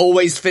because he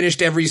always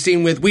finished every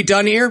scene with, we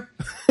done here?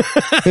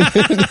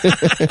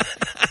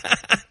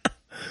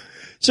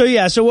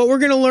 So what we're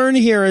going to learn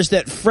here is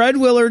that Fred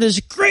Willard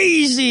is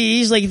crazy.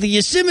 He's like the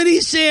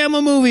Yosemite Sam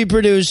of movie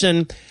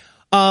producing.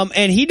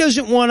 And he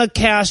doesn't want to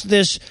cast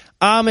this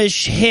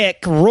Amish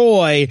hick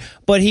Roy,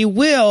 but he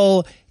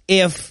will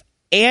if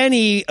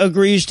Annie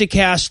agrees to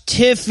cast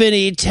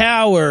Tiffany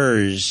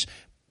Towers.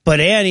 But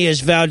Annie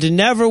has vowed to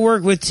never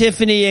work with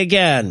Tiffany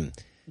again.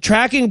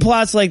 Tracking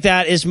plots like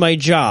that is my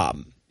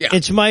job. Yeah.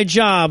 It's my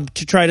job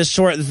to try to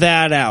sort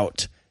that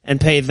out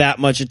and pay that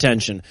much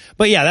attention.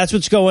 But yeah, that's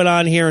what's going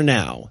on here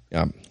now.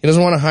 Yeah. He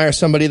doesn't want to hire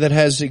somebody that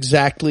has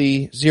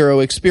exactly 0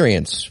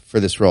 experience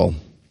for this role.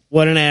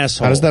 What an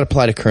asshole. How does that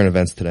apply to current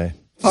events today?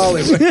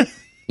 Hollywood.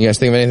 You guys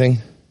think of anything?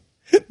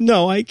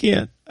 No, I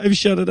can't. I've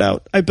shut it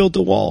out. I built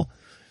a wall.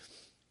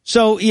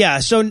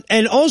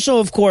 And also,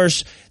 of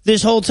course,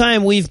 this whole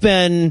time we've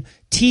been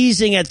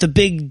teasing at the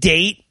big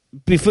date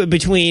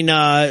between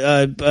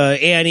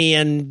Annie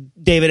and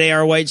David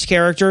A.R. White's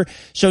character.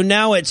 So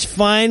now it's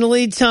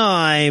finally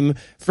time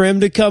for him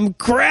to come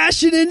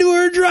crashing into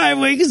her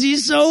driveway because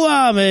he's so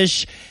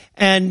Amish,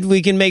 and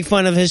we can make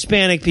fun of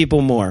Hispanic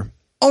people more.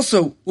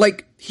 Also,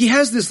 like, he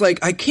has this,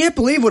 like, I can't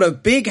believe what a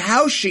big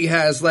house she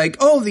has. Like,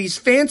 oh, these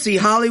fancy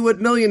Hollywood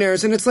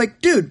millionaires. And it's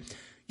like, dude,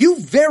 you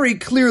very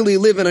clearly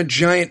live in a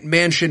giant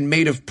mansion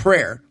made of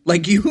prayer.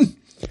 Like,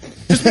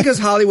 just because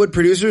Hollywood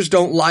producers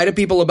don't lie to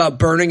people about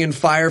burning in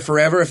fire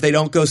forever if they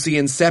don't go see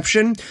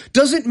Inception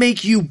doesn't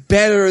make you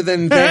better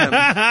than them.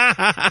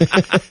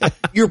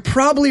 You're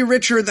probably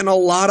richer than a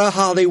lot of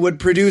Hollywood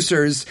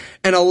producers,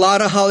 and a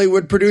lot of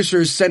Hollywood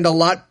producers send a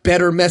lot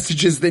better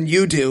messages than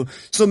you do.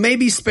 So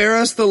maybe spare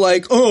us the,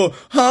 like, oh,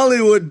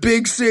 Hollywood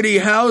big city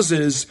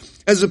houses,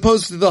 as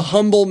opposed to the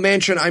humble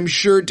mansion I'm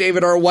sure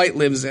David R. White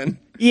lives in.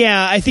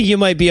 Yeah, I think you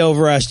might be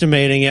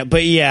overestimating it,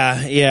 but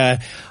yeah.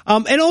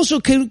 And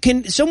also,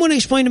 can someone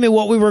explain to me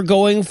what we were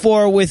going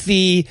for with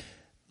the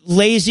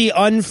lazy,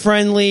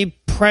 unfriendly,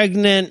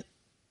 pregnant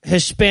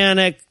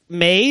Hispanic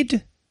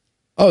maid?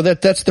 Oh,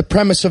 that's the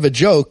premise of a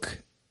joke,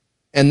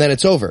 and then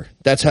it's over.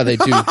 That's how they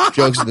do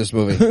jokes in this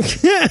movie.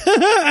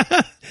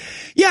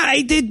 Yeah,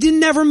 it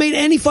never made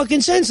any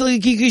fucking sense.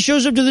 Like, he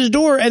shows up to this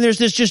door, and there's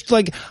this just,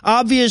 like,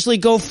 obviously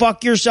go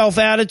fuck yourself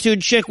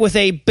attitude chick with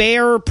a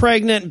bare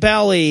pregnant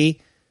belly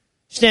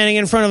standing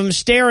in front of him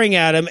staring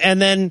at him,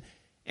 and then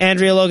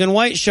Andrea Logan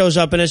White shows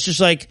up, and it's just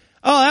like,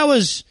 oh, that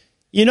was,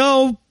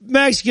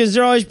 Mexicans,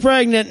 they're always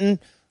pregnant and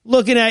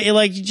looking at you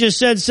like you just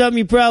said something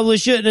you probably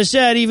shouldn't have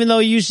said, even though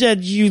you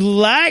said you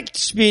liked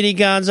Speedy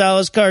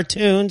Gonzalez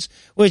cartoons,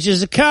 which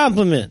is a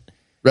compliment.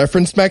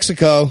 Referenced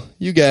Mexico.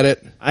 You get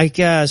it. I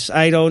guess.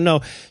 I don't know.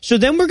 So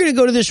then we're going to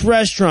go to this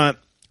restaurant,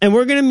 and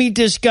we're going to meet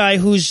this guy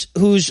whose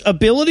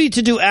ability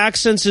to do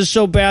accents is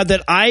so bad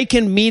that I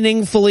can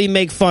meaningfully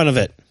make fun of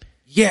it.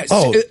 Yes.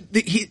 Oh.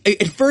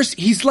 At first,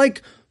 he's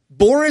like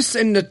Boris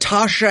and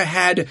Natasha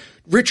had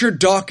Richard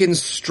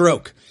Dawkins'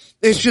 stroke.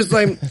 It's just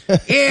like,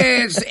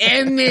 it's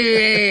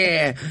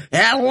Andy.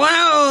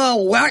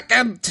 Hello,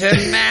 welcome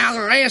to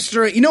my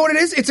restaurant. You know what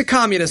it is? It's a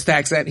communist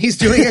accent. He's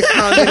doing a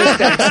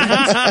communist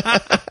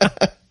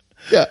accent.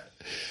 Yeah.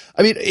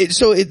 I mean, this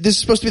is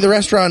supposed to be the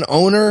restaurant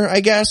owner,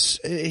 I guess.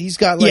 He's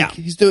got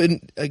he's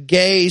doing a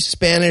gay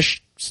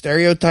Spanish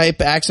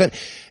stereotype accent.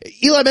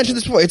 Eli mentioned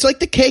this before. It's like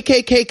the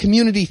KKK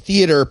community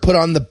theater put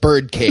on the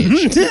Birdcage.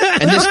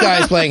 And this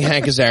guy's playing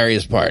Hank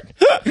Azaria's part,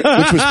 which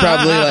was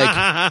probably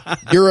like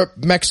Europe,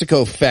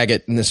 Mexico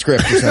faggot in the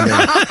script or something.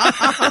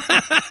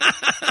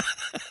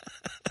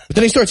 But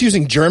then he starts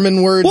using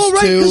German words well,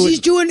 right, too.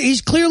 Because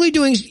he's clearly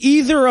doing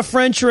either a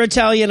French or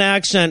Italian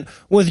accent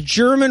with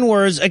German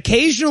words.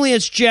 Occasionally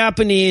it's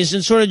Japanese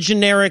and sort of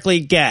generically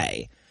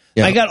gay.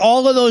 Yeah. I got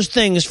all of those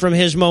things from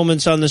his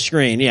moments on the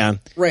screen, yeah.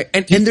 Right,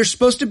 and they're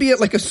supposed to be at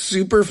like a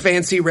super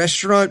fancy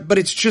restaurant, but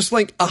it's just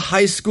like a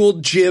high school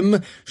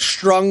gym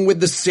strung with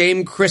the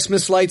same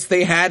Christmas lights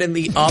they had in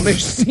the Amish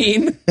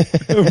scene.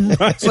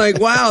 Right. It's like,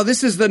 wow,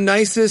 this is the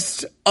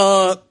nicest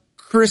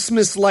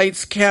Christmas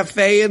lights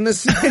cafe in the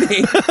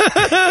city.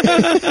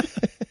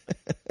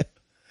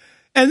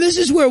 And this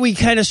is where we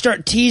kind of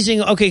start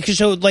teasing. Okay,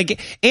 so like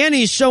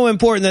Annie's so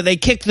important that they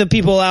kick the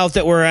people out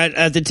that were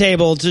at the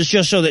table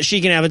just so that she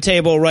can have a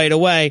table right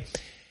away.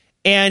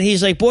 And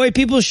he's like, boy,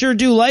 people sure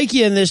do like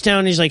you in this town.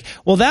 And he's like,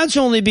 well, that's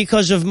only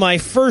because of my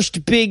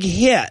first big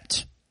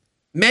hit.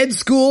 Med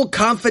School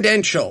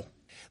Confidential.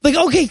 Like,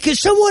 okay,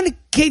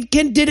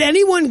 did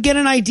anyone get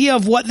an idea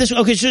of what this,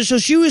 okay, so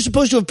she was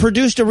supposed to have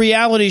produced a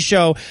reality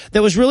show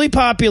that was really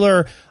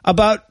popular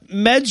about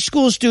med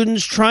school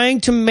students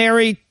trying to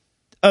marry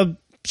a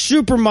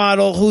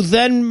supermodel who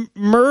then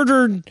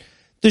murdered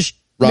the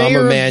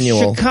mayor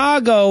of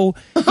Chicago.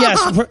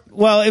 Yes,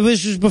 well, it was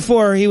just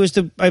before he was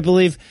I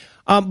believe.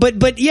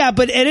 But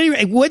at any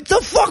rate, what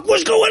the fuck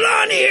was going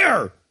on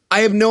here? I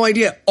have no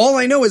idea. All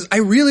I know is I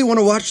really want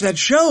to watch that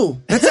show.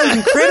 That sounds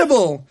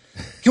incredible.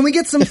 Can we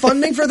get some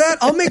funding for that?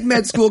 I'll make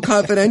Med School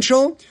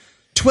Confidential.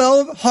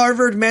 12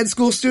 Harvard med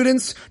school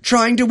students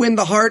trying to win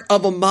the heart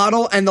of a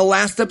model, and the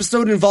last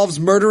episode involves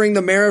murdering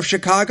the mayor of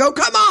Chicago?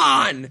 Come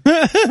on!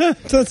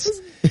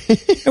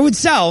 It would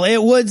sell.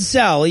 It would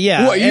sell,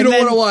 yeah. What, you don't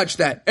want to watch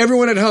that?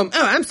 Everyone at home,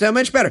 oh, I'm so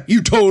much better.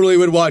 You totally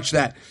would watch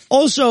that.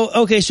 Also,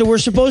 okay, so we're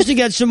supposed to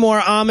get some more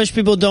Amish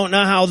people don't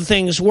know how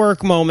things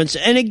work moments.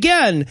 And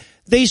again,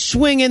 they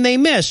swing and they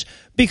miss.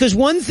 Because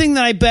one thing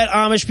that I bet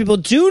Amish people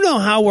do know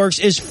how works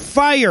is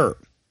fire.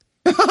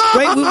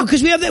 Right,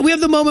 because we have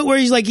the moment where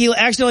he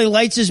accidentally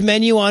lights his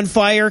menu on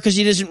fire because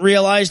he doesn't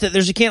realize that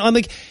there's a candle. I'm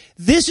like,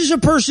 this is a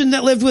person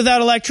that lived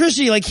without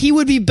electricity. Like, he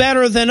would be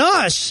better than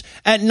us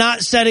at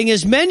not setting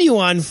his menu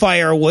on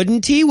fire,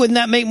 wouldn't he? Wouldn't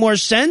that make more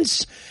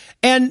sense?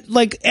 And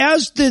like,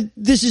 as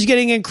this is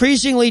getting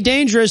increasingly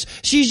dangerous,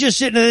 she's just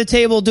sitting at the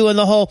table doing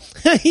the whole,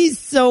 he's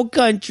so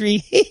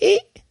country.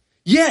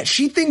 Yeah,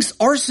 she thinks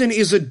arson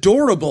is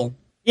adorable.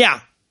 Yeah.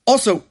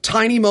 Also,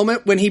 tiny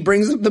moment when he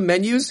brings up the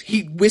menus,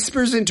 he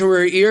whispers into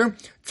her ear,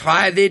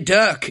 try the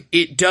duck,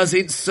 it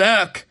doesn't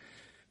suck.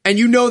 And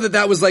you know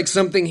that was like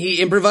something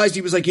he improvised.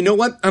 He was like, you know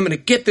what? I'm going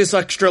to get this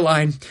extra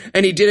line.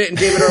 And he did it, and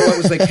David R. White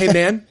was like, hey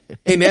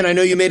man, I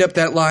know you made up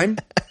that line,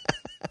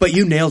 but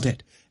you nailed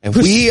it. And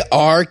we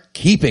are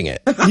keeping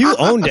it. You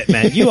owned it,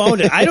 man. You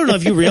owned it. I don't know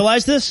if you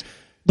realize this,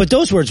 but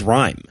those words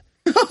rhyme.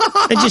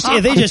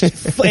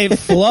 It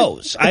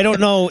flows. I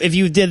don't know if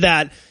you did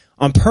that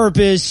on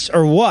purpose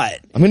or what.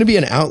 I'm going to be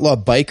an outlaw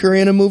biker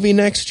in a movie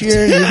next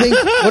year. You think,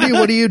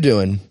 what are you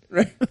doing?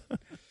 Right.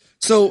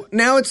 So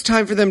now it's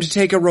time for them to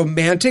take a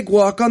romantic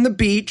walk on the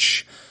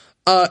beach.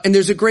 And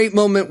there's a great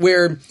moment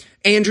where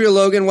Andrea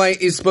Logan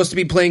White is supposed to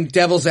be playing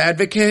devil's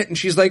advocate. And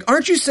she's like,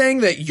 aren't you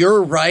saying that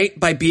you're right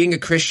by being a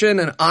Christian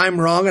and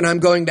I'm wrong and I'm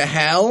going to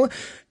hell?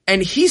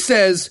 And he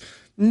says,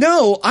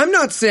 no, I'm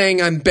not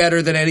saying I'm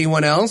better than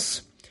anyone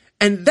else.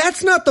 And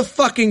that's not the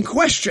fucking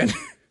question.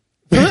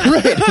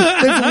 Right.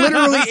 That's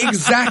literally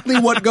exactly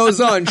what goes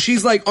on.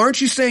 She's like,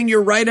 aren't you saying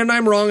you're right and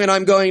I'm wrong and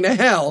I'm going to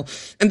hell?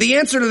 And the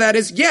answer to that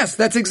is, yes,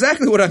 that's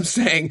exactly what I'm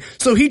saying.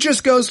 So he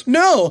just goes,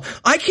 no,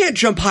 I can't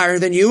jump higher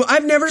than you.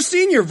 I've never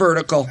seen your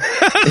vertical.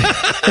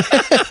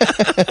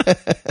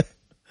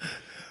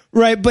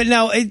 Right. But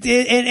now,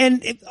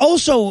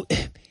 also,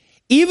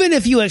 even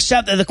if you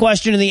accept that the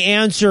question and the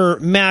answer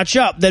match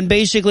up, then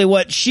basically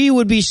what she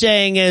would be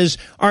saying is,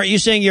 aren't you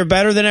saying you're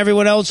better than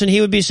everyone else? And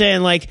he would be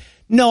saying like,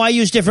 no, I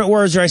use different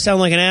words or I sound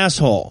like an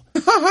asshole.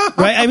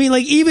 Right? I mean,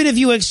 like, even if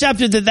you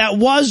accepted that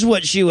was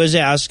what she was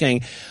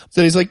asking.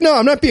 So he's like, no,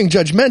 I'm not being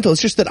judgmental.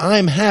 It's just that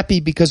I'm happy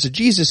because of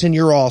Jesus and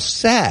you're all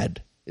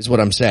sad, is what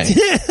I'm saying.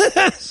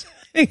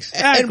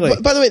 Exactly.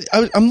 And by the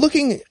way, I'm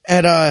looking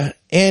at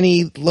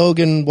Annie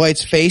Logan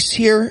White's face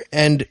here,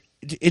 and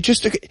it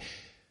just,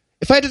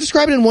 if I had to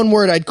describe it in one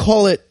word, I'd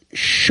call it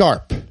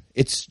sharp.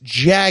 It's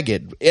jagged.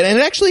 And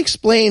it actually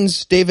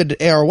explains David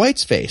A.R.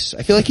 White's face.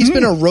 I feel like he's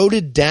been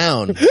eroded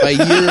down by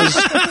years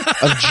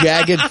of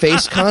jagged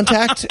face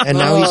contact, and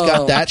now he's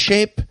got that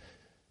shape.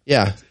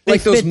 Yeah.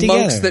 Like They those fit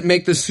monks together. that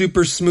make the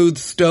super smooth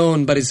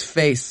stone, but his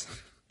face.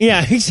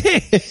 Yeah,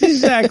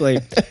 exactly.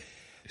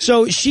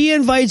 So she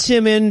invites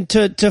him in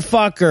to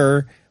fuck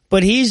her,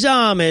 but he's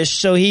Amish,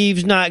 so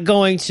he's not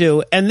going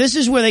to. And this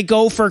is where they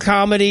go for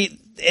comedy,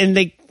 and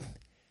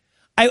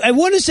I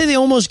want to say they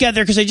almost get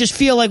there because I just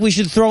feel like we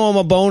should throw him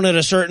a bone at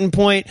a certain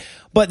point.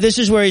 But this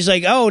is where he's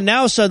like, oh,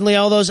 now suddenly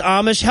all those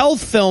Amish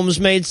health films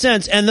made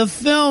sense. And the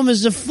film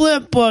is a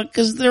flip book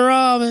because they're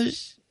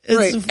Amish. It's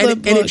Right. a flip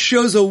And book. it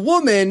shows a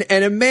woman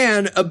and a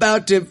man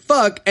about to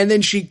fuck, and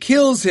then she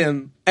kills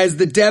him as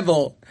the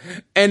devil.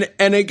 And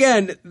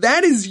again,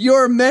 that is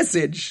your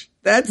message.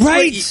 That's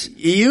Right. what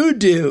you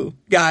do,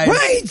 guys.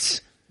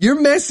 Right.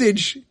 Your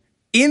message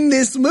in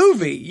this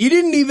movie. You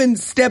didn't even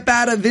step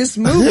out of this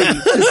movie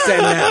to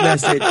send that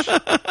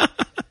message.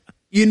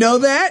 You know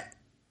that?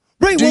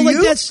 Right. Do Well, like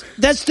you?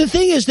 that's the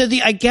thing is that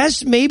I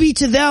guess maybe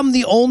to them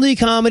the only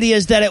comedy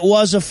is that it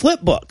was a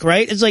flip book,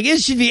 right? It's like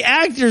it should be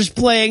actors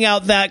playing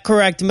out that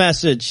correct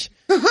message.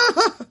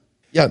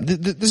 Yeah,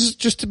 this is,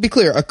 just to be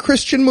clear, a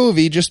Christian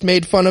movie just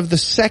made fun of the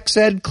sex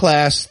ed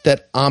class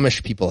that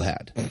Amish people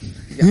had.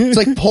 It's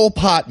like Pol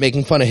Pot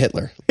making fun of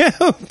Hitler. Yeah,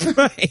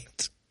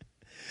 right.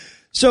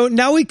 So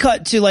now we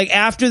cut to like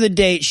after the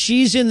date,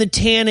 she's in the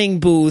tanning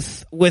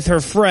booth with her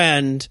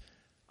friend,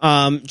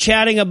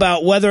 chatting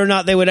about whether or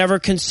not they would ever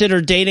consider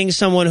dating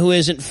someone who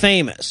isn't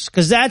famous.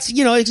 Cause that's,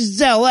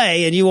 it's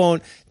LA and you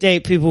won't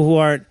date people who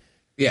aren't.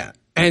 Yeah.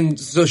 And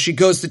so she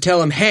goes to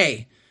tell him,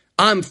 hey,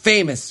 I'm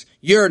famous.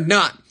 You're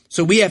not.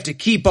 So we have to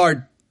keep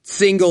our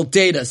single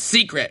date a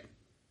secret.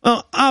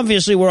 Well,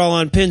 obviously we're all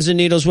on pins and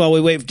needles while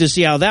we wait to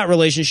see how that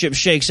relationship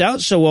shakes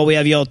out. So while we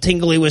have you all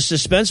tingly with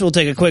suspense, we'll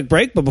take a quick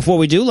break. But before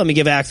we do, let me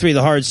give Act 3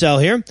 the hard sell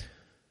here.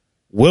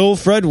 Will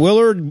Fred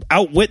Willard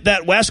outwit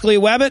that wascally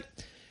wabbit?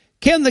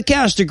 Can the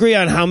cast agree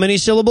on how many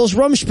syllables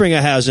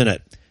Rumspringa has in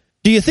it?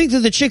 Do you think that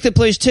the chick that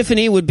plays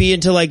Tiffany would be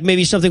into like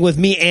maybe something with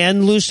me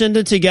and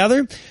Lucinda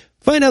together?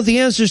 Find out the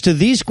answers to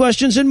these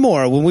questions and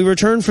more when we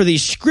return for the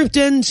script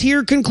ends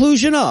here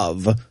conclusion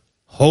of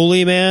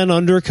Holy Man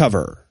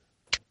Undercover.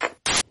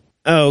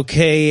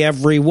 Okay,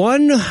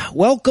 everyone.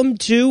 Welcome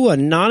to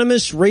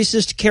Anonymous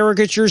Racist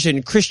Caricatures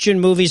in Christian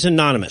Movies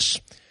Anonymous.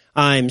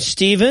 I'm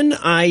Steven.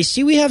 I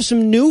see we have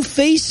some new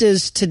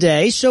faces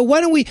today, so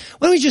why don't we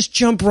just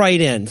jump right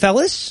in,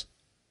 fellas?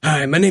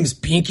 Hi, my name's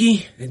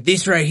Pinky, and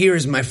this right here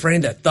is my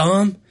friend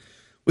Thumb.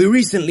 We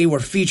recently were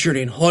featured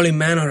in Holy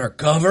Man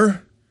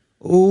Undercover.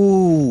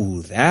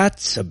 Ooh,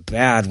 that's a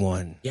bad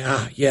one.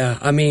 Yeah.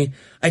 I mean,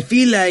 I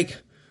feel like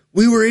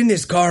we were in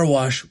this car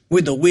wash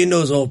with the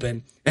windows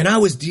open, and I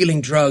was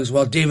dealing drugs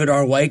while David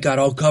R. White got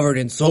all covered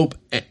in soap,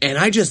 and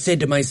I just said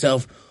to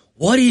myself,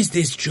 what is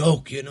this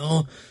joke,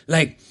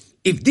 Like,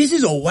 if this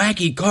is a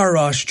wacky car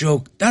wash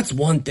joke, that's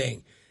one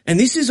thing. And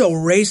this is a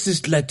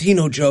racist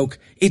Latino joke,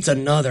 it's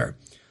another.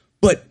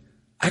 But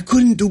I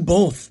couldn't do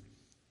both.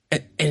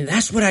 And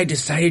that's what I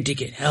decided to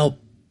get help.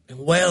 And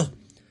well,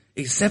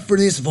 except for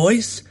this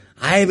voice,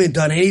 I haven't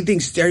done anything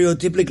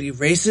stereotypically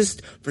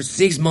racist for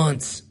 6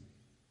 months.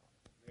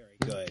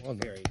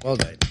 Well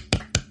done.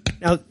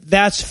 Now,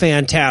 that's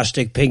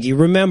fantastic, Pinky.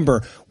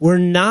 Remember, we're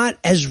not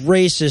as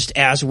racist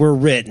as we're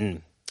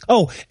written.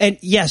 Oh, and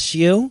yes,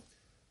 you?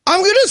 I'm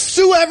going to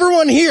sue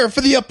everyone here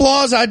for the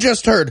applause I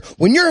just heard.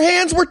 When your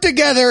hands were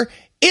together,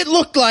 it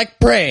looked like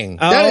praying.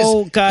 That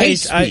is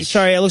guys, hate speech.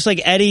 sorry, it looks like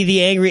Eddie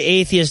the Angry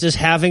Atheist is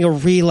having a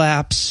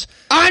relapse.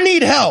 I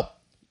need help.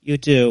 You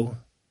do.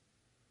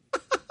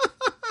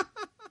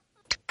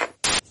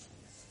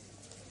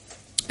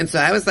 And so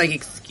I was like,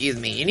 excuse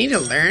me, you need to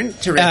learn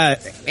to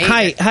respect me.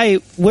 Hi,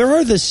 where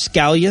are the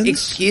scallions?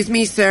 Excuse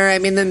me, sir,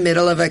 I'm in the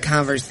middle of a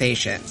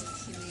conversation.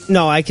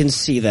 No, I can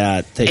see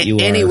that you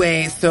are.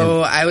 Anyway,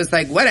 so I was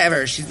like,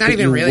 whatever, she's not That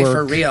even you really work.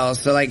 for real.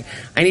 So like,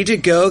 I need to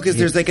go because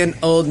there's like an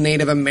old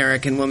Native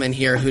American woman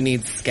here who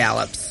needs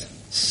scallops.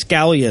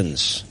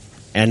 Scallions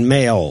and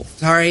mail.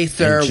 Sorry,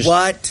 sir, And just-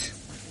 what?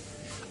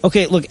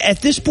 Okay, look, at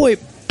this point,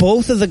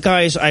 both of the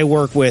guys I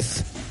work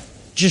with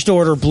just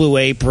order Blue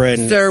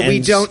Apron. Sir, we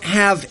and don't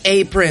have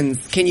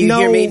aprons. Can you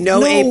hear me?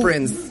 No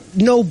aprons.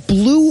 No,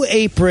 Blue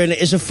Apron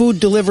is a food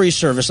delivery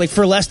service. Like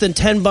for less than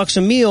 $10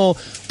 a meal,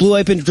 Blue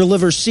Apron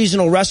delivers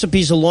seasonal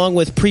recipes along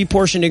with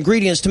pre-portioned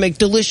ingredients to make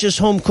delicious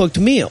home-cooked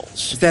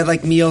meals. Is that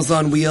like Meals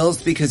on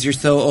Wheels because you're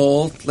so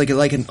old? Like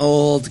an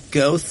old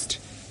ghost?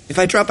 If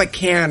I drop a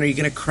can, are you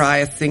going to cry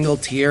a single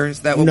tear? Is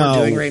that what No.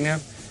 we're doing right now?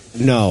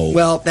 No.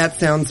 Well, that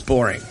sounds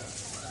boring.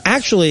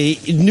 Actually,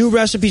 new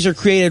recipes are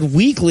created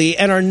weekly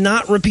and are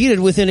not repeated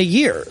within a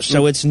year,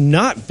 so it's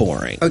not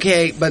boring.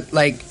 Okay, but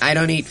like, I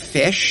don't eat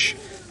fish,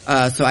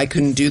 so I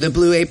couldn't do the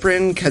Blue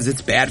Apron because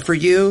it's bad for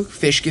you.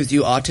 Fish gives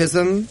you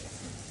autism.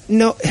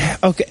 No,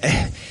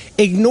 okay.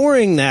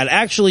 Ignoring that,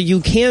 actually,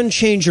 you can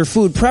change your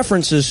food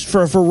preferences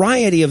for a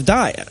variety of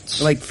diets.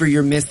 Like for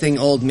your missing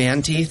old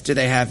man teeth, do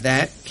they have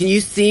that? Can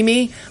you see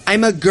me?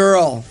 I'm a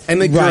girl.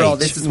 I'm a girl. Right,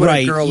 This is what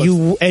right. a girl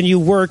looks like. You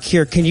work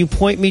here. Can you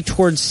point me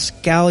towards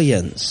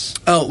scallions?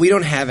 Oh, we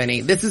don't have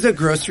any. This is a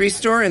grocery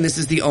store, and this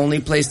is the only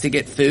place to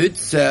get food,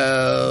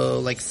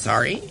 so, like,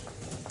 sorry?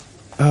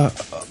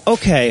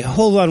 Okay,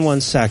 hold on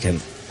one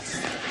second.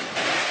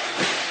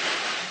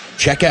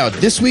 Check out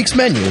this week's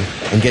menu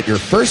and get your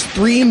first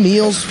 3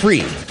 meals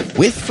free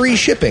with free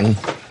shipping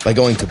by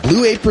going to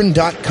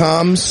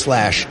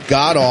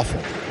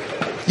blueapron.com/godawful.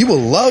 You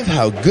will love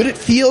how good it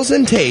feels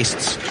and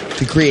tastes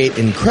to create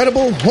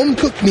incredible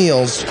home-cooked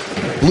meals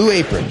Blue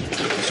Apron.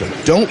 So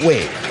don't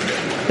wait.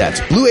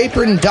 That's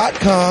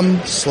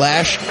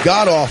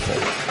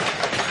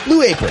blueapron.com/godawful.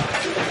 Blue Apron,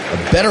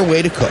 a better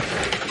way to cook.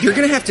 You're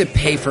gonna have to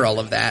pay for all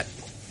of that.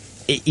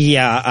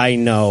 Yeah, I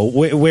know.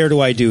 Where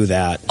do I do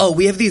that? Oh,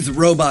 we have these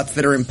robots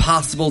that are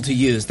impossible to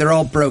use. They're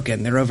all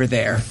broken. They're over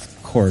there.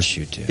 Of course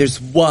you do.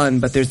 There's one,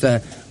 but there's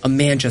a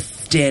man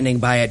just standing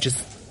by it,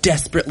 just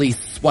desperately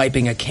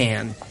swiping a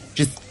can.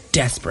 Just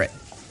desperate.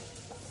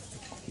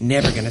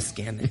 Never gonna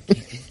scan that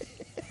can.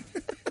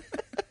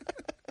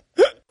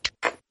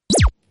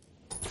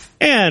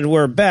 And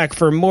we're back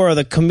for more of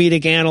the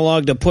comedic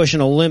analog to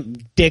pushing a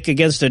limp dick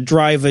against a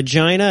dry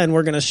vagina. And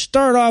we're going to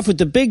start off with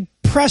the big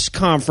press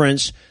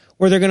conference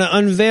where they're going to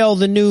unveil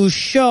the new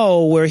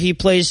show where he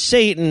plays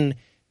Satan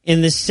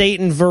in the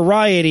Satan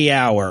Variety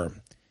Hour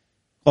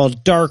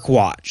called Dark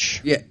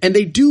Watch. Yeah, and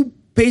they do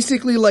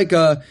basically like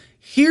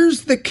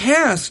here's the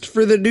cast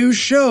for the new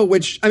show,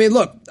 which, I mean,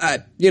 look,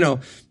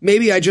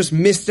 maybe I just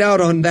missed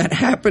out on that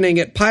happening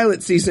at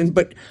pilot season,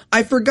 but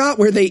I forgot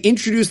where they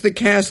introduced the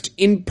cast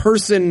in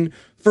person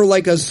for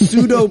like a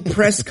pseudo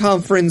press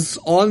conference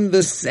on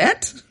the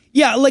set.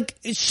 Yeah, like,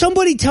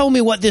 somebody tell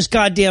me what this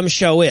goddamn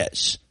show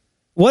is.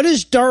 What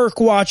is Dark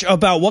Watch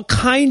about? What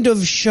kind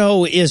of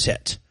show is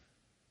it?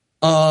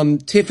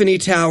 Tiffany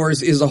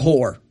Towers is a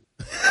whore.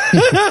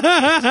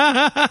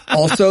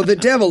 Also, the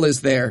devil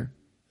is there.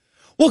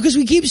 Well, because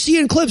we keep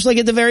seeing clips, like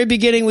at the very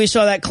beginning, we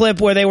saw that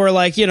clip where they were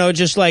like,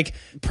 just like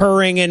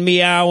purring and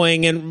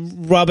meowing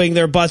and rubbing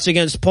their butts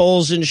against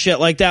poles and shit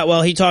like that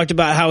while he talked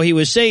about how he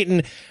was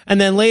Satan.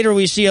 And then later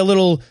we see a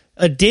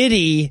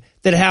ditty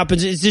that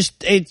happens.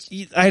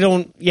 I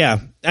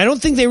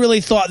don't think they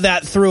really thought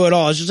that through at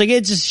all. It's just like,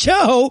 it's a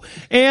show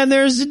and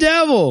there's the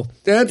devil.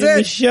 That's in it.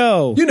 The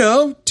show.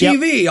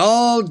 TV,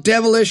 all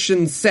devilish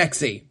and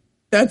sexy.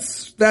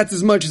 That's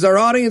as much as our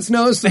audience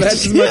knows, so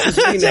that's as much as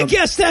we know. I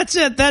guess that's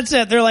it.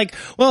 They're like,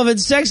 well, if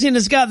it's sexy and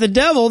it's got the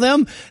devil,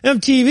 them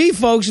TV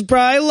folks would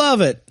probably love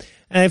it.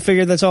 And I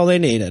figured that's all they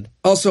needed.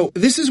 Also,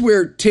 this is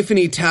where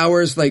Tiffany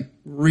Towers, like,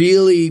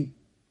 really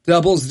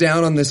doubles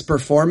down on this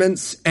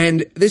performance.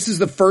 And this is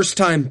the first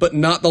time, but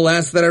not the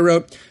last, that I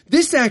wrote,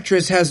 this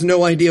actress has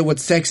no idea what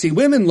sexy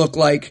women look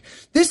like.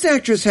 This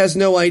actress has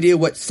no idea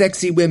what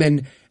sexy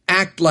women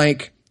act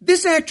like.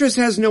 This actress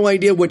has no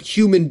idea what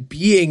human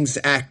beings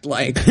act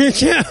like.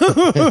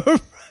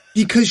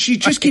 Because she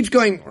just keeps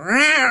going,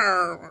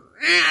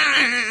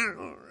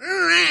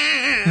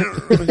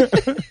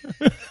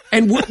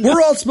 and we're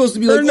all supposed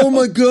to be like, oh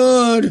my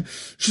god,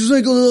 she's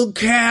like a little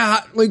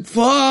cat, like,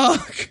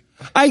 fuck.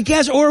 I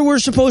guess, or we're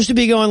supposed to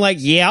be going like,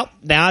 yep,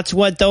 that's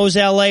what those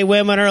LA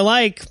women are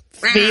like,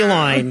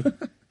 feline.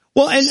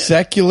 Well, and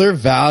secular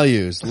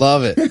values,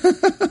 love it.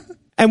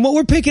 And what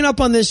we're picking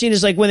up on this scene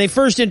is like when they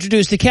first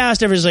introduced the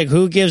cast, everyone's like,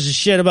 who gives a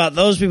shit about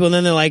those people? And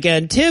then they're like,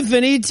 and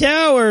Tiffany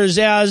Towers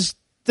as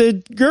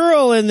the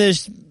girl in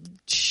this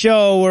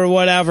show or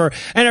whatever.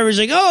 And everyone's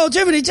like, oh,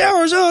 Tiffany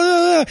Towers.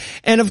 Oh.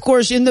 And of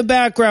course, in the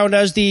background,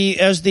 as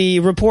the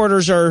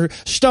reporters are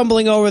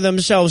stumbling over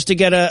themselves to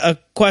get a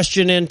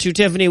question into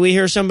Tiffany, we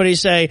hear somebody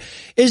say,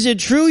 is it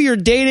true you're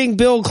dating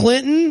Bill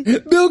Clinton?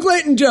 Bill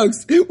Clinton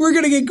jokes. We're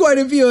going to get quite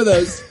a few of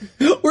those.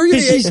 We're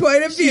going to get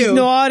quite a few. She's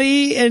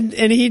naughty and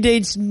he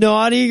dates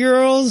naughty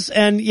girls.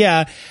 And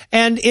yeah.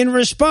 And in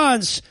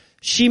response,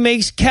 she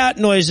makes cat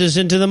noises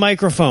into the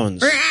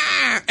microphones.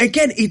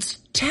 Again, it's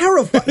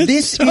terrifying.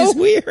 This so is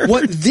weird.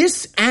 What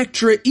this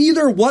actress,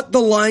 either what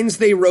the lines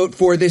they wrote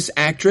for this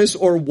actress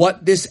or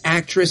what this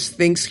actress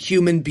thinks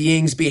human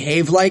beings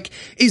behave like,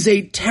 is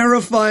a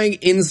terrifying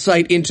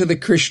insight into the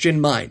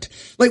Christian mind.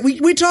 Like,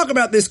 we talk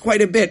about this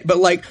quite a bit, but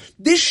like,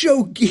 this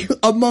show,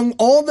 among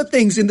all the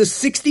things in the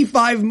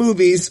 65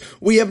 movies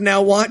we have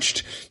now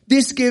watched,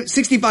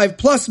 65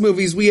 plus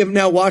movies we have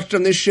now watched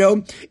on this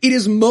show, it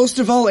is most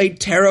of all a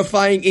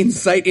terrifying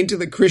insight into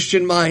the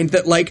Christian mind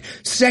that, like,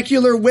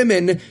 secular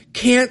women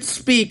can't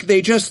speak,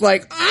 they just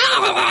like,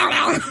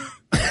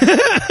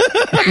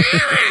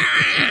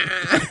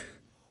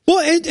 Well,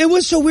 it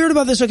was so weird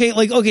about this.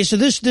 Okay, so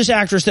this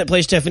actress that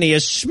plays Tiffany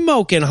is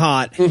smoking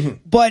hot,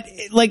 but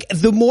like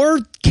the more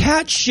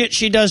cat shit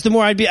she does, the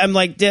more I'm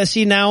like,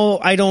 see, now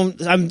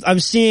I'm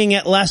seeing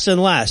it less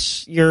and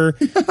less.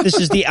 This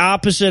is the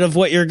opposite of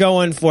what you're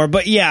going for.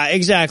 But yeah,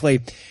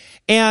 exactly.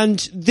 And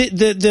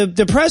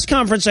the press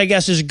conference, I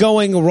guess, is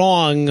going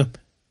wrong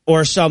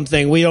or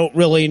something. We don't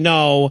really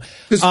know.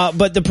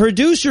 But the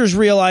producers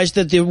realized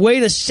that the way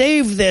to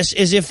save this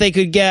is if they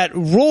could get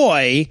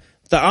Roy,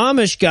 the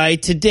Amish guy,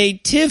 to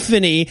date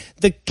Tiffany,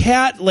 the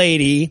cat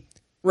lady.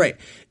 Right.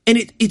 And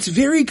it's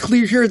very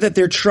clear here that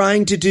they're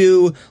trying to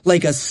do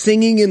like a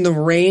Singing in the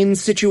Rain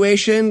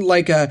situation,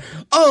 like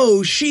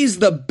she's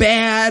the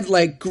bad,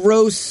 like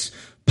gross,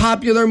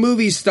 popular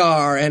movie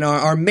star, and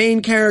our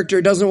main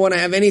character doesn't want to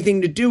have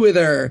anything to do with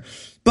her.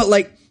 But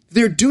like,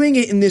 they're doing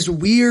it in this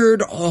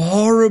weird,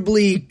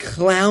 horribly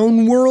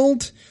clown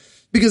world,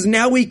 because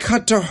now we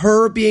cut to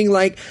her being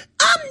like,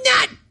 I'm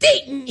not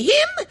dating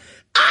him.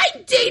 I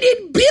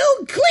dated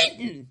Bill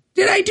Clinton.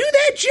 Did I do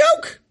that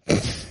joke?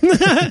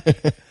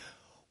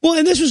 Well,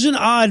 and this was an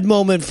odd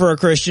moment for a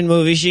Christian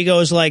movie. She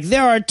goes like,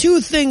 there are two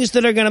things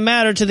that are going to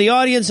matter to the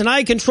audience, and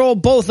I control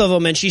both of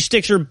them. And she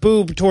sticks her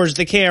boob towards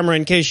the camera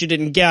in case you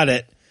didn't get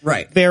it.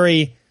 Right.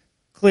 Very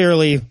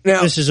clearly,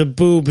 now, this is a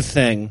boob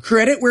thing.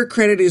 Credit where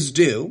credit is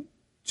due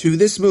to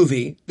this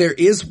movie. There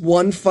is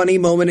one funny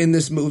moment in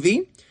this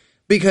movie,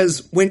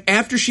 because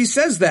after she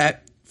says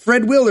that,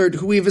 Fred Willard,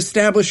 who we've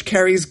established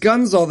carries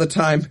guns all the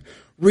time,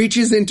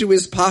 reaches into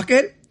his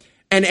pocket,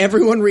 and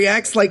everyone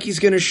reacts like he's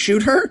going to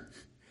shoot her.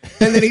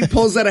 And then he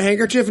pulls out a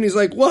handkerchief and he's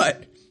like,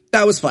 what?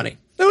 That was funny.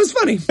 That was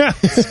funny.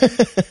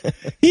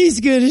 He's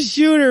going to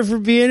shoot her for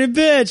being a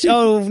bitch.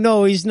 Oh,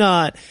 no, he's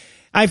not.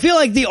 I feel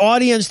like the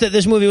audience that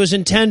this movie was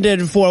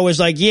intended for was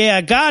like,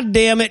 yeah, God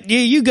damn it.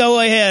 You go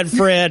ahead,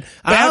 Fred.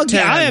 I'll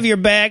have your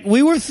back.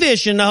 We were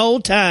fishing the whole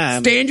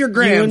time. Stand your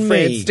ground,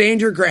 Fred. Stand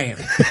your ground.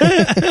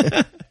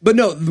 But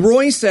no,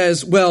 Roy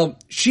says, well,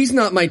 she's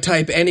not my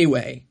type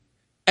anyway.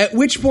 At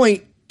which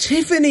point,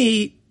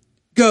 Tiffany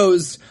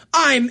goes,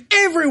 I'm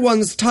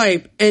everyone's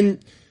type,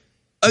 and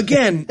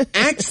again,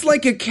 acts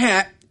like a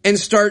cat and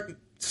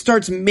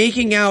starts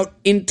making out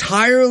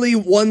entirely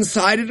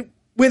one-sided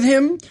with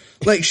him.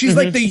 Like, she's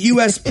like the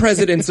U.S.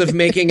 presidents of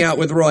making out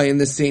with Roy in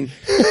this scene.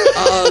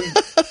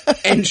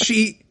 And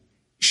she's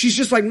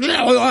just like,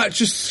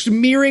 just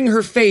smearing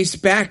her face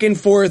back and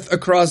forth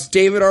across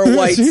David R.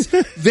 White's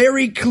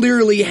very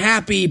clearly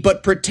happy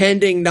but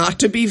pretending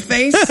not to be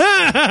face.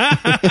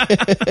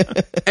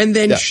 And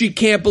then she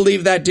can't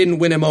believe that didn't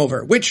win him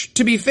over. Which,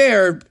 to be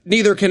fair,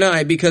 neither can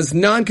I, because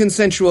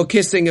non-consensual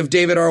kissing of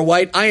David R.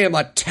 White, I am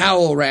a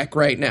towel rack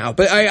right now.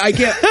 But I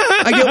get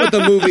what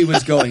the movie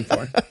was going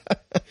for.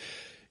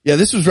 Yeah,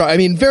 this was right. I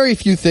mean, very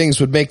few things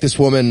would make this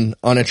woman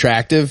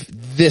unattractive.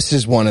 This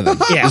is one of them.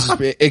 Yeah.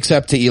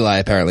 Except to Eli,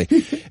 apparently.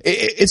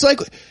 It's like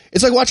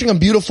watching a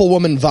beautiful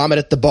woman vomit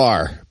at the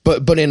bar,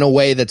 but in a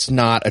way that's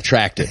not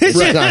attractive. It's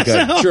not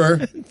good. Sure.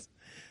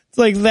 It's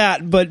like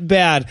that, but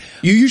bad.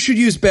 You should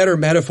use better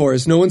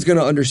metaphors. No one's going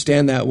to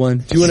understand that one.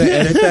 Do you want to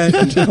edit that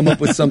and come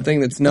up with something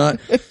that's not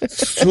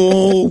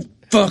so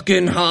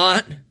fucking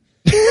hot?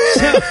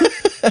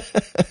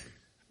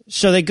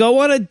 So they go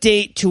on a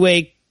date to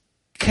a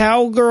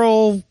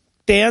cowgirl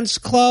dance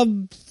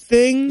club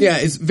thing. Yeah,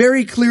 it's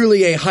very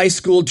clearly a high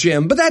school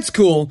gym, but that's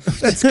cool.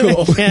 That's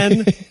cool.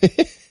 And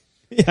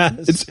yeah,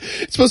 it's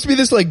supposed to be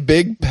this like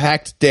big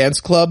packed dance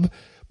club,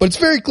 but it's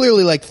very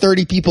clearly like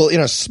 30 people in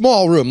a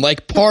small room,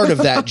 like part of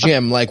that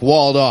gym, like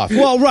walled off.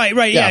 Well, right,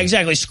 yeah,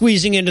 exactly.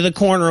 Squeezing into the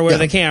corner where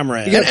the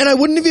camera is. And I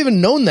wouldn't have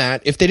even known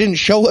that if they didn't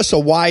show us a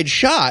wide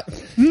shot,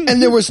 and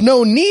there was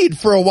no need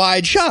for a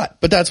wide shot.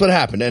 But that's what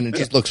happened, and it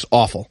just looks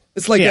awful.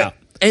 It's like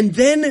and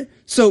then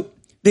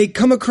they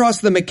come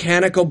across the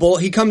mechanical bull.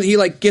 He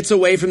like gets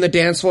away from the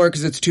dance floor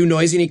because it's too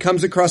noisy, and he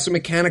comes across a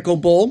mechanical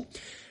bull.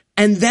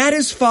 And that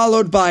is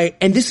followed by,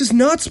 and this is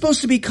not supposed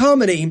to be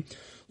comedy,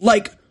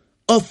 like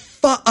a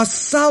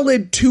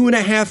solid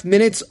 2.5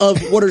 minutes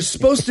of what are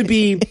supposed to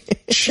be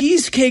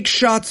cheesecake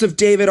shots of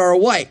David R.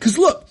 White. Because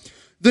look,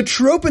 the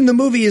trope in the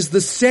movie is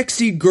the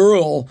sexy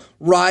girl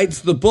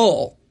rides the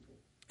bull.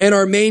 And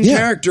our main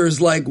character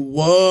is like,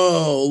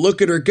 whoa,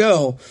 look at her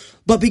go.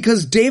 But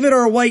because David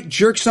R. White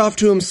jerks off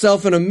to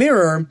himself in a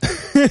mirror,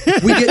 we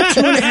get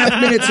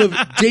 2.5 minutes of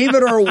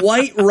David R.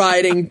 White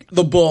riding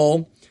the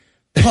bull,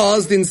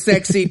 paused in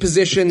sexy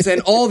positions,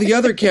 and all the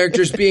other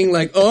characters being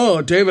like,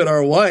 oh, David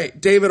R. White.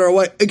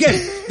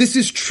 Again, this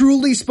is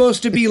truly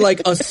supposed to be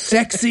like a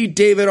sexy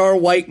David R.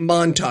 White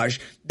montage.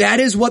 That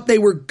is what they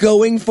were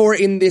going for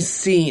in this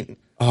scene.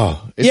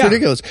 Oh, it's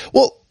ridiculous.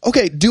 Well,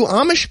 okay, do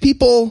Amish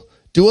people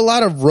do a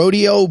lot of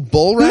rodeo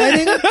bull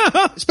riding?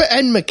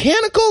 And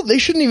mechanical? They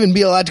shouldn't even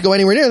be allowed to go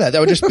anywhere near that.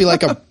 That would just be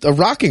like a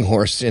rocking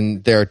horse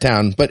in their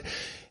town. But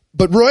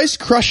Roy's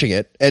crushing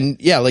it. And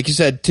yeah, like you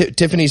said,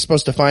 Tiffany's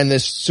supposed to find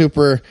this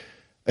super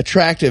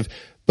attractive.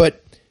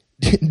 But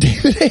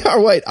David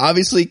A.R. White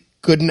obviously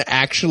couldn't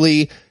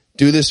actually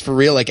do this for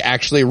real, like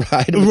actually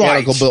ride a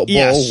mechanical bull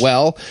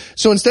well.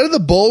 So instead of the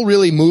bull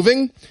really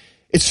moving,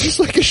 It's just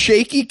like a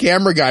shaky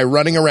camera guy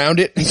running around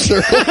it in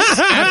circles.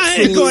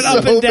 Going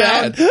up and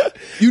down. Bad.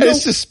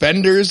 His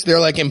suspenders, they're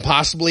like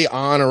impossibly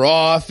on or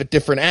off at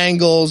different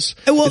angles.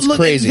 Well, it's look,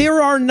 crazy.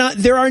 there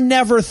are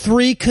never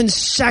 3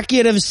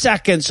 consecutive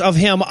seconds of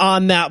him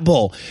on that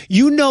bull.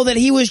 You know that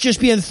he was just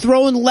being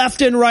thrown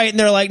left and right, and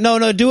they're like,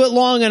 no, do it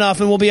long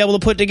enough and we'll be able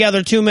to put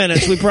together 2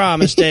 minutes. We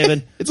promise,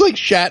 David. It's like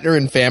Shatner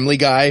in Family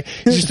Guy.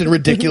 He's just in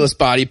ridiculous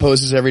body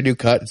poses every new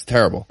cut. It's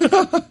terrible.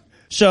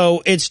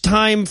 So it's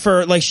time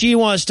for, like, she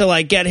wants to,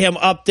 like, get him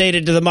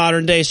updated to the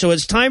modern day. So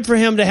it's time for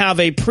him to have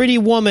a Pretty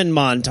Woman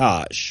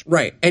montage.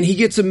 Right. And he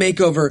gets a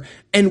makeover.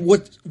 And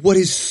what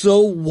is so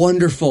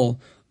wonderful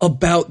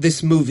about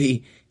this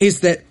movie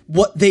is that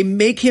what they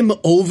make him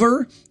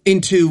over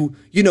into,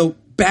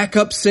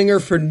 backup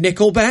singer for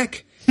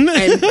Nickelback.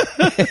 And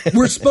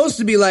we're supposed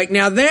to be like,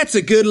 now that's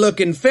a good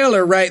looking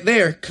fella right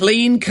there.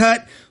 Clean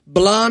cut,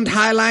 blonde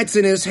highlights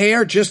in his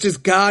hair, just as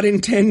God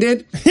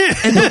intended.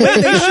 And the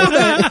way they show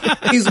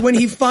that is when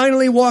he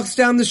finally walks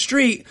down the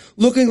street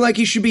looking like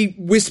he should be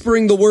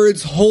whispering the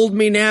words, "Hold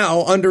me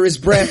now," under his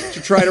breath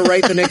to try to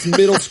write the next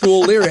middle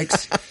school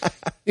lyrics.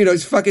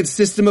 He's fucking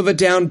System of a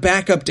Down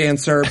backup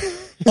dancer.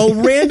 A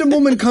random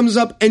woman comes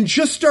up and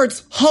just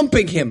starts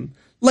humping him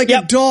like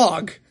a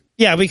dog.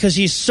 Yeah, because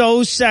he's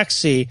so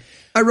sexy.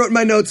 I wrote in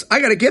my notes, I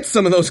gotta get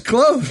some of those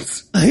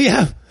clothes.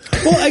 Yeah.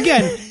 Well,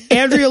 again,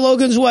 Andrea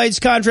Logan White's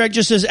contract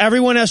just says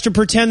everyone has to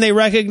pretend they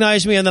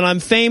recognize me and that I'm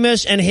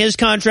famous, and his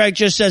contract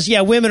just says,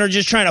 yeah, women are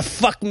just trying to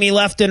fuck me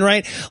left and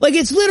right. Like,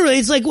 it's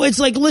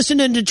like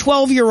listening to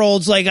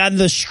 12-year-olds, like, on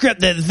the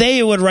script that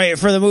they would write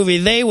for the movie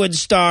they would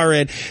star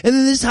in. And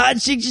then this hot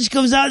chick just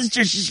comes out and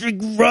starts just like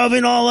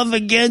rubbing all up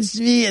against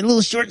me in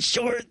little short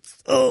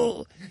shorts.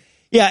 Oh.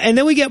 Yeah, and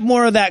then we get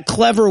more of that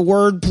clever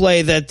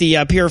wordplay that the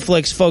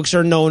PureFlix folks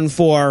are known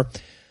for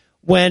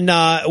when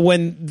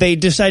they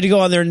decide to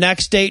go on their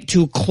next date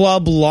to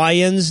Club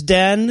Lion's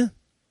Den.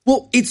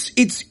 Well,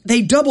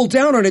 they double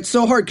down on it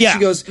so hard because she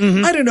goes,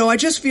 I don't know, I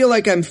just feel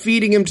like I'm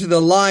feeding him to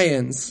the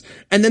lions.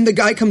 And then the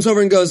guy comes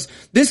over and goes,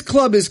 this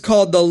club is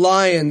called the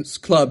Lions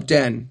Club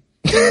Den.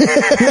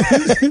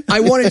 I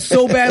wanted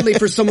so badly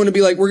for someone to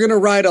be like, we're going to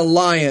ride a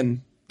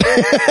lion.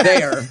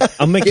 There.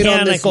 A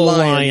mechanical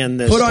lion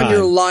this Put time. on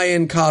your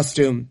lion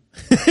costume.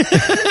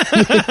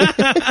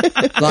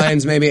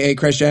 Lions may be a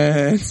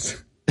Christians.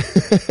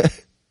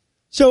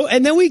 So,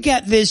 and then we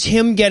get this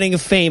him getting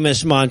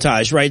famous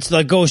montage, right? It's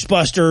the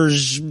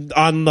Ghostbusters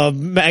on the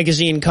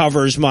magazine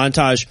covers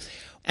montage.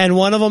 And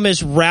one of them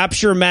is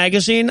Rapture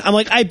magazine. I'm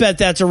like, I bet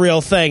that's a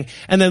real thing.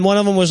 And then one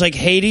of them was like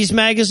Hades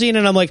magazine.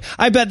 And I'm like,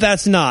 I bet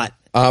that's not.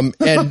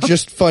 And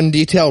just fun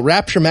detail,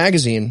 Rapture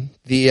magazine,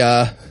 the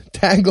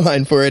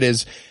tagline for it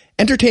is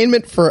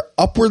entertainment for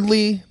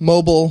upwardly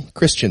mobile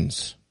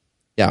Christians.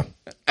 Yeah.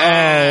 Oh,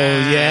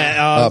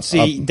 yeah.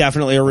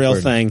 Definitely a real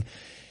thing.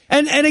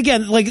 And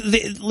again, like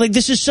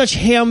this is such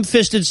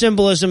ham-fisted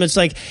symbolism. It's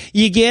like,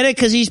 you get it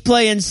because he's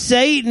playing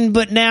Satan,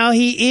 but now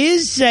he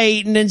is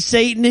Satan and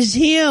Satan is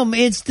him.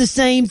 It's the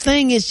same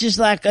thing. It's just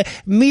like a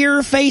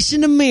mirror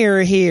facing a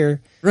mirror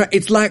here. Right.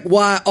 It's like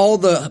why all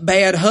the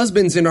bad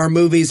husbands in our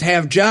movies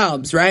have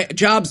jobs, right?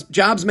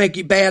 Jobs make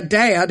you bad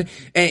dad,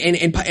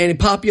 and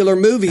popular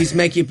movies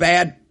make you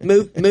bad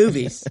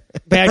movies.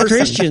 Bad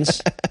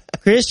Christians.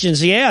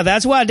 Christians, yeah,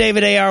 that's why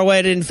David A.R.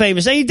 White isn't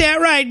famous. Ain't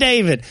that right,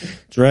 David?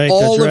 That's right.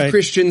 All of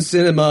Christian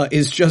cinema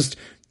is just,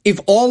 if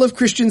all of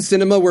Christian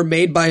cinema were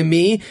made by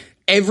me,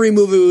 every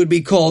movie would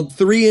be called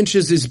 3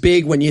 Inches is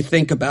Big When You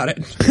Think About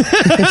It.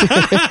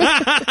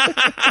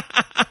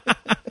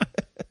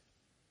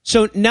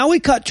 So now we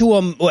cut to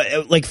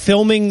like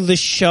filming the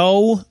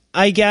show,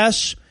 I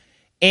guess.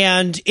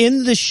 And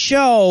in the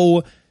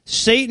show,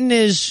 Satan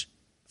is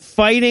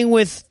fighting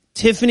with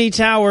Tiffany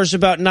Towers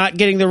about not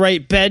getting the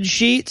right bed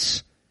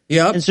sheets.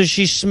 Yep. And so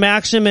she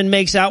smacks him and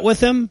makes out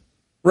with him.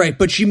 Right,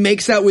 but she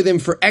makes out with him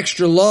for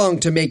extra long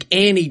to make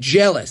Annie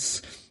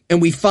jealous.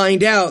 And we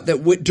find out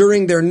that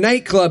during their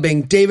night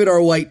clubbing, David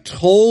R. White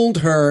told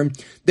her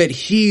that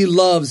he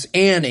loves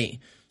Annie.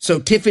 So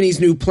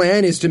Tiffany's new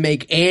plan is to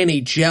make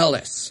Annie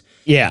jealous.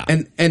 Yeah.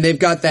 And they've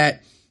got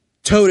that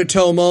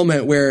toe-to-toe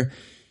moment where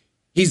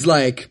he's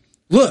like,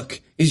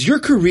 look, is your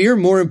career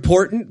more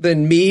important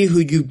than me who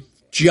you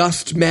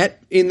just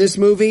met in this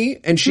movie?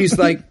 And she's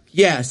like,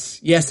 yes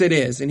it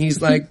is. And he's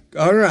like,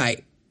 all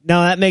right.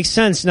 Now that makes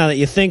sense now that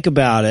you think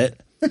about it.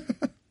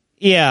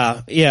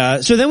 Yeah.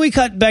 So then we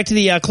cut back to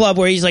the club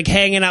where he's like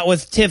hanging out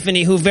with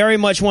Tiffany, who very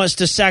much wants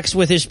to sex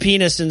with his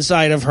penis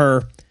inside of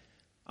her.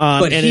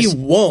 But he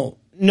won't.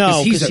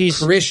 No, because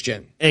he's a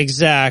Christian.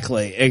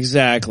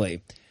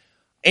 Exactly.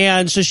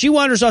 And so she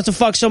wanders off to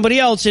fuck somebody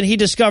else, and he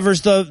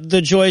discovers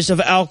the joys of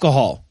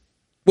alcohol.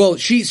 Well,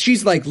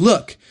 she's like,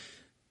 look,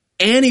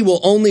 Annie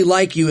will only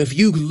like you if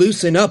you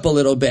loosen up a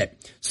little bit.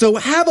 So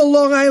have a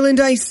Long Island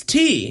iced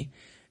tea.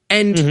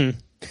 And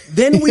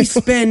then we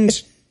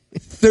spend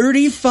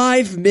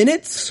 35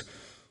 minutes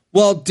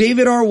while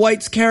David R.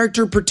 White's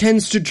character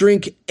pretends to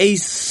drink a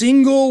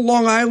single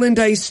Long Island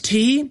iced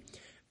tea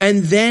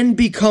and then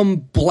become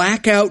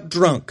blackout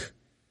drunk.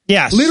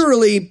 Yes.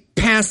 Literally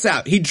pass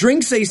out. He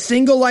drinks a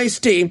single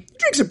iced tea. He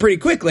drinks it pretty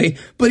quickly,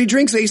 but he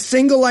drinks a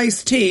single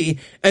iced tea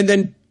and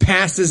then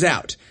passes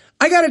out.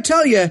 I gotta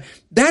tell you,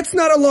 that's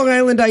not a Long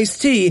Island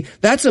iced tea.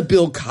 That's a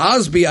Bill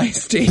Cosby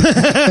iced tea.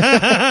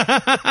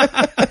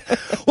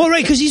 Well,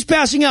 right, because he's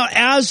passing out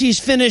as he's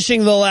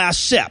finishing the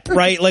last sip,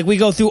 right? Like, we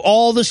go through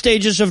all the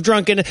stages of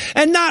drunken,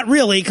 and not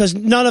really, because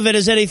none of it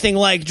is anything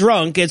like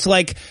drunk. It's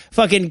like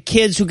fucking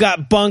kids who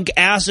got bunk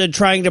acid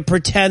trying to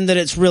pretend that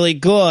it's really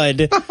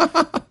good.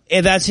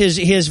 And that's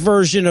his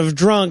version of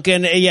drunk,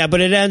 and yeah, but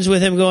it ends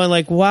with him going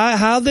like, "Why?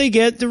 How'd they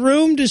get the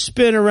room to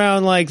spin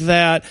around like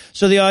that?"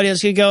 So the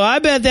audience can go, "I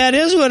bet that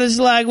is what it's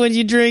like when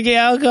you drink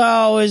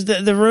alcohol, is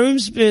that the room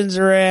spins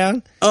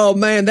around." Oh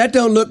man, that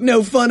don't look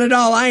no fun at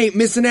all. I ain't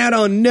missing out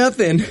on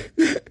nothing.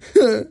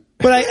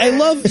 But I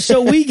love,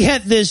 so we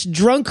get this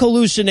drunk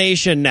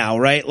hallucination now,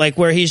 right? Like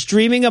where he's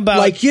dreaming about,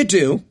 Like you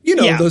do,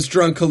 Yeah. those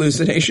drunk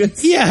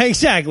hallucinations. Yeah,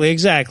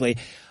 exactly.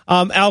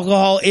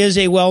 Alcohol is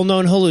a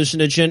well-known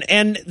hallucinogen,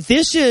 and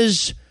this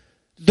is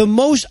the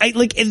most,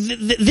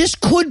 this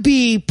could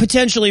be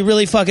potentially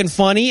really fucking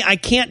funny. I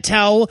can't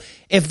tell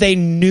if they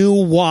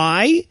knew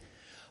why,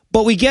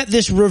 but we get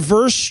this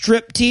reverse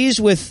striptease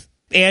with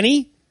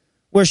Annie,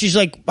 where she's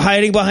like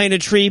hiding behind a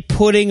tree,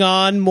 putting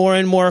on more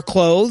and more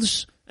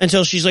clothes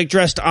until she's like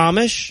dressed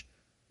Amish.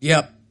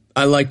 Yep,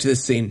 I liked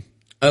this scene.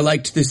 I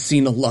liked this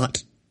scene a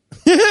lot.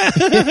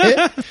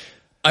 I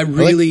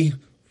really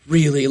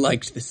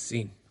liked this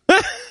scene.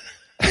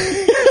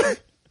 I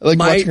like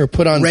watching her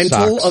put on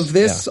rental socks. of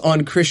this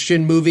on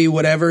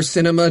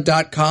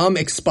ChristianMovieWhateverCinema.com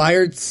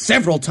expired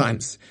several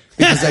times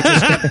because I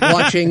just kept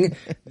watching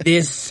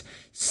this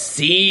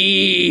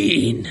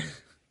scene.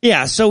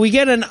 Yeah, so we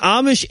get an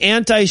Amish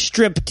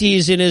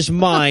anti-striptease in his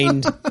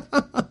mind.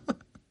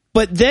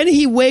 But then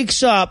he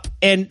wakes up,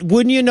 and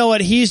wouldn't you know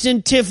it, he's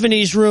in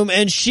Tiffany's room,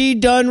 and she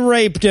done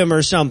raped him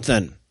or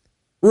something.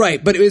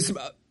 Right, but it was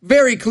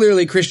very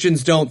clearly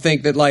Christians don't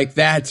think that, like,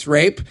 that's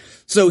rape.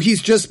 So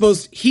he's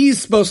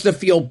supposed to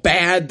feel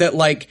bad that,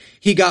 like,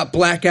 he got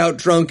blackout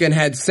drunk and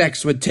had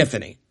sex with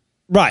Tiffany.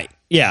 Right,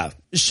 yeah.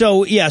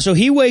 So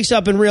he wakes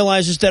up and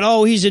realizes that,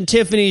 oh, he's in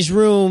Tiffany's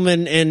room,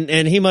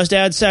 and he must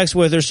have had sex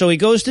with her. So he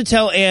goes to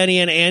tell Annie,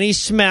 and Annie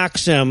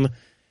smacks him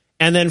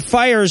and then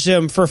fires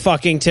him for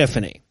fucking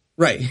Tiffany.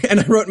 Right, and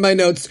I wrote in my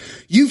notes,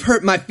 "You've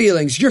hurt my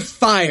feelings. You're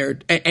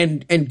fired,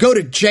 and go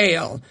to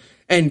jail,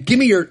 and give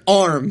me your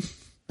arm."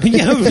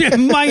 Yeah,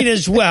 might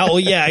as well.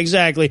 Yeah,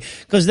 exactly.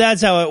 Because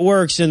that's how it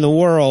works in the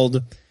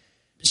world.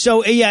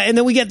 So, yeah, and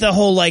then we get the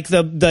whole, like,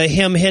 the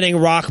him hitting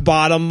rock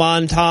bottom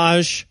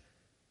montage.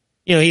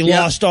 You know, he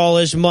lost all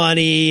his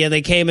money, and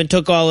they came and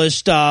took all his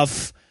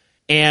stuff,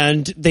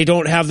 and they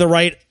don't have the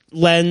right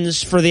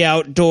lens for the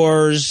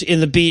outdoors in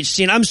the beach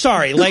scene. I'm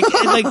sorry. Like...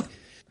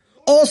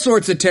 All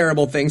sorts of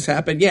terrible things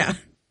happen, yeah.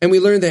 And we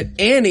learned that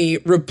Annie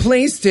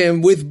replaced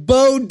him with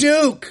Bo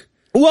Duke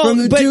from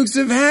the Dukes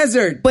of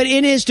Hazzard. But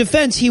in his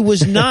defense, he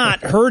was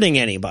not hurting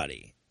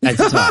anybody at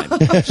the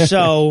time.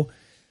 So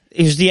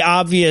it was the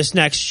obvious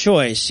next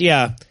choice,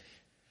 yeah.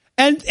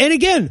 And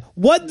again,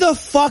 what the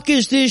fuck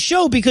is this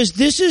show? Because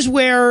this is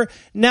where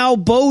now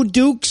Bo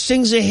Duke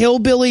sings a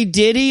hillbilly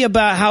ditty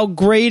about how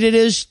great it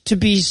is to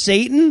be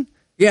Satan.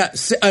 Yeah,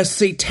 a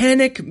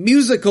satanic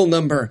musical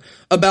number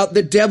about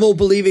the devil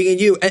believing in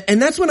you.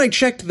 And that's when I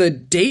checked the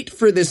date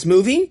for this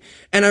movie,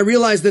 and I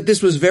realized that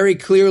this was very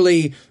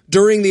clearly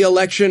during the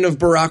election of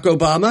Barack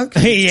Obama,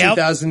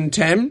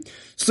 2010.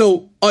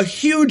 So a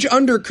huge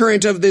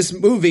undercurrent of this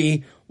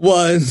movie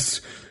was,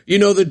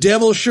 the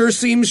devil sure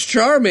seems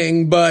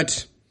charming,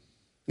 but...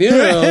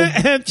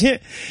 Yeah,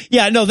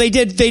 no, they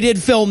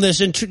did film this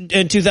in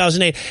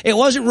 2008. It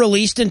wasn't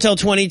released until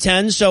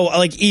 2010, so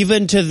like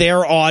even to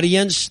their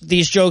audience,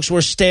 these jokes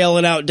were stale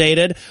and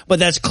outdated, but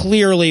that's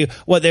clearly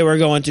what they were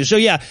going to. So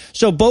yeah,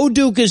 so Bo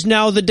Duke is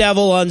now the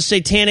devil on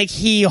Satanic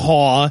Hee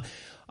Haw.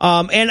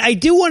 And I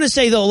do want to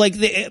say though, like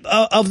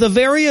of the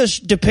various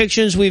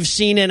depictions we've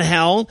seen in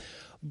hell,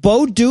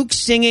 Bo Duke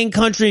singing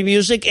country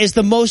music is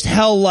the most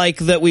hell-like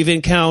that we've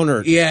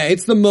encountered. Yeah,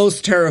 it's the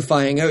most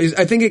terrifying.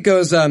 I think it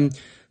goes,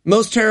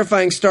 most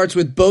terrifying starts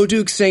with Bo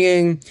Duke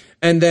singing,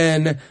 and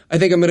then I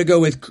think I'm going to go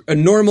with a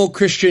normal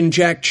Christian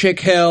Jack Chick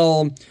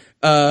Hell,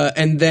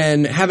 and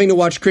then having to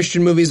watch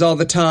Christian movies all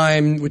the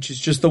time, which is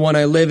just the one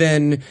I live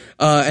in,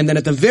 and then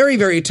at the very,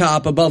 very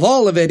top, above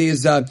all of it,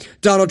 is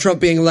Donald Trump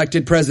being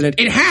elected president.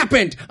 It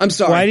happened! I'm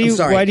sorry. Why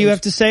do you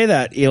have to say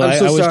that, Eli? I'm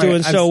so I was sorry.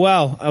 doing so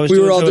well. We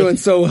were all doing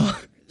so well.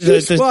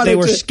 They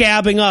were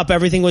scabbing up.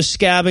 Everything was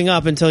scabbing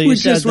up until you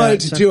said that. We just wanted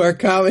to do our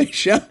comedy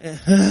show.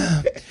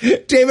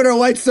 David R.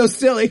 White's so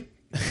silly.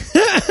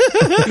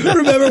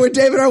 Remember when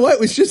David R. White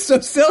was just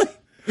so silly?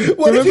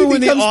 Remember when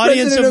the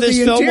audience of this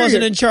film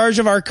wasn't in charge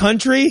of our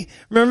country?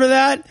 Remember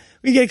that?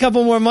 We get a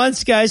couple more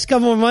months, guys. A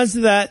couple more months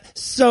of that.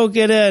 Soak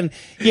it in.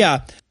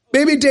 Yeah.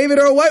 Maybe David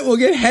R. White will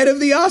get head of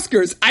the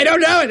Oscars. I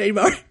don't know it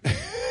anymore.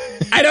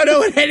 I don't know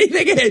what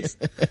anything is.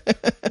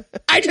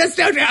 I just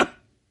don't know.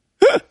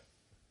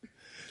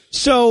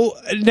 So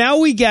now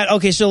we get,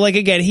 okay, so like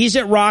again, he's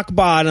at rock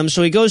bottom,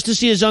 so he goes to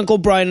see his Uncle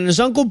Brian, and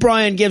his Uncle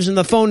Brian gives him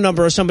the phone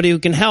number of somebody who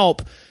can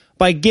help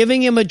by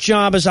giving him a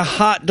job as a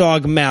hot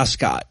dog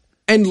mascot.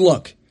 And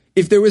look,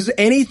 if there was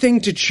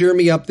anything to cheer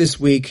me up this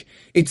week,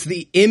 it's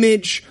the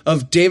image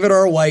of David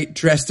R. White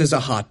dressed as a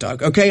hot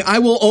dog, okay? I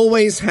will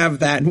always have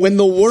that. When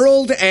the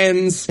world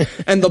ends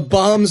and the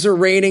bombs are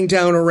raining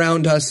down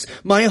around us,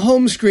 my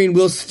home screen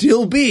will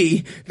still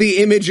be the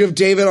image of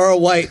David R.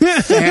 White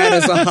fat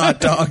as a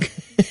hot dog.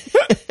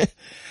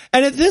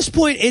 And at this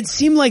point, it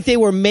seemed like they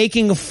were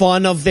making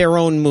fun of their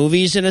own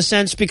movies in a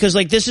sense, because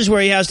like this is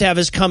where he has to have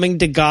his coming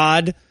to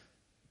God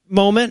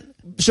moment.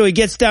 So he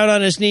gets down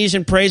on his knees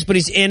and prays, but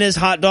he's in his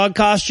hot dog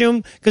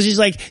costume because he's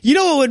like, you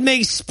know what would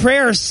make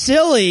prayer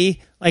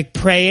silly? Like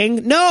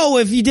praying? No,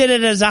 if you did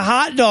it as a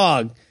hot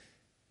dog.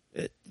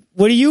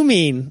 What do you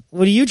mean?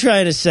 What are you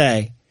trying to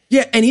say?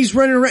 Yeah, and he's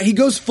running around. He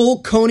goes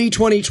full Coney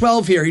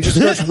 2012 here. He just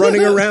starts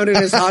running around in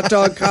his hot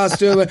dog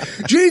costume.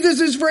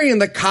 Jesus is free,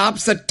 and the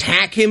cops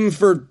attack him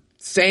for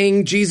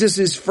saying Jesus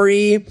is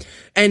free.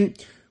 And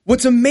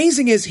what's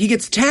amazing is he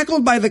gets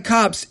tackled by the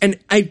cops, and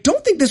I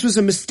don't think this was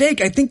a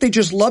mistake. I think they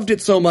just loved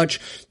it so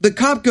much. The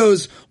cop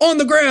goes, on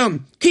the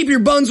ground, keep your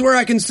buns where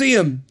I can see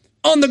them.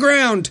 On the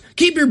ground,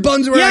 keep your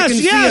buns where I can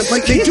see them.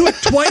 Like they do it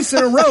twice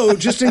in a row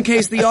just in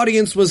case the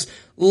audience was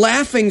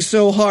laughing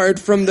so hard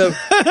from the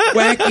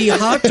wacky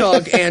hot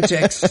dog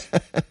antics.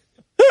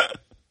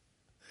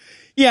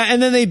 Yeah,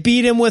 and then they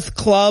beat him with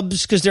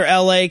clubs because they're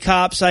LA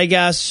cops, I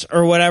guess,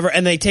 or whatever,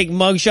 and they take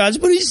mugshots,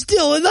 but he's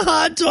still in the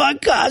hot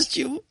dog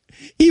costume.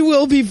 He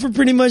will be for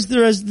pretty much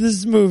the rest of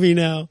this movie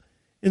now,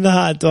 in the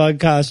hot dog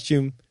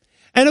costume.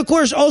 And of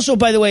course, also,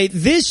 by the way,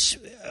 this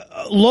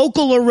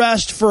local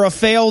arrest for a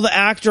failed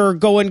actor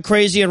going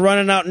crazy and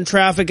running out in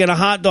traffic in a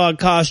hot dog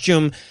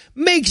costume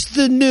makes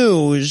the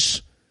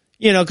news,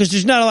 you know, because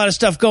there's not a lot of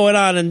stuff going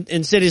on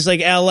in cities like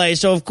LA.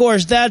 So, of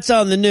course, that's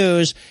on the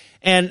news,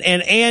 and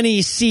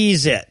Annie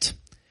sees it.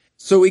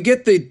 So we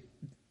get the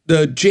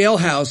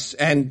jailhouse,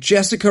 and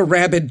Jessica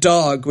Rabid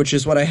Dog, which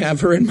is what I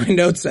have her in my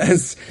notes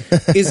as,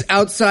 is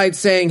outside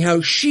saying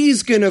how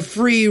she's gonna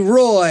free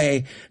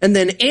Roy. And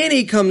then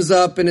Annie comes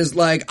up and is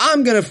like,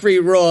 I'm gonna free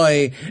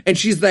Roy. And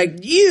she's like,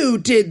 you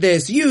did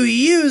this. You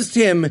used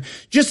him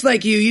just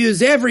like you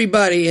use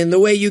everybody in the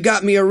way you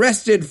got me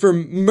arrested for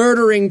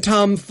murdering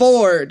Tom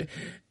Ford.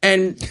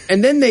 And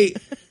then they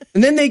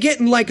get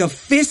in like a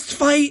fist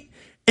fight.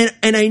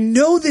 And I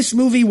know this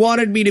movie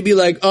wanted me to be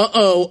like,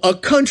 a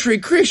country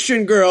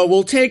Christian girl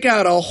will take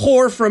out a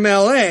whore from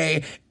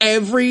LA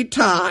every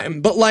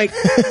time. But like,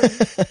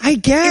 I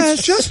guess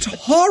it's just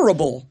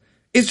horrible.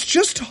 It's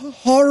just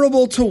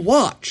horrible to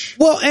watch.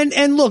 Well,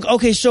 and look,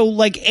 okay, so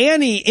like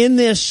Annie in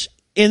this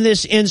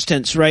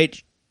instance,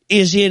 right,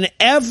 is in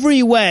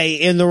every way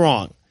in the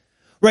wrong,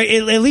 right?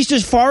 At least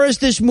as far as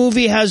this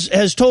movie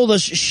has told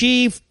us,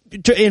 she,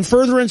 in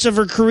furtherance of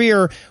her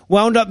career,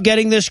 wound up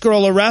getting this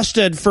girl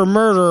arrested for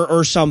murder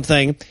or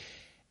something,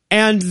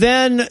 and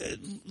then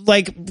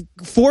like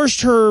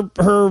forced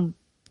her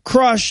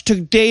crush to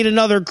date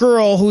another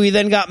girl who he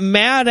then got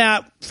mad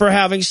at for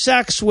having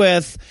sex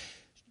with,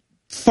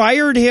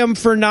 fired him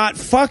for not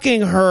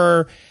fucking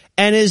her,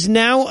 and is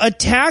now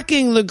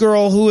attacking the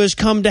girl who has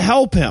come to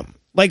help him.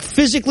 Like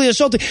physically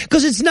assaulting,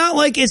 because it's not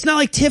like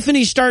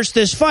Tiffany starts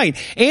this fight.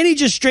 Annie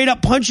just straight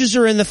up punches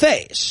her in the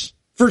face.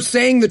 For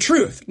saying the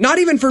truth. Not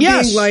even for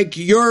being like,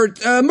 you're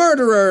a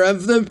murderer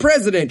of the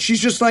president. She's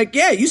just like,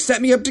 yeah, you set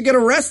me up to get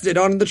arrested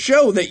on the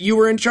show that you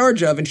were in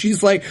charge of. And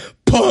she's like,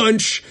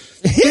 punch.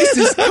 This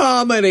is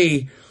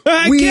comedy.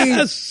 I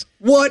guess.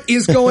 What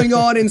is going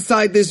on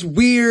inside this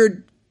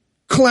weird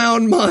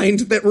clown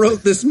mind that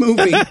wrote this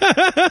movie?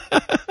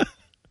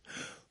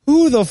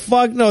 Who the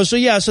fuck knows? So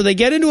yeah, so they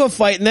get into a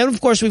fight, and then of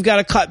course we've got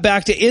to cut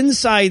back to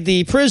inside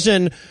the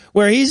prison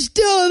where he's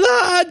still in the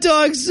hot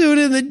dog suit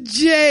in the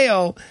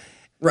jail.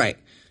 Right.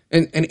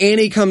 And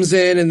Annie comes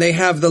in, and they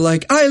have the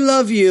like, I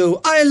love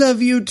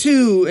you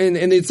too, and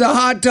it's a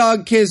hot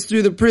dog kiss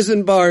through the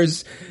prison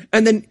bars.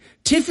 And then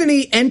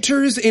Tiffany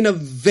enters in a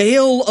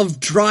veil of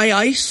dry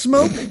ice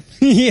smoke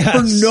yes.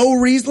 for no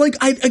reason. Like,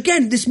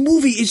 again, this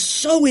movie is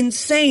so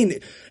insane.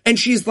 And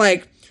she's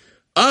like,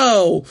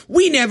 oh,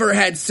 we never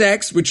had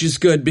sex, which is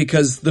good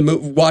because the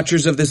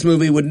watchers of this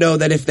movie would know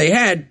that if they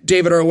had,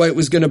 David R. White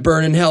was going to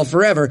burn in hell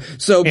forever.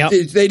 So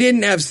they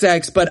didn't have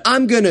sex, but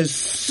I'm going to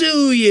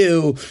sue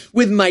you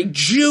with my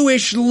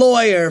Jewish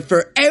lawyer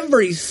for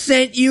every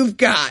cent you've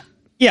got.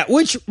 Yeah,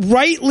 which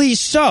rightly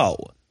so.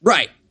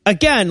 Right.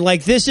 Again,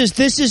 like this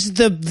is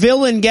the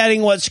villain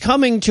getting what's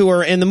coming to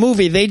her in the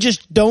movie. They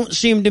just don't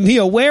seem to be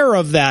aware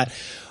of that.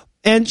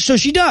 And so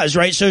she does,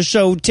 right?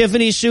 So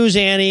Tiffany sues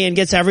Annie and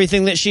gets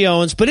everything that she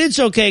owns, but it's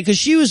okay because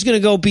she was going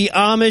to go be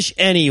Amish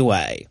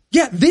anyway.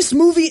 Yeah, this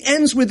movie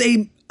ends with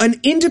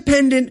an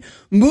independent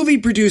movie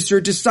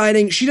producer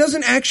deciding she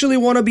doesn't actually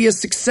want to be a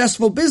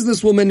successful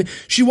businesswoman.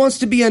 She wants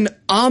to be an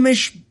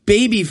Amish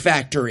baby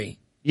factory.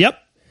 Yep.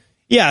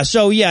 Yeah,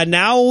 so yeah,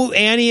 now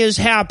Annie is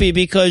happy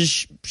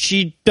because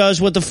she does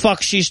what the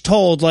fuck she's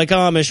told, like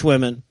Amish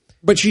women.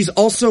 But she's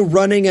also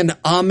running an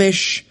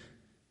Amish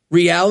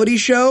reality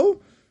show.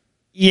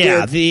 Yeah,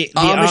 where the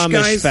Amish Amish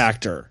guys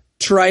factor.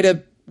 try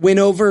to win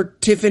over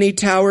Tiffany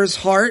Tower's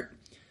heart.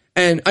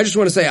 And I just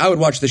want to say, I would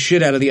watch the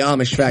shit out of the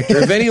Amish Factor.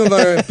 If any of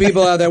our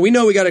people out there, we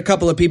know we got a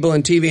couple of people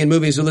in TV and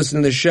movies who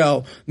listen to this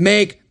show.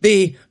 Make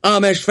the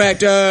Amish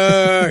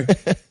Factor.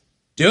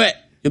 Do it.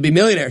 You'll be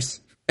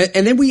millionaires.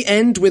 And then we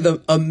end with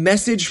a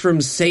message from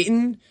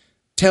Satan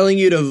telling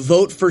you to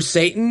vote for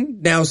Satan.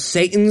 Now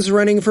Satan's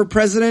running for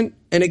president.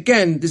 And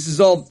again, this is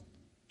all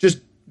just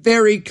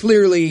very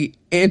clearly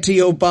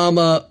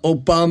anti-Obama,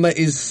 Obama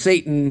is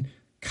Satan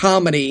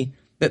comedy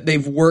that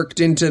they've worked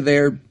into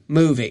their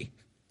movie.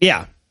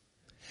 Yeah.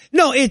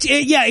 No,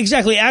 yeah,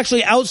 exactly.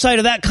 Actually, outside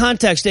of that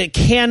context, it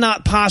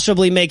cannot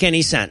possibly make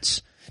any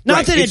sense. Not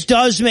Right, that it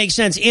does make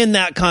sense in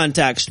that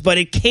context, but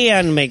it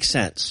can make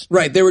sense.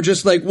 Right, they were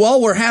just like, while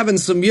we're having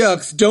some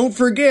yucks, don't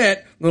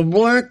forget, the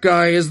black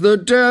guy is the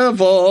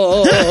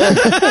devil.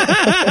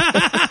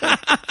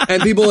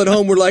 And people at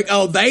home were like,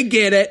 oh, they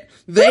get it.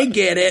 They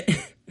get it.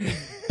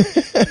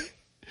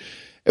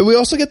 And we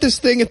also get this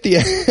thing at the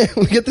end.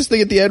 We get this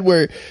thing at the end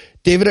where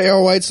David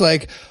A.R. White's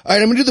like, all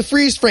right, I'm gonna do the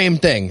freeze frame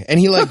thing. And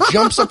he like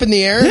jumps up in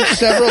the air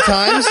several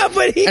times.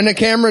 And the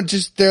camera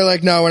they're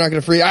like, no, we're not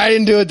gonna freeze. I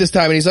didn't do it this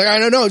time. And he's like, I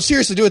don't know,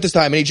 seriously, do it this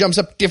time. And he jumps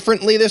up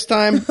differently this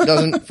time.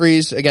 Doesn't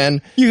freeze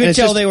again. You can And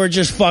tell they were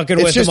just fucking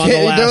with him on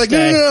the last They're like,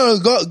 day. no,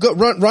 go,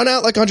 run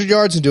out like 100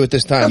 yards and do it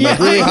this time. Like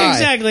really high.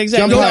 Exactly.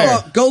 Jump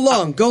higher. Go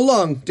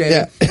long,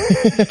 David.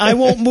 Yeah. I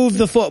won't move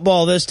the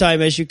football this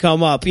time as you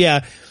come up.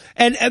 Yeah.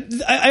 And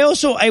I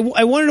also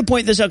wanted to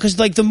point this out because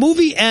like the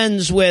movie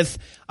ends with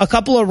a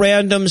couple of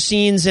random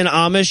scenes in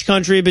Amish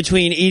country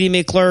between Edie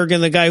McClurg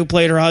and the guy who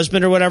played her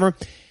husband or whatever.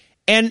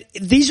 And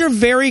these are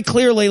very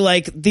clearly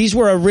like these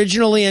were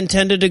originally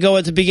intended to go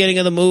at the beginning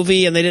of the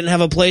movie and they didn't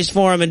have a place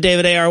for him. And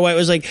David A.R. White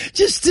was like,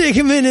 just stick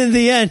him in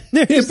the end.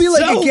 It'd be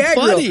like so a gag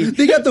funny. reel.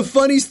 They got the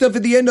funny stuff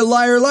at the end of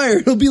Liar Liar.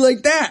 It'll be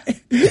like that.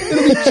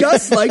 It'll be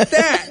just like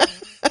that.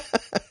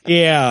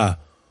 Yeah.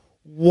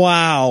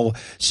 Wow.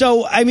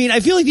 So, I mean,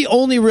 I feel like the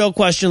only real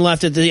question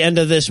left at the end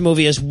of this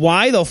movie is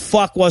why the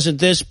fuck wasn't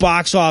this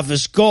box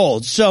office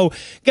gold? So,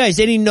 guys,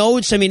 any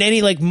notes? I mean,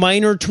 any like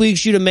minor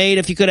tweaks you'd have made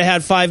if you could have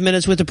had 5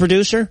 minutes with the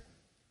producer?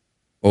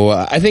 Well,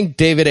 I think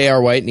David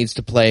A.R. White needs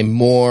to play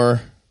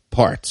more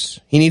parts.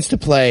 He needs to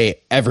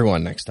play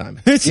everyone next time.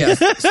 Yeah,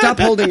 stop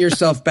holding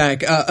yourself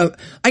back. I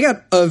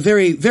got a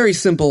very, very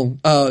simple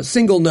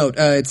single note.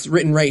 It's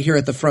written right here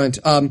at the front.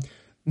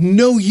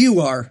 No,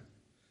 you are.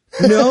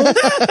 No, you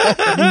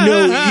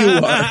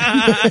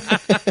are.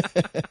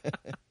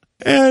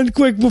 And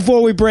quick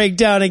before we break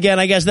down again,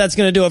 I guess that's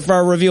going to do it for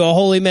our review of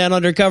Holy Man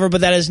Undercover,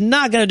 but that is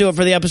not going to do it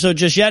for the episode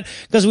just yet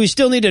because we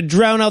still need to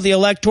drown out the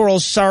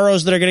electoral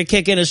sorrows that are going to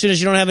kick in as soon as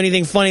you don't have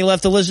anything funny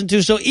left to listen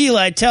to. So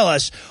Eli, tell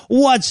us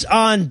what's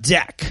on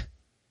deck.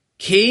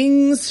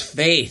 King's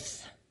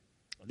Faith.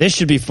 This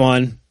should be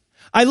fun.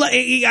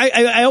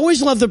 I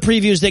always love the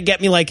previews that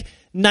get me like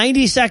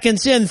 90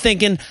 seconds in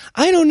thinking,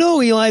 I don't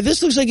know, Eli,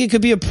 this looks like it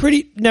could be a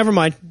pretty, never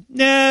mind.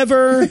 Yeah,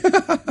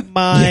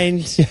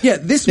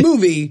 this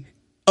movie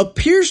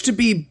appears to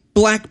be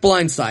Black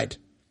Blindside.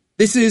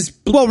 This is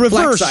reverse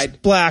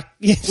Blackside. Black.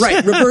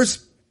 Right, reverse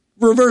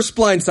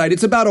Blindside.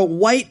 It's about a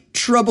white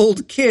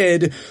troubled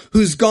kid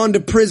who's gone to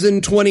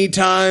prison 20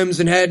 times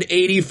and had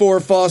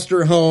 84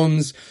 foster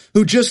homes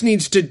who just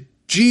needs to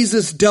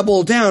Jesus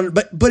double down.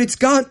 But it's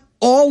got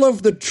all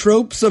of the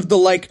tropes of the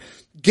like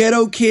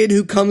ghetto kid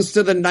who comes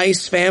to the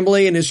nice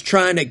family and is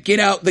trying to get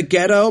out the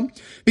ghetto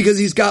because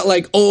he's got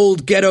like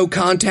old ghetto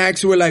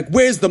contacts who are like,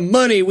 where's the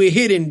money we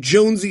hid in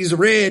Jonesy's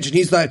Ridge? And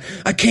he's like,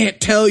 I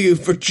can't tell you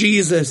for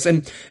Jesus.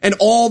 And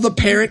all the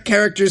parent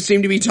characters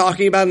seem to be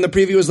talking about in the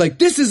preview is like,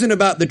 this isn't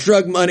about the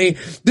drug money.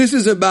 This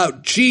is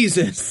about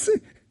Jesus.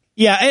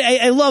 Yeah,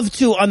 I love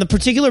too, on the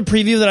particular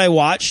preview that I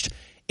watched,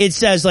 it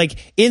says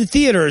like, in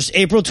theaters,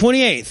 April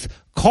 28th,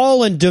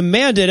 call and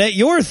demand it at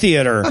your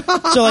theater.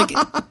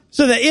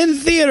 So the in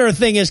theater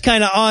thing is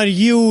kind of on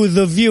you,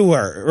 the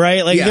viewer,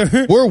 right? Like,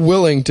 Yeah. We're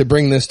willing to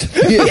bring this to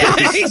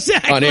theaters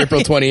exactly. on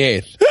April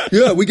 28th.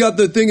 Yeah, we got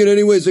the thing in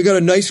anyways. I got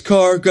a nice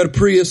car, got a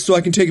Prius, so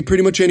I can take it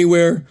pretty much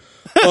anywhere.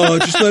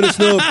 Just let us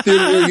know if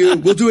theater near you.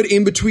 We'll do it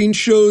in between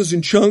shows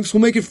in chunks.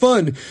 We'll make it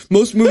fun.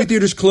 Most movie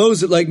theaters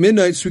close at like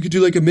midnight, so we could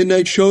do like a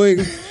midnight showing.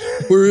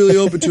 We're really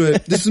open to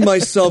it. This is my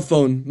cell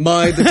phone.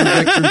 The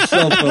director's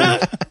cell phone.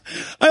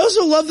 I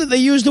also love that they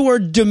use the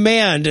word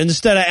demand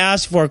instead of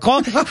ask for.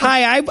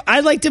 Hi,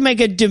 I'd like to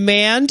make a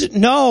demand.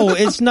 No,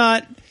 it's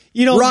not.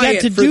 You don't Riot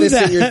get to for do this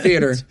that in your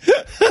theater.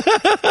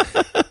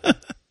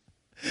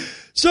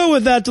 So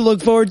with that to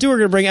look forward to, we're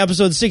going to bring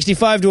episode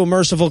 65 to a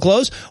merciful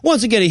close.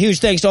 Once again, a huge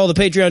thanks to all the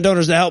Patreon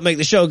donors that help make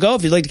the show go.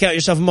 If you'd like to count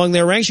yourself among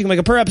their ranks, you can make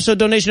a per episode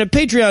donation at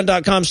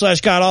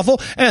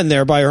patreon.com/godawful and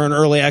thereby earn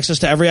early access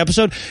to every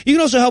episode. You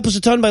can also help us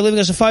a ton by leaving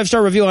us a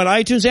 5-star review on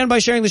iTunes and by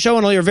sharing the show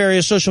on all your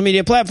various social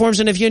media platforms.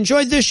 And if you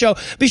enjoyed this show,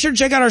 be sure to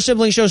check out our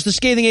sibling shows, The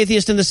Scathing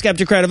Atheist and The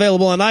Skeptocrat,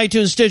 available on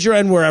iTunes, Stitcher,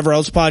 and wherever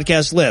else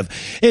podcasts live.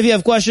 If you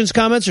have questions,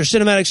 comments, or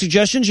cinematic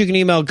suggestions, you can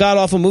email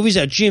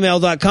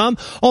godawfulmovies@gmail.com.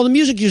 All the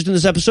music used in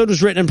this episode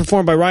was written written and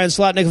performed by Ryan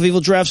Slotnick of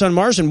Evil Giraffes on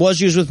Mars and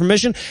was used with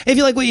permission. If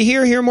you like what you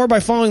hear more by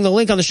following the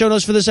link on the show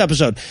notes for this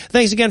episode.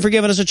 Thanks again for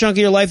giving us a chunk of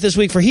your life this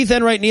week. For Heath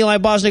Enright and Eli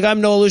Bosnick,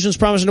 I'm Noah Lugeons,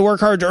 promising to work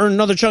hard to earn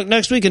another chunk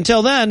next week.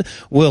 Until then,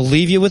 we'll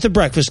leave you with the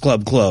Breakfast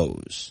Club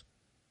close.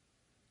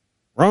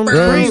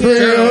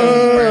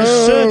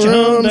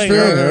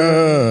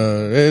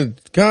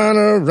 It kind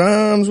of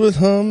rhymes with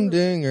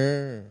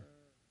humdinger.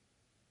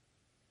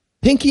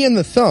 Pinky and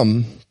the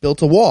Thumb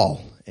built a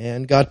wall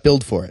and got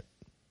billed for it.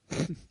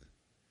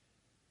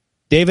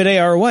 David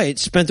A.R. White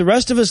spent the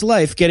rest of his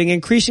life getting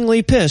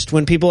increasingly pissed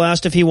when people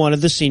asked if he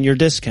wanted the senior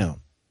discount.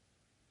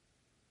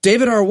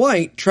 David R.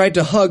 White tried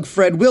to hug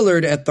Fred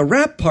Willard at the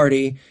rap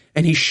party,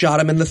 and he shot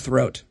him in the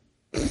throat.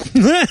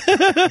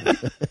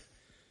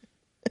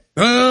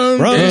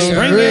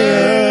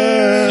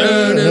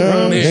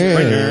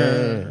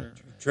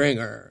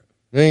 Stringer.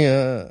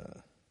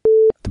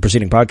 The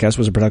preceding podcast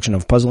was a production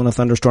of Puzzle in a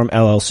Thunderstorm,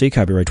 LLC,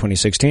 copyright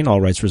 2016,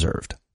 all rights reserved.